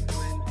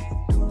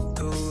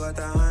 Tú got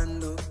a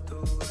handle.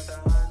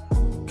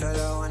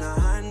 Girl, I wanna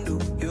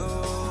handle you.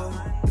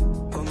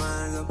 Put my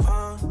hands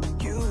upon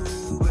you,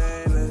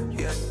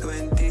 baby. You're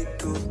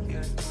 22.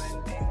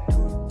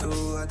 Tú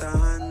got a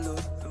handle.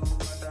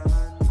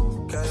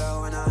 Girl, I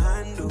wanna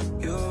handle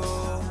you.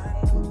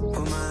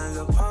 Put my hands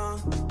upon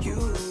you,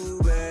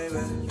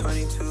 baby.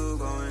 22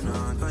 going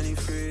on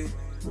 23.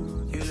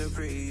 You look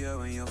prettier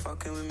when you're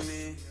fucking with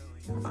me.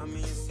 I'm in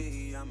your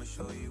city, I'ma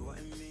show you what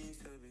it means.